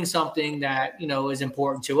we're doing something that, you know, is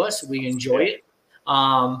important to us. We enjoy it.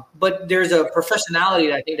 But there's a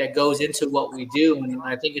professionality, I think, that goes into what we do, and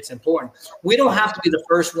I think it's important. We don't have to be the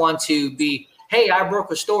first one to be, hey, I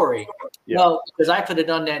broke a story. Well, because I could have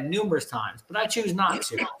done that numerous times, but I choose not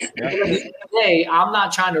to. Today, I'm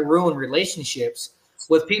not trying to ruin relationships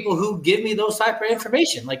with people who give me those type of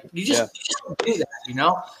information. Like, you just don't do that, you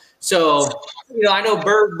know? So, you know, I know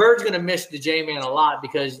Bird's going to miss the J-Man a lot,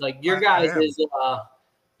 because, like, your guys is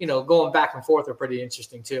you know, going back and forth are pretty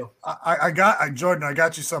interesting too. Jordan, I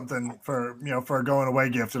got you something for a going away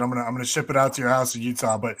gift, and I'm gonna ship it out to your house in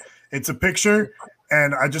Utah. But it's a picture,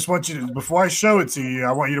 and I just want you to, before I show it to you,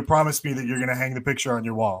 I want you to promise me that you're gonna hang the picture on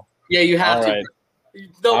your wall. Yeah, you have to.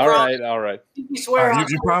 All right. You swear.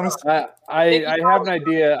 You promise? I have an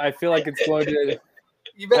idea. I feel like it's going to.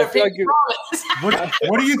 You better promise.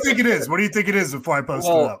 What do you think it is? What do you think it is before I post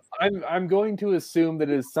it up? I'm going to assume that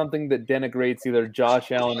it's something that denigrates either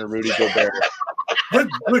Josh Allen or Rudy Gobert.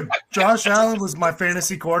 Look, Josh Allen was my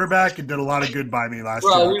fantasy quarterback and did a lot of good by me last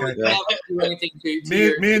year. Okay?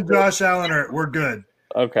 Me and Josh Allen we're good.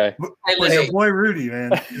 Okay. But your boy Rudy,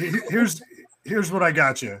 man. Here's what I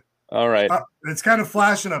got you. All right. It's kind of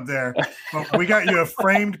flashing up there, but we got you a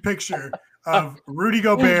framed picture of Rudy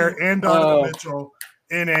Gobert and Donovan Mitchell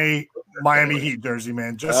in a Miami Heat jersey,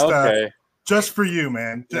 man. Just for you,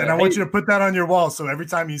 man. And I want you to put that on your wall, so every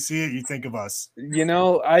time you see it, you think of us. You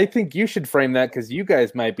know, I think you should frame that, because you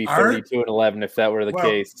guys might be 32-11 if that were the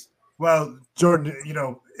case. Well, Jordan, you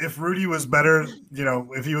know, if Rudy was better, you know,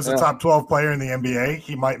 if he was a top 12 player in the NBA,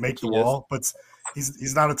 he might make the wall, but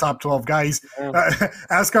he's not a top 12 guy.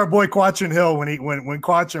 Ask our boy Quatchin Hill when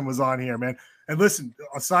Quatchin was on here, man. And listen,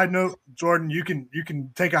 a side note, Jordan, you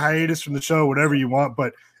can take a hiatus from the show, whatever you want,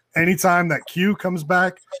 but anytime that Q comes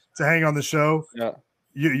back to hang on the show,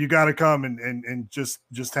 you got to come and just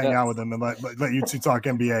hang out with him and let you two talk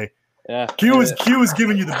NBA. Yeah, Q was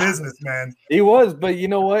giving you the business, man. He was, but you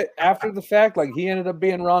know what? After the fact, like, he ended up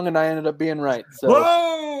being wrong and I ended up being right. So.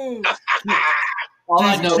 Whoa! All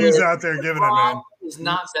I know Q's out there giving it, man. Is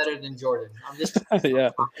not better than Jordan. I'm just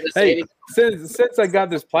Hey, since I got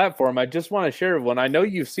this platform, I just want to share one. I know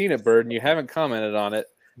you've seen it, Bird, and you haven't commented on it,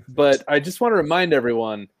 but I just want to remind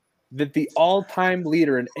everyone that the all-time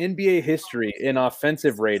leader in NBA history in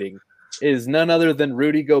offensive rating is none other than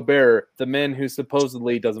Rudy Gobert, the man who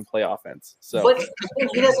supposedly doesn't play offense. So, but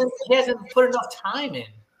he hasn't put enough time in.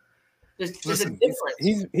 There's a difference.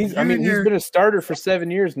 He's been a starter for 7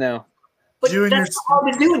 years now. But that's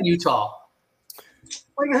hard to do in Utah.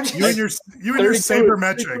 You and your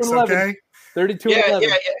sabermetrics, okay?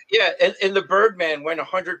 32-11. Yeah. And the Birdman went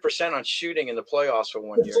 100% on shooting in the playoffs for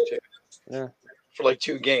 1 year too. Yeah. For like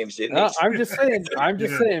 2 games, didn't he? I'm just saying,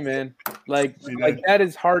 man. Like that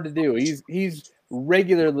is hard to do. He's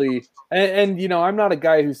regularly, and you know, I'm not a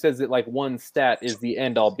guy who says that like one stat is the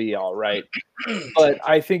end all be all, right? But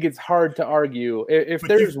I think it's hard to argue if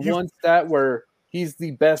there's one stat where he's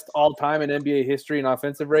the best all time in NBA history in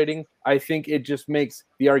offensive rating. I think it just makes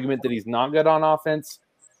the argument that he's not good on offense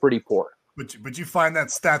pretty poor. But you find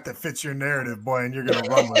that stat that fits your narrative, boy, and you're going to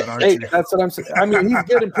run with it, aren't hey, you? That's what I'm saying. I mean, he's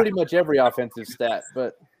good in pretty much every offensive stat,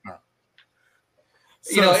 but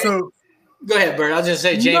so go ahead, Bert. I was just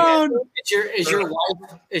say, Jamie,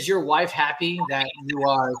 is your wife happy that you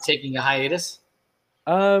are taking a hiatus?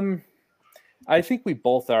 I think we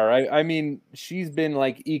both are. I mean, she's been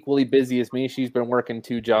like equally busy as me. She's been working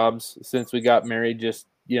 2 jobs since we got married, just,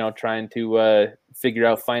 you know, trying to figure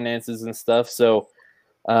out finances and stuff. So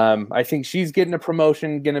I think she's getting a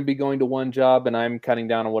promotion, going to be going to 1 job, and I'm cutting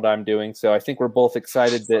down on what I'm doing. So I think we're both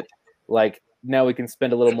excited that like now we can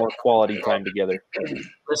spend a little more quality time together.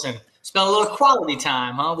 Listen, spend a little quality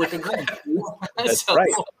time, huh, with the girl. That's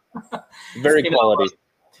right. Very quality.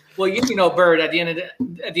 Well, you know, Bird. At the end of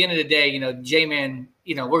the day, you know, J-Man.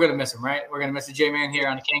 You know, we're gonna miss him, right? We're gonna miss the J-Man here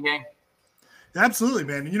on the Kane Gang. Absolutely,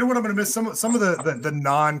 man. You know what? I'm going to miss some of the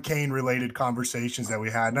non-Kane related conversations that we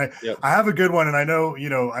had, and I have a good one. And I know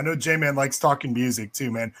J-Man likes talking music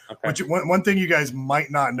too, man. Okay. One thing you guys might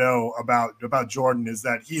not know about Jordan is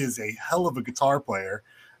that he is a hell of a guitar player.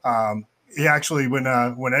 He actually, when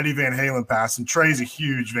Eddie Van Halen passed, and Trey's a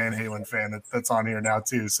huge Van Halen fan that's on here now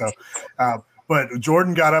too. So, but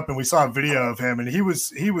Jordan got up and we saw a video of him, and he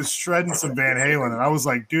was shredding some Van Halen, and I was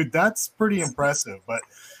like, dude, that's pretty impressive. But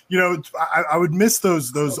you know, I would miss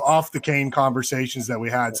those off the Kane conversations that we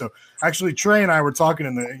had. So actually, Trey and I were talking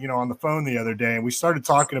on the phone the other day, and we started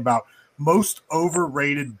talking about most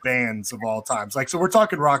overrated bands of all times. Like, so we're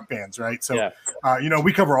talking rock bands, right? So, you know,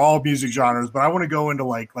 we cover all music genres, but I want to go into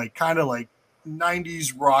like kind of like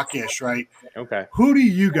 90s rockish, right? Okay. Who do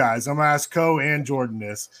you guys? I'm gonna ask Co and Jordan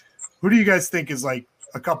this. Who do you guys think is like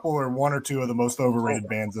a couple or one or two of the most overrated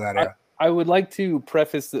bands of that era? I would like to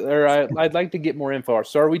preface, or I'd like to get more info.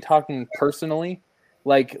 So, are we talking personally,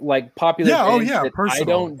 like popular bands that I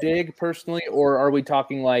don't dig personally, or are we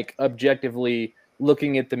talking like objectively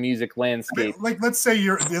looking at the music landscape? Like, let's say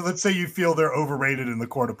you feel they're overrated in the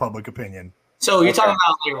court of public opinion. So you're talking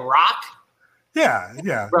about like rock?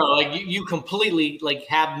 Yeah. Bro, like you completely like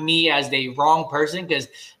have me as the wrong person, because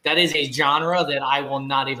that is a genre that I will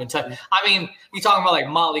not even touch. I mean, you're talking about like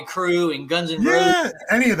Motley Crue and Guns N' Roses. Yeah,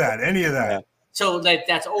 any of that. Yeah. So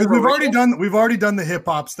that's overrated. We've already done the hip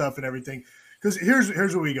hop stuff and everything. Because here's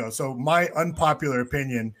where we go. So my unpopular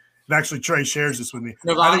opinion, and actually Trey shares this with me.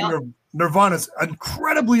 Nirvana? I think Nirvana's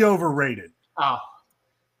incredibly overrated. Oh.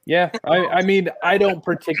 Yeah, I mean, I don't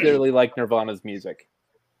particularly like Nirvana's music.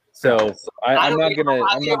 So I'm not gonna.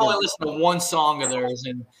 I've only listened to one song of theirs,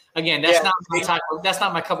 and again, that's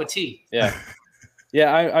not my cup of tea.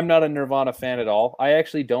 Yeah, I'm not a Nirvana fan at all. I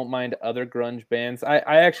actually don't mind other grunge bands. I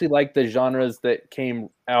actually like the genres that came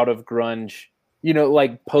out of grunge. You know,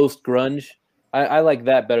 like post grunge. I like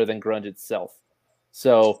that better than grunge itself.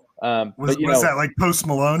 So, was that like Post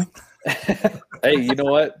Malone? Hey, you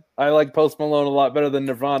know what? I like Post Malone a lot better than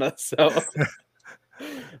Nirvana. So,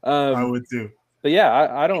 I would too. But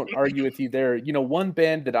yeah, I don't argue with you there. You know, one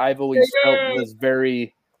band that I've always felt was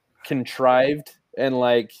very contrived and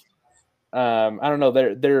like, I don't know,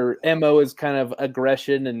 their MO is kind of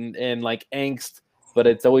aggression and like angst, but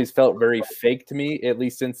it's always felt very fake to me, at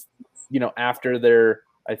least since, you know, after their,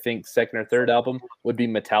 I think, second or third album would be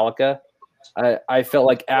Metallica. I felt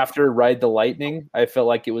like after Ride the Lightning, I felt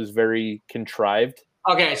like it was very contrived.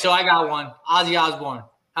 Okay, so I got one. Ozzy Osbourne.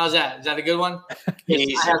 How's that? Is that a good one?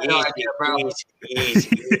 Easy, I have no idea, bro. Easy.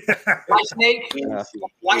 White Snake?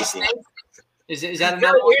 White Snake? Is that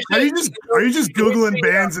another one? Are you just Googling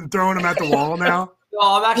bands and throwing them at the wall now? No,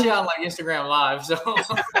 I'm actually on like Instagram Live, so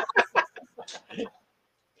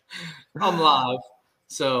I'm live.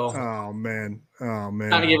 So oh man.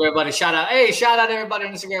 Trying to give everybody a shout out. Hey, shout out to everybody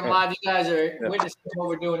on Instagram Live. You guys are witnessing what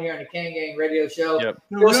we're doing here on the Kane Gang Radio Show. Yep.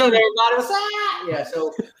 What's up, everybody? What's up? Yeah,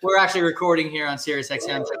 so we're actually recording here on Sirius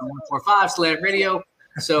XM 145 Slam Radio.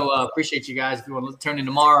 So appreciate you guys. If you want to tune in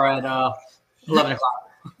tomorrow at 11 o'clock.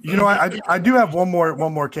 You know, I do have one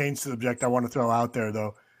more Kane subject I want to throw out there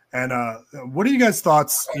though. And what are you guys'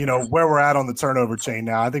 thoughts? You know, where we're at on the turnover chain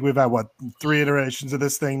now? I think we've had 3 iterations of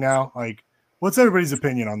this thing now. Like, what's everybody's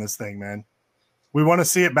opinion on this thing, man? We want to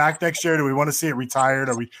see it back next year. Do we want to see it retired?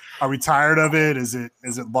 Are we tired of it? Is it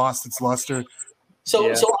lost its luster?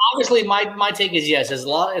 So obviously my take is yes. It's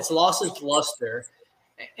lost its luster.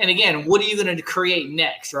 And again, what are you going to create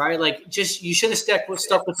next, right? Like, just you should have stuck with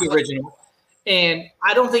the original. And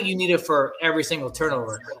I don't think you need it for every single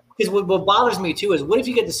turnover. Because what bothers me too is, what if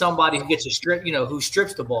you get to somebody who gets a strip, you know, who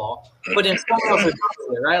strips the ball, but then someone else is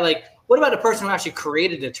it, right? Like, what about the person who actually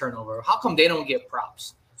created the turnover? How come they don't get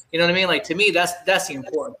props? You know what I mean? Like, to me, that's the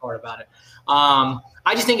important part about it. I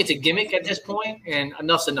just think it's a gimmick at this point, and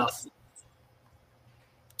enough's enough.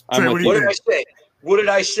 What did I say? What did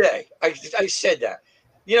I say? I said that.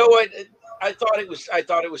 You know what? I thought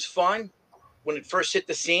it was fun when it first hit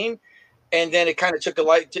the scene, and then it kind of took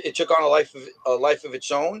on a life of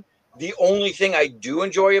its own. The only thing I do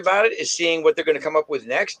enjoy about it is seeing what they're going to come up with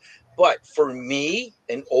next. But for me,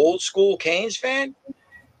 an old school Canes fan,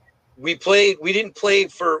 we didn't play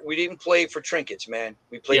for trinkets, man.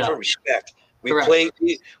 We played for respect.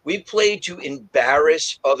 We played to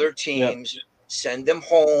embarrass other teams, send them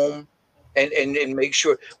home, and make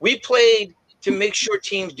sure we played to make sure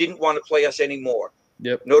teams didn't want to play us anymore.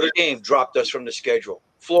 Yep. Notre Dame dropped us from the schedule.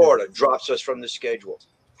 Florida drops us from the schedule.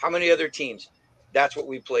 How many other teams? That's what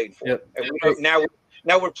we played for. Yep. And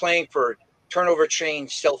now we're playing for turnover chain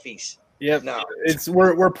selfies. Yep. No.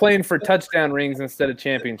 We're playing for touchdown rings instead of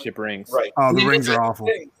championship rings. Right. Oh, the rings are awful.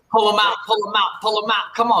 Pull them out, pull them out, pull them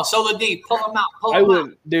out. Come on, Solo D, pull them out, pull them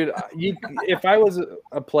out. Dude. If I was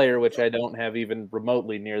a player, which I don't have even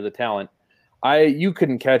remotely near the talent, you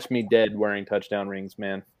couldn't catch me dead wearing touchdown rings,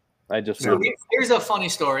 man. I just Here's a funny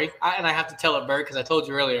story, and I have to tell it, Bert, because I told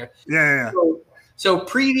you earlier. Yeah. So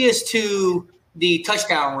previous to the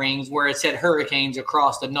touchdown rings where it said Hurricanes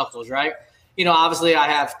across the knuckles, right? You know, obviously I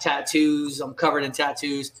have tattoos. I'm covered in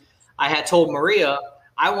tattoos. I had told Maria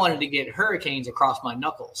I wanted to get Hurricanes across my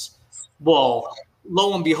knuckles. Well,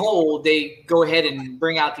 lo and behold, they go ahead and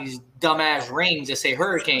bring out these dumbass rings that say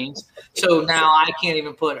Hurricanes. So now I can't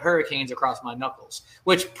even put Hurricanes across my knuckles,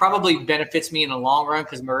 which probably benefits me in the long run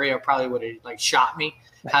because Maria probably would have shot me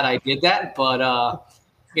had I did that. But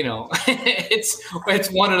you know, it's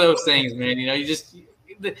one of those things, man. You know, you just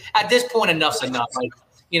at this point, enough's enough. Like,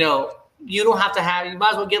 you know, you don't have to have. You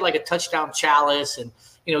might as well get like a touchdown chalice, and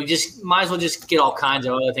you know, just might as well just get all kinds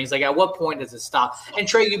of other things. Like, at what point does it stop? And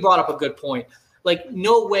Trey, you brought up a good point. Like,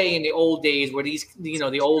 no way in the old days where these, you know,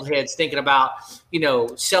 the old heads thinking about, you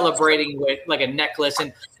know, celebrating with like a necklace,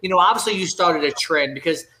 and you know, obviously you started a trend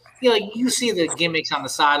because. You know, like you see the gimmicks on the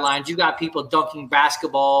sidelines. You got people dunking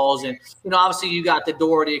basketballs, and you know, obviously you got the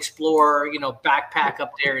Dora the Explorer, you know, backpack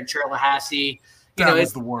up there in Tallahassee. That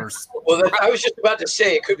was the worst. Well, I was just about to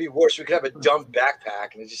say it could be worse. We could have a dumb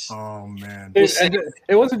backpack, and it just. Oh man!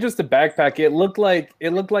 It wasn't just a backpack. It looked like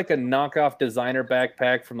a knockoff designer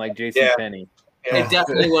backpack from like JCPenney. Yeah. It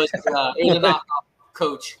definitely was. It was a knockoff,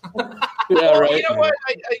 Coach. Yeah, right.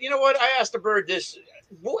 You know what? I asked the Bird this.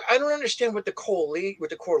 I don't understand what the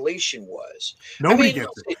correlation was. Nobody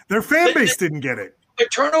gets it. Their fan base didn't get it. The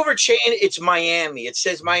turnover chain, it's Miami. It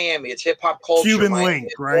says Miami. It's hip hop culture. Cuban Miami.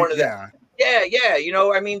 link, right? Yeah. You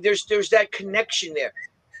know, I mean, there's that connection there.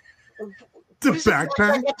 The backpack. What does that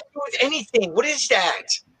have to do with anything? What is that?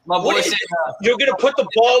 My boy said, you're gonna put the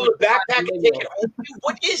ball in the backpack and take it home.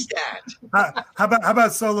 What is that? How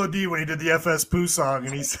about Solo D when he did the FS Pooh song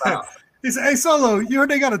and he said. He said, "Hey, Solo, you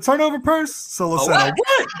heard they got a turnover purse?" Solo said,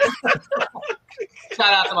 "What?"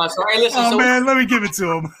 Shout out to my son. Hey, listen. Man, let me give it to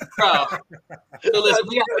him. Bro. So listen,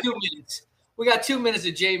 we got 2 minutes. We got 2 minutes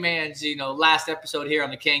of J-Man's, you know, last episode here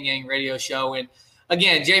on the Kane Gang Radio Show. And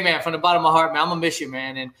again, J-Man, from the bottom of my heart, man, I'm gonna miss you,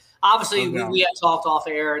 man. And obviously, we had talked off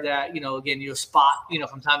air that, you know, again, you spot, you know,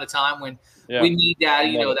 from time to time when we need that,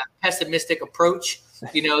 you know, that pessimistic approach,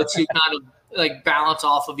 you know, to kind of like balance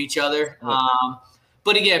off of each other.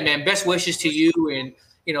 But again, man, best wishes to you, and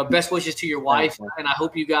you know, best wishes to your wife, and I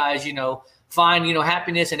hope you guys, you know, find, you know,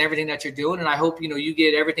 happiness in everything that you're doing, and I hope, you know, you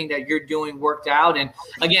get everything that you're doing worked out. And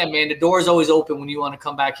again, man, the door is always open when you want to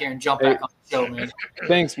come back here and jump back on the show, man.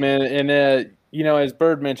 Thanks, man. And you know, as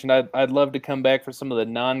Bird mentioned, I'd love to come back for some of the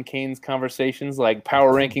non-Canes conversations, like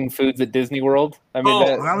power ranking foods at Disney World. I mean,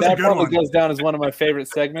 that probably goes down as one of my favorite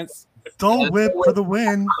segments. Dole Whip for the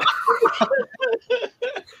win.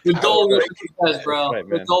 The Dole Whip is the best, bro. Right,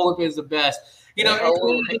 the Dole Whip is the best. You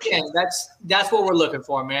know, again, that's what we're looking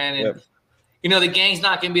for, man. And you know, the gang's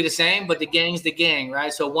not gonna be the same, but the gang's the gang,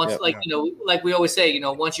 right? So once, you know, like we always say, you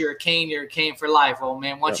know, once you're a Kane, you're a Kane for life. Oh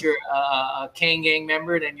man, once you're a Kane gang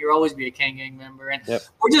member, then you'll always be a Kane gang member. And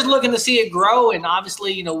we're just looking to see it grow. And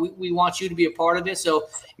obviously, you know, we want you to be a part of it. So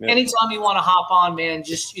anytime you want to hop on, man,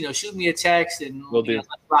 just, you know, shoot me a text and we'll let's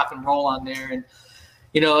rock and roll on there. And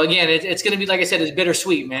you know, again, it's going to be, like I said, it's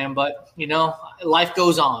bittersweet, man. But, you know, life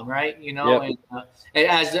goes on, right? You know, and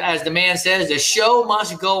as the man says, the show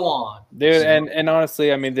must go on. Dude, and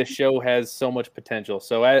honestly, I mean, this show has so much potential.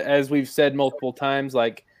 So as we've said multiple times,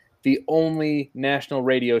 like the only national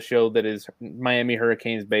radio show that is Miami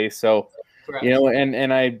Hurricanes based. So, you know,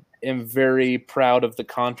 and I am very proud of the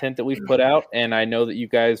content that we've put out. And I know that you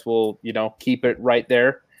guys will, you know, keep it right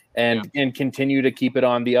there and continue to keep it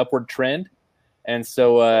on the upward trend. And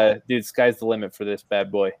so, dude, sky's the limit for this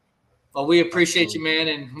bad boy. Well, we appreciate you, man,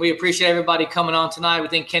 and we appreciate everybody coming on tonight. We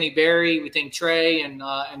thank Kenny Berry, we thank Trey and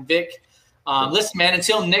Vic. Listen, man,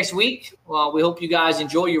 until next week, well, we hope you guys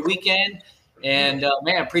enjoy your weekend. And,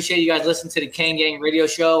 man, appreciate you guys listening to the Kane Gang Radio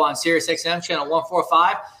Show on Sirius XM channel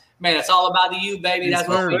 145. Man, it's all about the you, baby. That's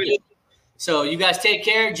what we do. So you guys take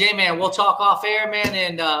care. J-Man, we'll talk off air, man,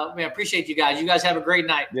 and, man, appreciate you guys. You guys have a great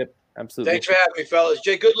night. Yep, absolutely. Thanks for having me, fellas.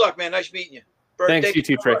 Jay, good luck, man. Nice meeting you. Thanks, you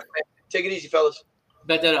too, Trey. Take it easy, fellas.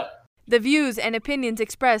 Bet that up. The views and opinions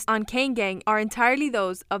expressed on Kane Gang are entirely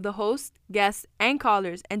those of the host, guests, and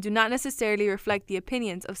callers and do not necessarily reflect the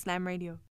opinions of Slam Radio.